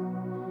room.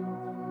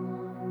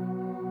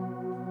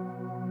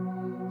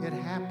 It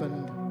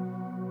happened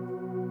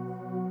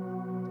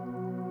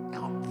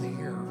out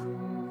there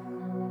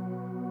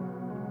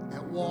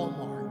at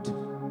Walmart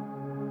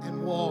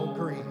and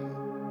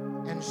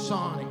Walgreens and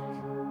Sonic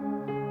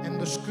and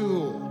the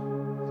school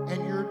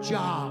and your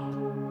job.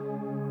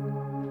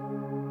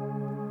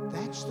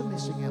 That's the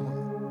missing element.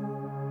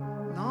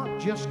 Not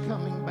just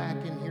coming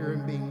back in here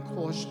and being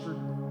cloistered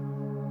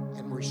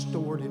and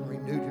restored and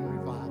renewed and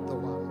revived, though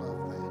I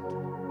love that.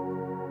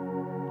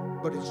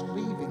 But it's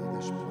leaving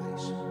this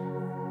place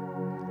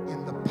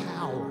in the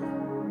power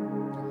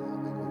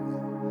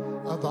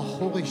of the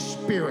Holy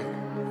Spirit,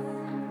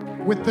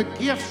 with the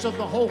gifts of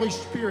the Holy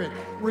Spirit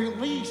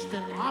released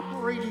and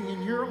operating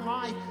in your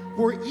life,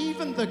 where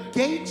even the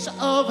gates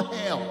of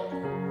hell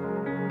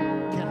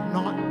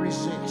cannot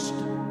resist.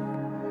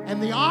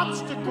 And the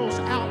obstacles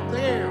out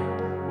there,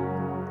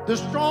 the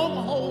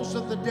strongholds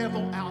of the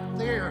devil out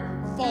there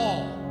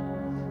fall.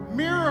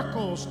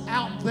 Miracles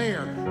out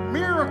there,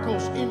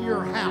 miracles in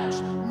your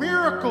house,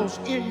 miracles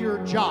in your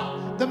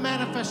job, the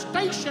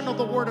manifestation of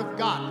the Word of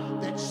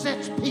God that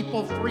sets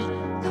people free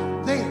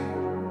out there.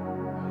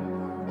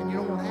 And you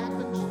know what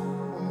happens?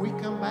 When we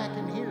come back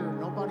in here,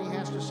 nobody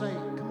has to say,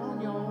 come on,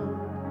 y'all.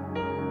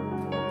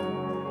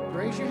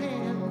 Raise your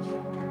hands.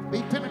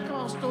 Be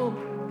Pentecostal.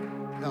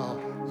 No,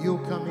 you'll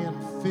come in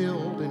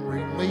filled and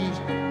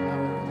released.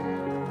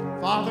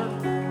 Father,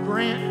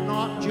 grant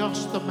not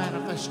just the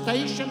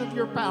manifestation of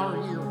your power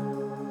here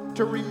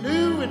to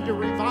renew and to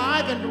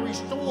revive and to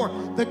restore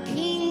the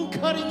keen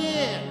cutting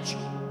edge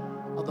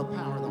of the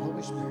power of the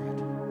Holy Spirit,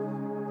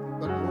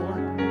 but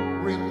Lord,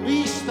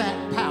 release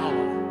that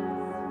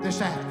power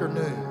this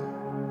afternoon.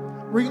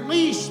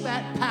 Release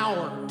that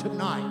power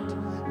tonight.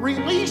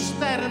 Release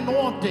that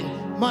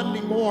anointing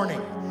Monday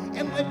morning.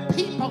 And let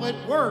people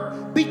at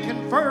work be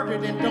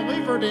converted and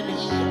delivered and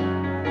healed.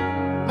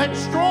 Let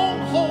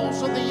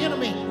strongholds of the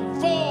enemy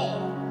fall.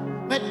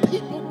 Let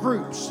people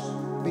groups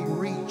be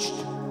reached,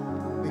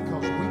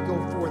 because we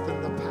go forth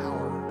in the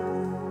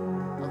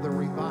power of the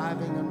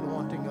reviving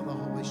anointing of the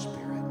Holy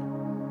Spirit.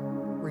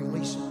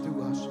 Release it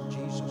through us in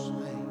Jesus'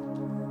 name.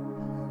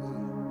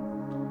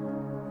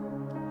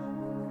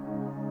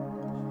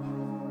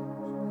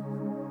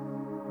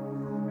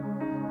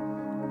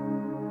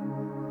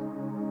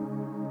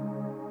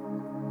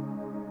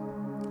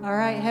 All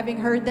right, having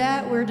heard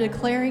that, we're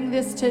declaring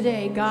this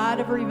today, God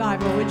of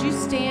revival. Would you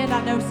stand?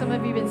 I know some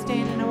of you have been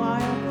standing a while,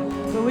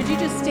 but would you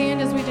just stand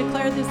as we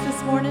declare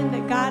this morning,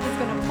 that God is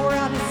going to pour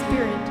out His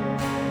Spirit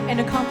and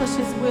accomplish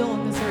His will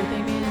on this earth.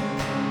 Amen.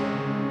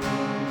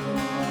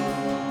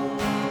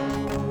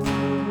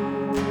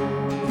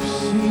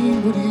 See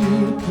what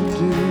you can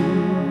do,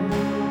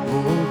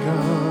 oh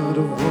God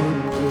of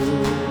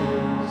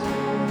wonders.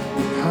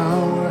 Your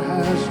power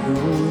has no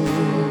end.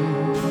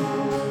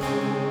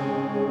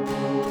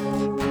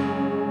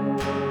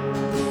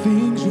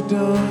 Things you've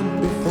done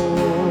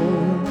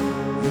before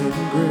in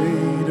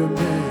greater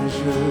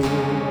measure,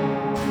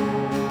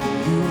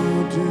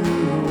 you'll do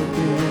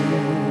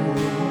again.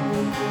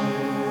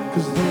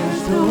 'Cause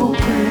there's no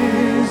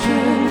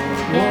prison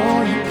wall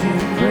you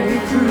can't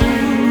break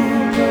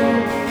through, no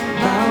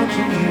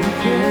mountain you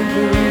can't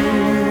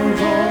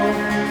move. All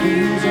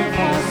things are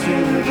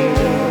possible.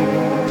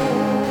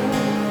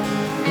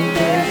 And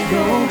there's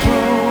no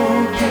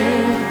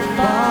broken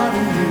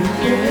body you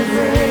can't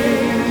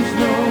raise,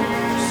 no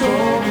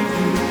soul that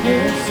you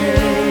can't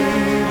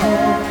save.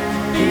 All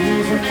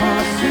things are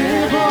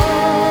possible.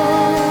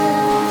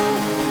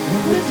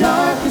 In the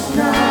darkest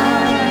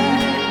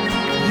night,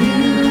 you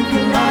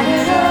can light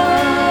it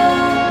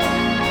up.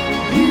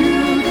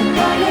 You can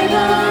light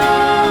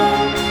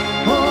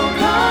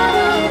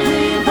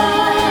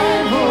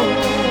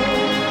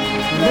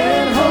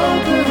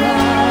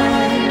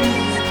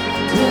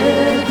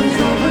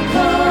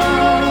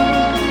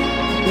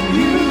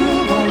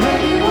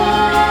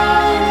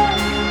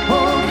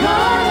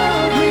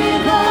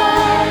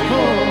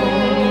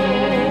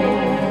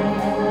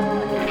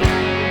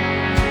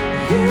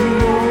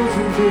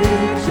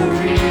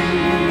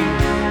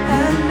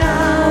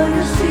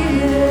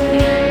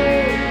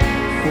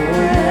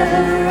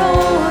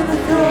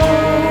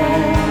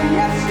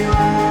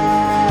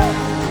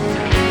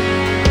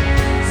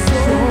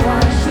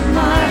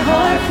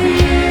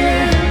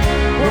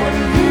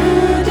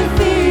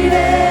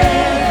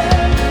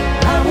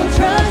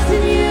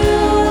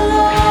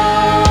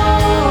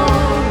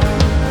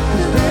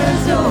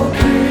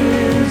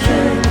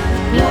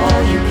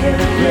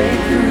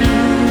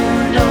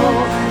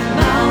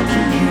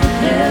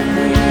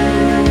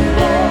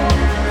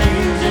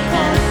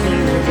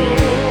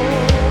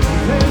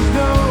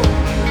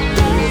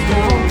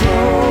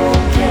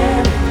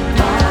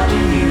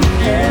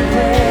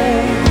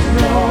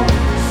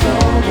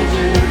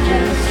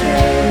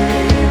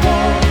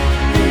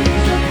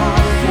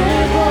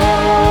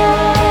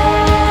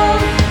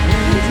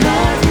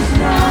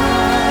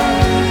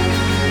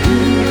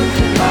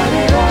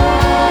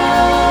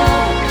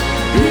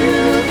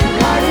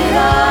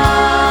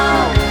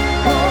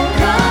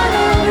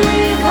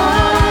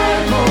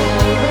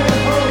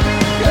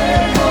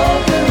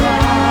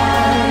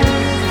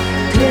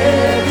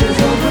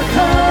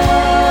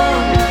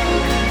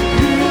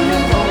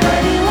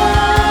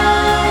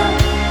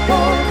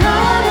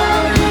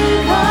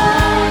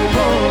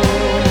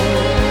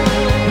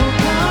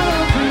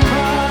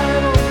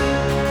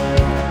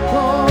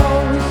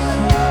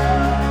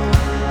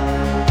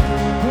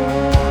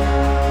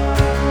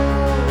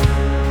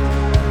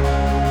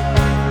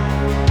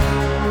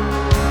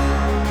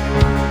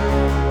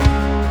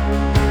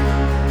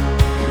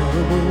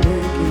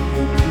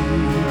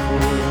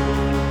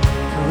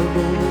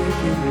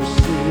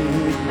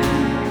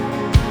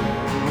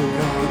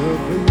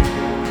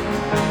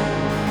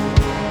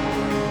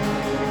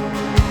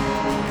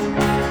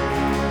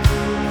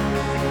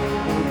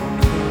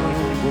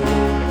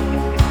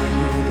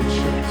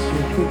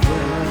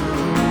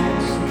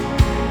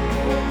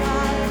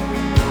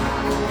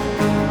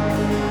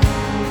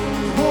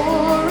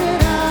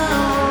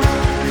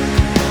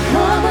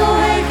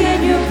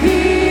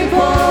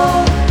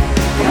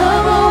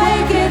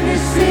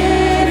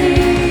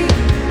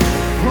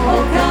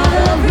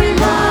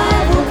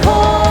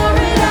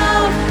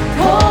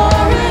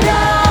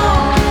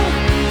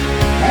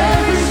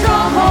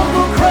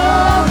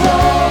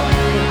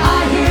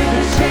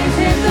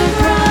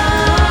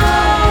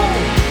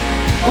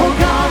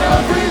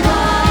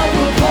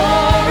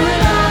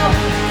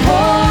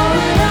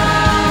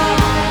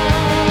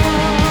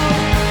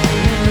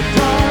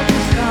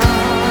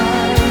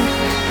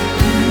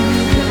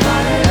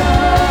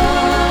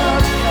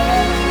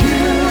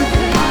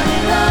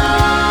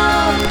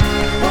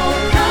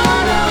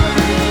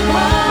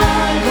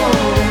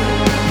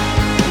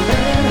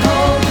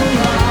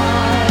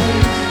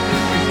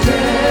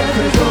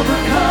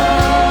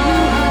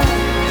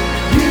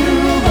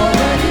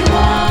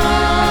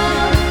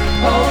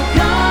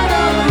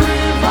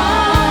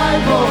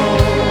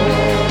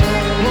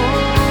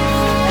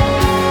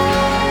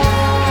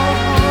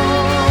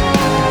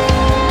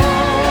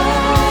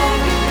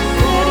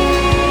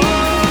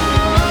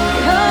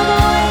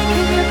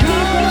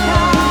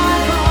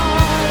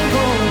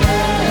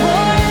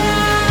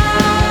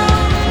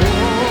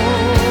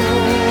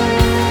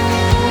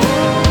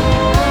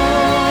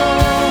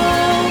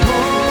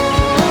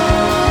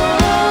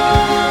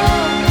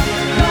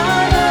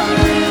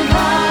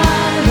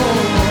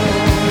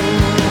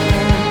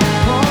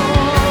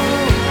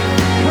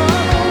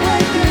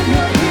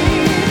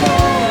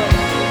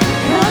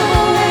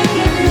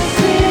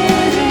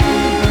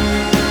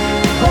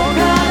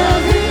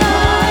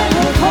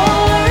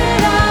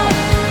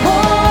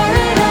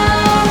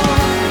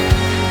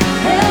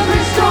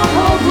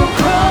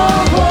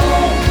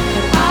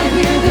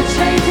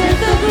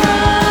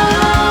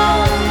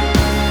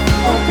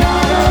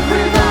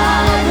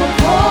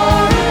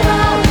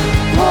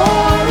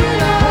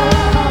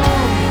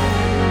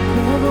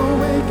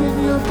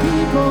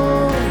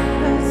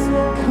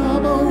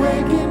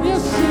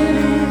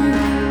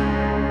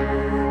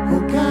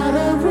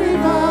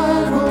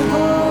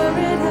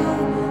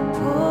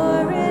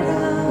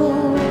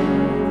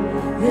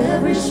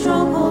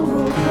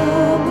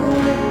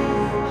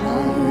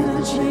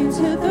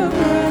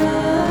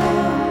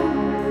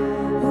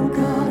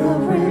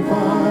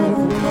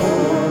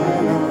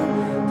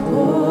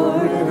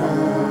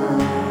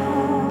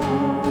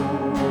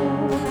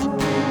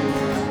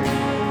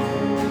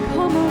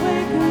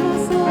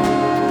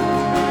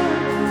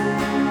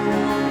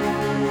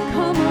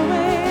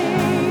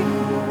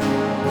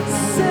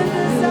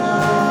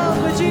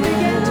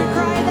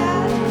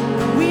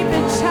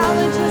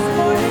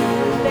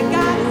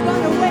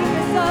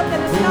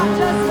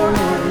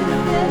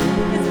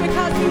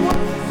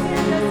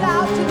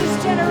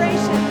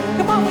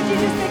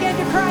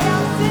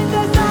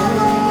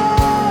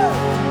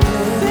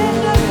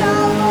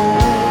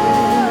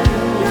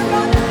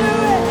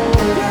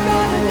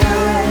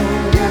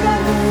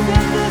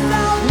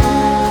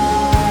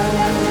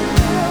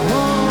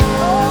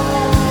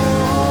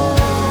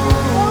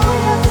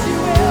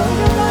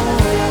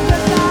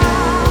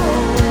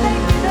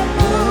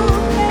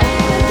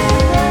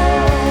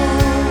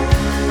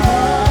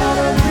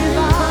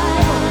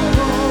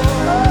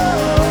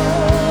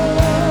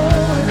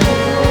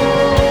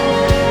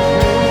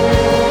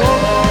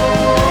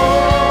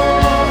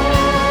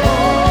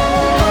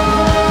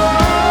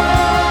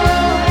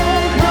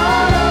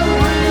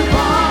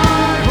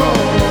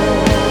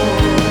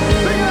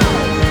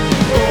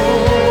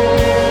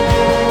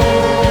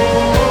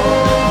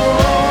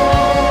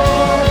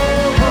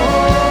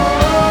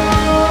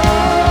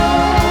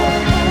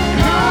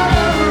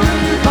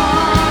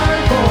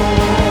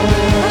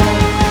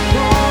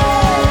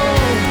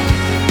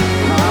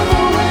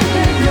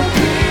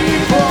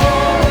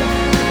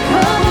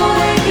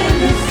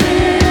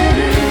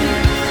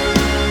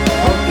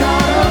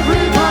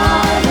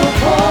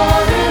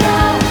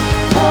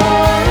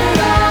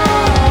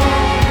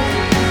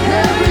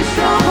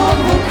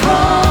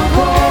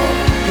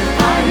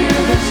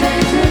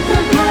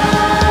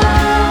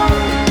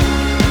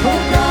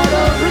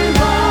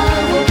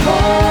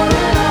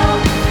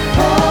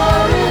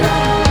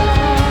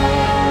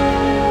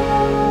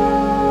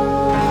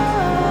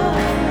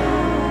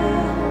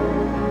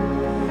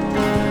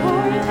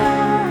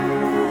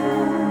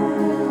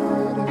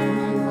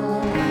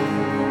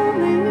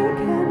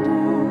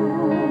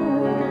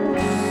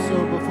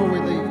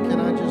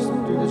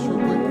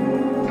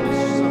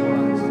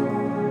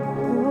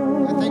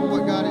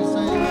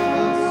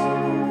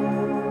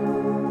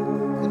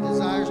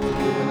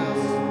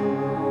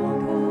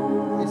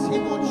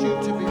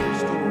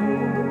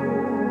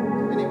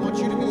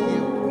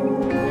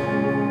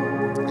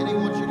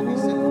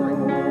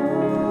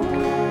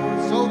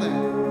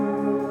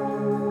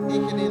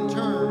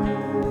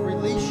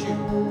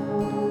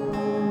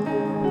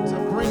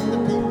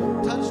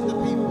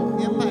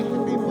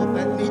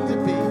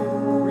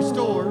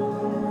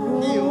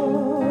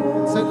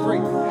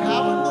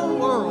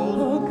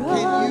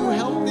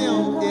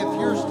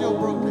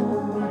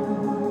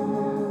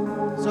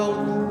So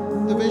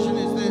the vision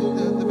is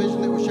the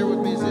vision that was shared with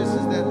me is this: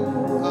 is that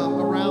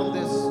around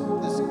this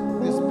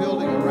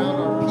building, around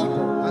our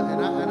people,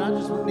 and I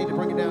just need to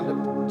bring it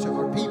down to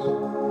our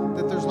people,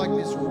 that there's like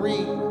this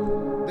ring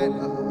that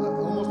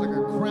almost like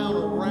a crown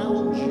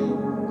around you,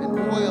 and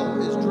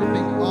oil is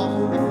dripping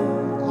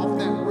off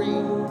that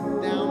ring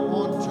down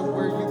onto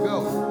where you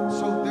go.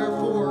 So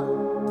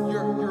therefore,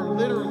 you're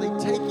literally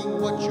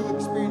taking what you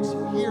experience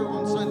here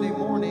on Sunday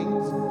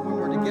mornings when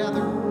we're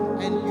together,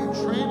 and you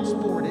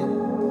transport it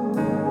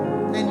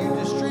and you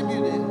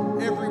distribute it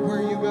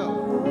everywhere you go.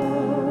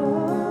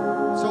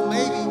 So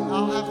maybe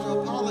I'll have to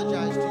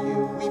apologize to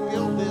you. We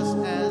built this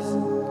as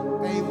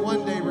a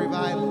one-day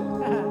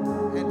revival.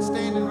 And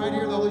standing right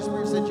here, the Holy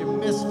Spirit said you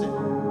missed it.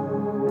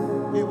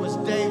 It was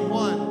day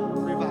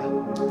one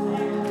revival.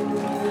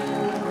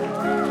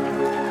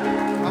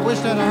 I wish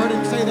that I heard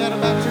him say that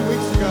about 2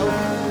 weeks ago.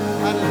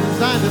 I'd have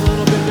designed it a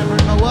little bit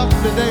different. But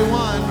welcome to day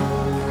one,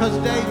 because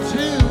day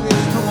two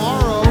is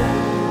tomorrow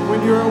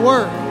when you're at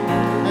work.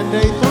 And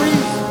day three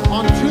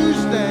on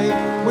Tuesday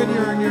when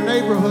you're in your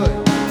neighborhood.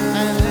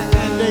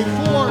 And day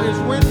four is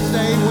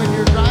Wednesday when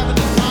you're driving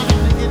to Sonic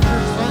to get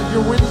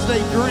your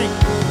Wednesday drink.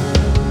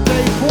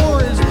 Day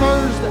four is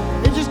Thursday.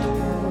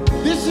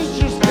 This is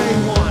just day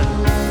one.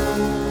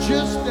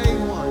 Just day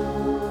one.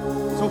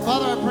 So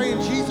Father, I pray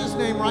in Jesus'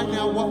 name right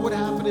now, what would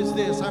happen is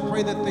this. I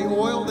pray that the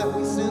oil that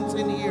we sense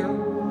in here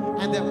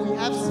and that we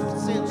have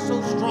sensed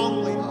so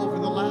strongly over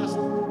the last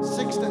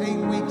 6 to 8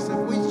 weeks, if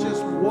we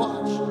just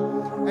watch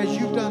as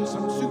you've done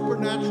some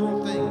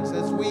supernatural things,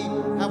 as we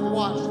have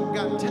watched and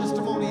gotten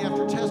testimony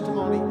after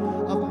testimony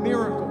of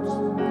miracles,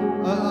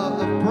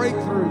 of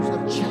breakthroughs,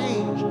 of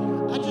change.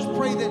 I just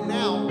pray that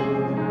now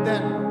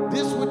that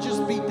this would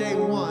just be day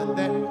one,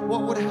 that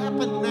what would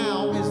happen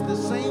now is the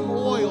same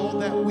oil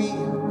that we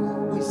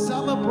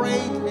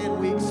celebrate and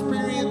we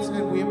experience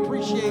and we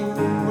appreciate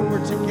when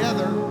we're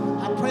together.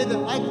 I pray that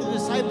like the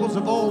disciples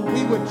of old,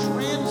 we would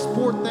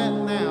transport that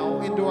now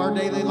into our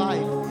daily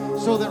life,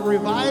 so that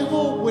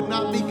revival would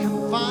not be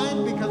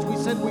confined, because we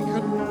said we've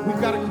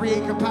got to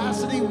create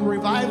capacity.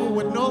 Revival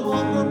would no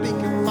longer be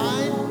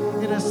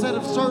confined in a set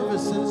of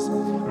services,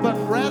 but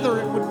rather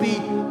it would be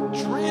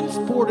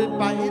transported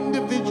by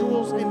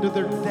individuals into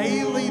their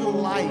daily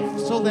life,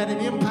 so that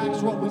it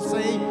impacts what we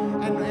say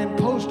and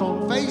post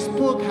on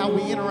Facebook, how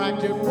we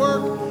interact at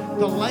work.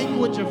 The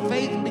language of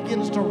faith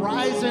begins to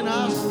rise in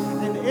us,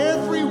 and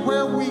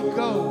everywhere we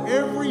go,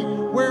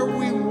 everywhere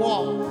we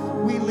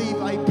walk, we leave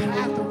a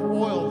path of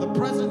oil. The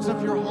presence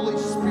of your Holy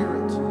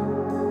Spirit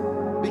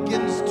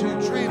begins to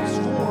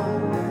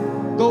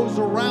transform those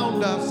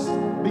around us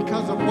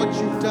because of what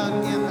you've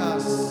done in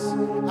us.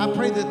 I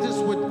pray that this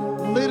would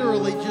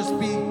literally just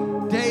be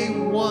day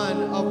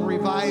one of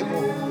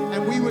revival,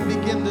 and we would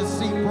begin to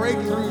see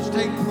breakthroughs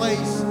take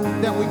place,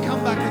 that we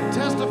come back and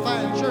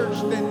testify in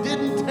church that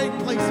didn't take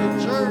place in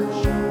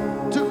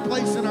church, took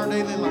place in our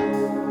daily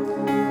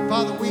life.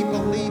 Father, we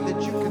believe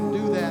that you can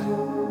do that.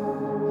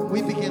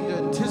 We begin to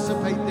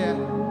anticipate that.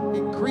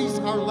 Increase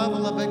our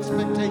level of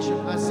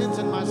expectation. I sense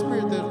in my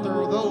spirit that there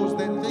are those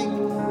that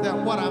think that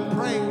what I'm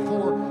praying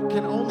for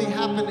can only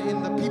happen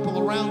in the people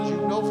around you.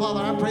 No,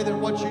 Father, I pray that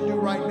what you do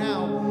right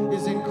now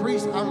is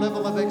increase our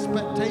level of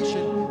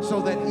expectation, so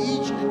that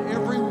each and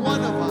every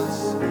one of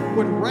us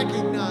would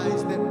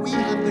recognize that we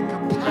have the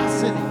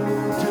capacity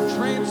to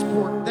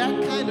transport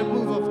that kind of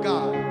move of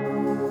God.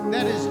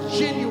 That is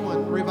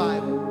genuine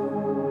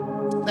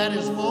revival. That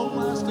is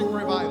long-lasting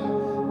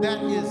revival.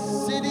 That is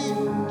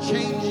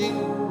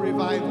city-changing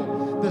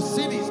revival. The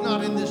city's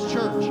not in this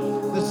church.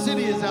 The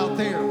city is out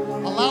there.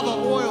 Allow the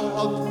oil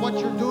of what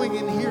you're doing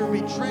in here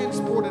be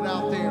transported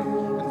out there.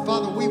 And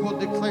Father, we will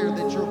declare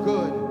that you're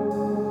good.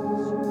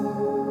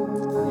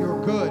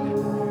 You're good.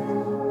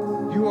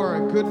 You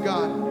are a good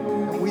God.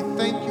 And we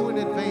thank you in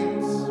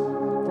advance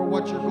for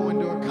what you're going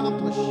to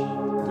accomplish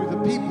through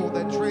the people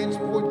that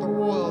transport the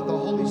oil of the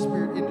Holy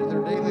Spirit into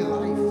their daily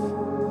life.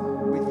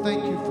 We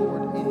thank you for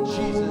it in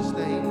Jesus'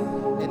 name.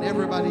 And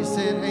everybody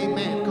said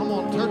amen. Come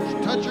on,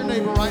 touch your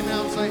neighbor right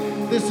now and say,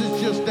 this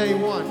is just day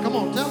one. Come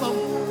on, tell them,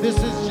 this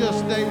is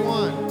just day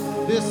one.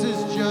 This is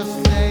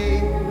just day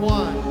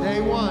one.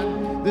 Day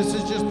one. This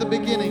is just the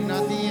beginning,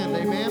 not the end.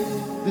 Amen?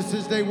 This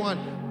is day one.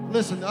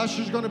 Listen, the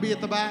usher's going to be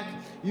at the back.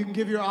 You can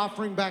give your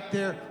offering back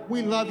there.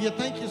 We love you.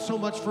 Thank you so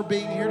much for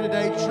being here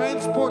today.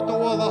 Transport the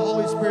oil of the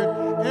Holy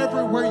Spirit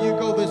everywhere you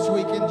go this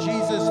week in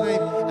Jesus'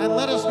 name. And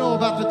let us know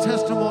about the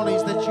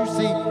testimonies that you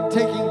see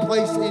taking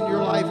place in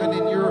your life and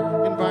in your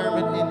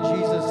environment in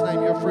Jesus'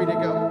 name. You're free to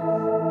go.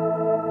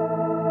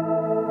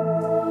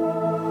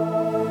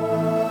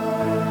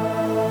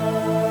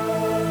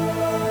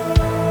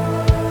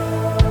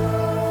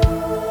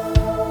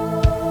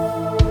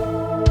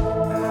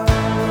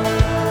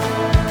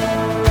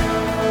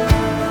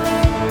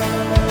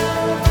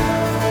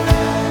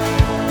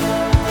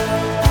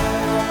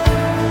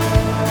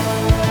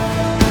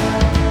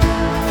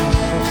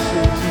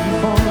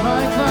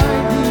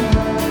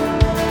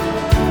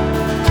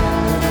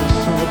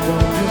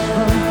 Darkness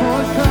run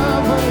for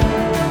cover.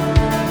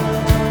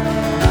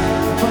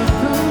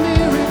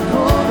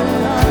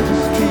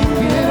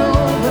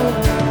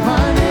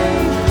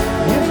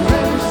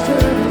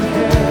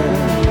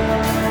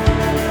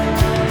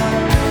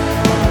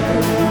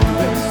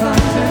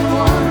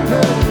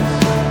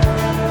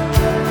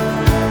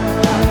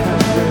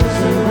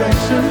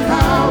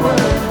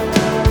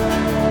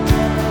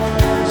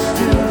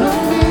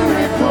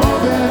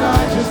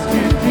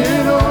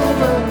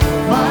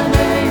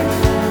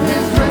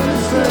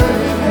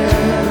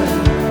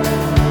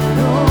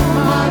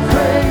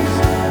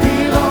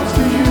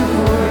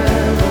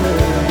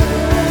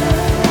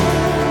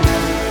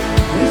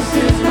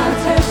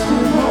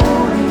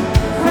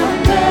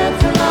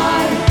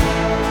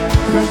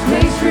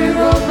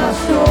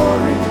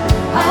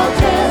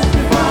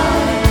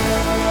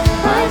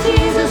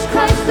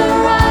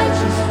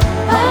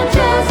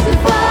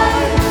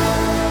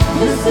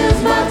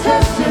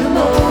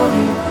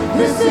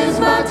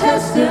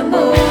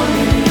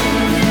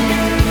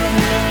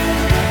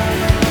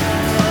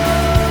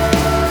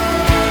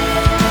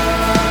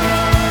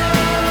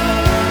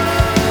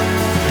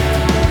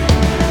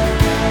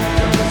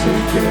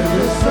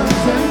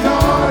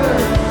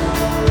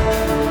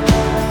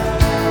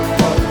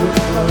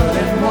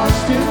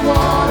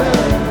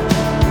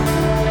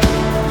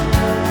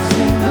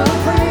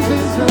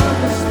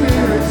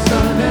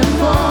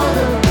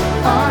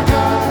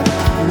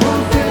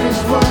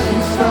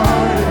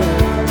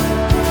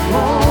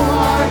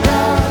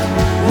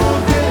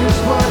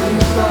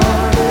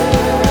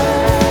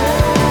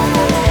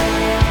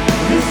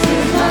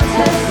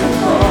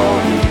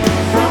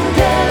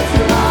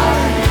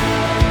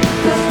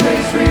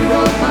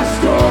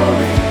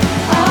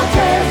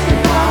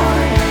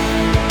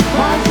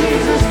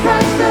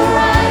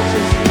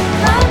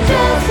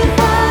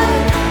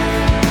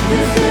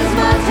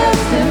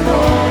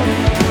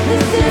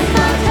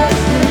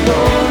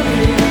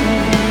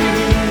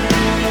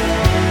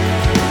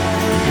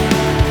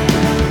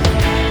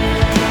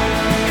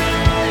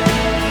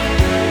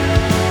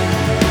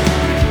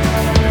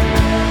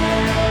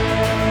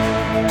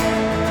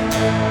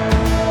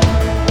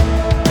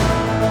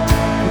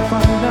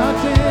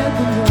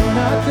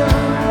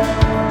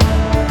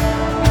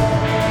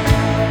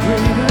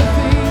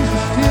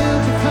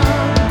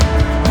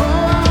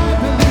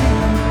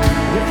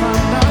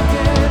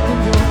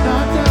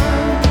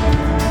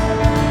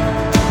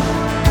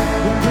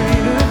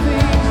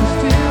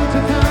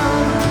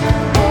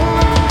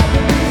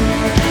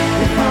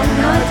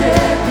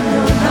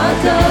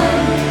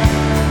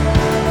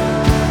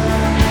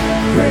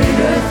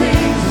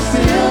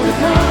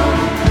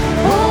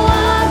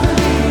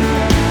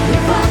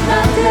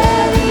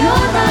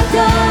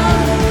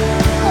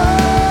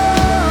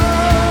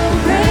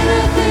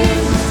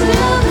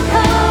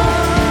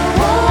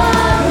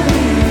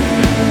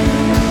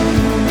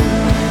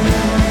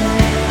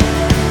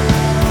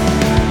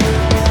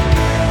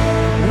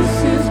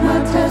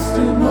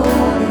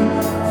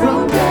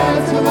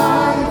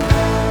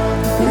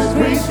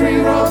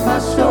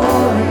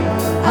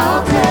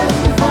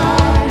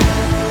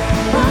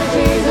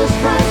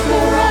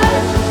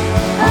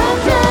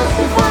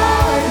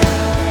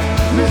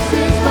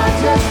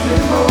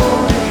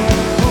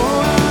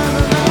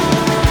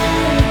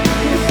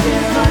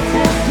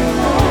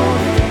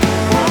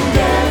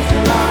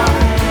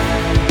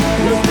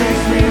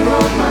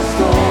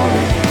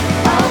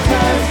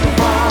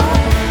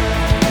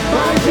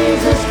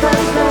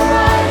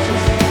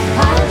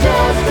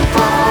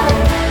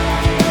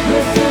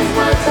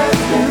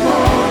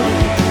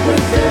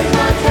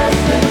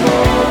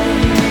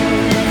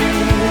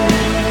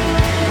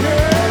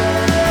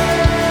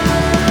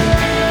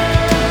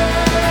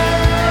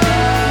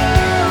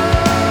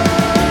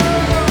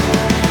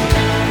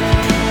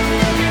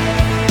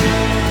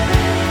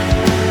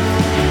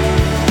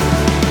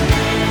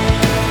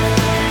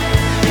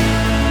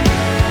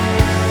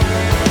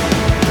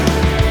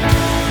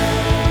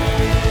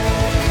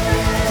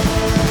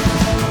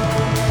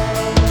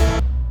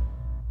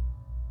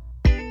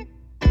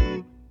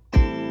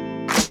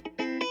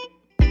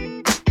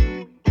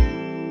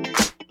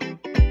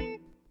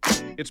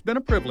 been a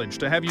privilege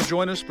to have you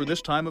join us for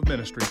this time of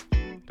ministry.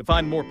 To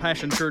find more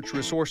Passion Church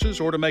resources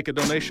or to make a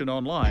donation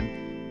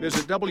online,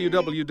 visit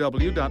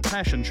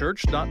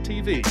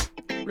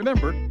www.passionchurch.tv.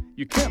 Remember,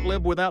 you can't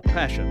live without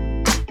passion.